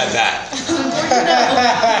for that at bat.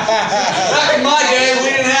 Back in my day, we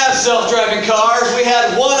didn't have self-driving cars. We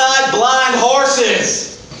had one-eyed blind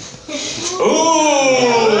horses.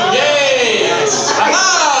 Ooh, yay!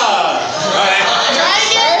 Aha! Right. Try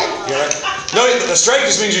again. No, the strike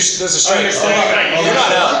just means there's a strike. You're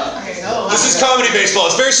not out. This is comedy baseball.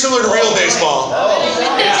 It's very similar to real baseball.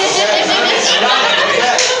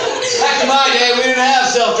 Back in my day, we didn't have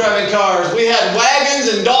self-driving cars. We had wagons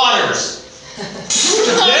and daughters.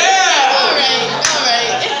 Yeah! All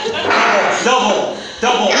right. Double.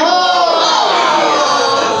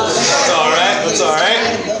 That's all right.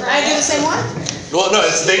 I do the same one? Well, no,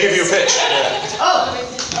 they give you a pitch. Oh.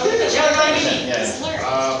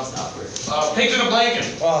 Pigs in a blanket.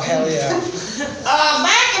 Oh, hell yeah.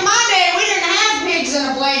 Back in my day, we didn't have pigs in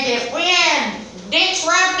a blanket. We had dicks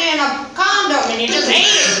wrapped in a condom and you just ate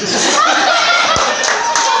it.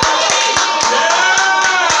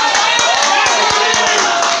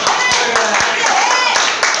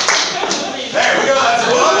 There we go. That's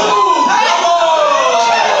a double.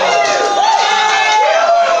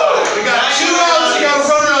 We got 2 outs. We got a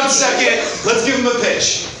runner on second. Let's give him a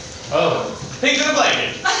pitch. Oh, pigs in a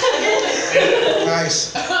blanket.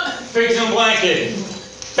 Nice. Pigs in a blanket.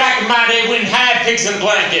 Back in my day, we didn't have pigs in a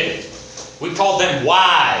blanket. We called them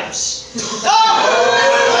wives.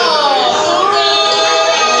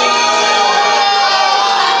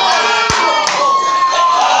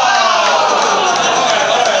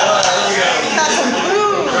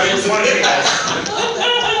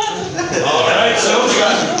 All right, so we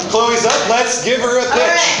got Chloe's up. Let's give her a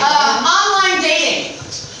pitch. Online dating.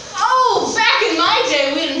 Oh, back in my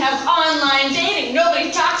day, we didn't have online dating.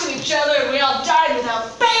 Nobody talked to each other, and we all died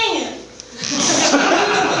without banging.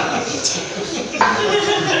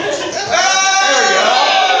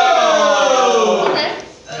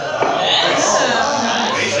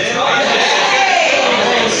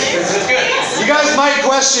 You guys might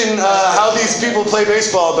question how these people play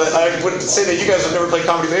baseball, but I would say that you guys have never played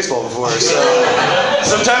comedy baseball before. So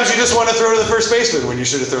sometimes you just want to throw to the first baseman when you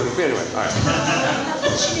should have thrown to anyway. All right.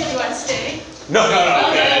 You want to stay? No.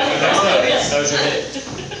 That was your hit.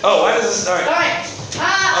 Oh, why does this? All right. All right.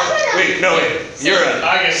 Wait. You're up.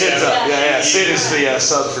 I guess Sid's yeah. up. Yeah. Sid is the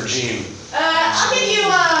sub for Gene. I'll give you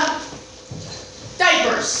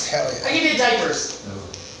diapers. Hell yeah. I'll give you diapers.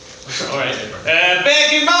 All right.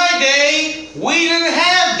 Back in my day, we didn't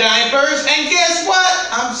have diapers, and guess what?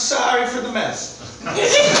 I'm sorry for the mess.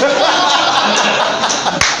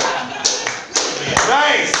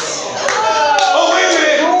 Nice. Oh, wait a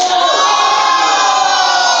minute.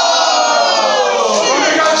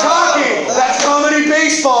 Runner got cocky. That's comedy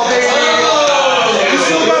baseball, baby. You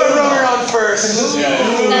still got a runner on first. It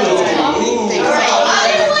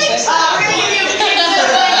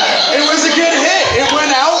was a good hit. It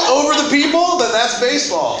went out over the people, but that's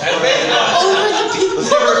baseball. Over the people. Let's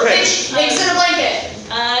give her a pitch. Pigs in a blanket.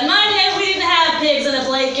 In my day, we didn't have pigs in a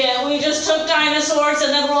blanket. We just took dinosaurs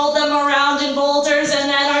and then rolled them around in boulders, and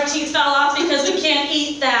then our teeth fell off because we can't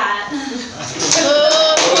eat that.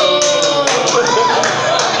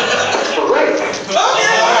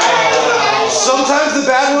 Sometimes the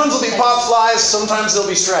bad ones will be pop flies, sometimes they'll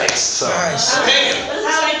be strikes. So. Nice. What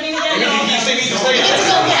does strike mean again?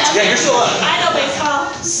 Yeah, you're still up. I know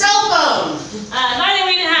baseball. Cell phone. In my day,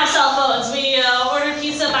 we didn't have cell phones. We ordered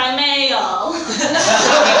pizza by mail.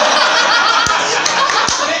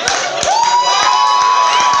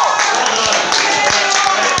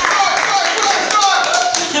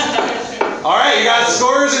 All right, you got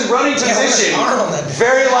scorers in running position.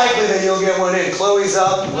 Very likely that you'll get one in. Chloe's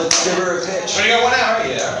up. Let's give her a pitch. When you got one out, right?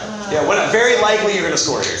 Yeah. Yeah, very likely you're going to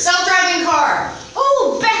score here. Self-driving car.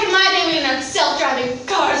 Oh, back in my day, we didn't have self-driving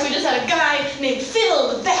cars. We just had a guy named Phil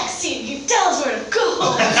in the back seat. He'd tell us where to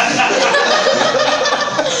go.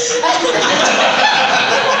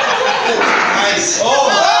 Nice. All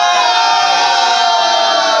right.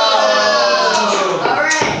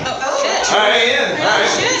 All right, in. All right.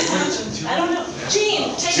 I don't know.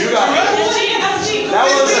 Gene, take You got it. Gene. That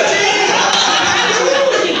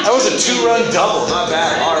was a 2-run double. Not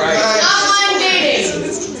bad. All right. Online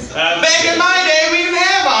dating. Back in my day, we didn't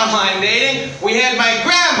have online dating. We had my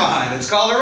grandma, and it's called a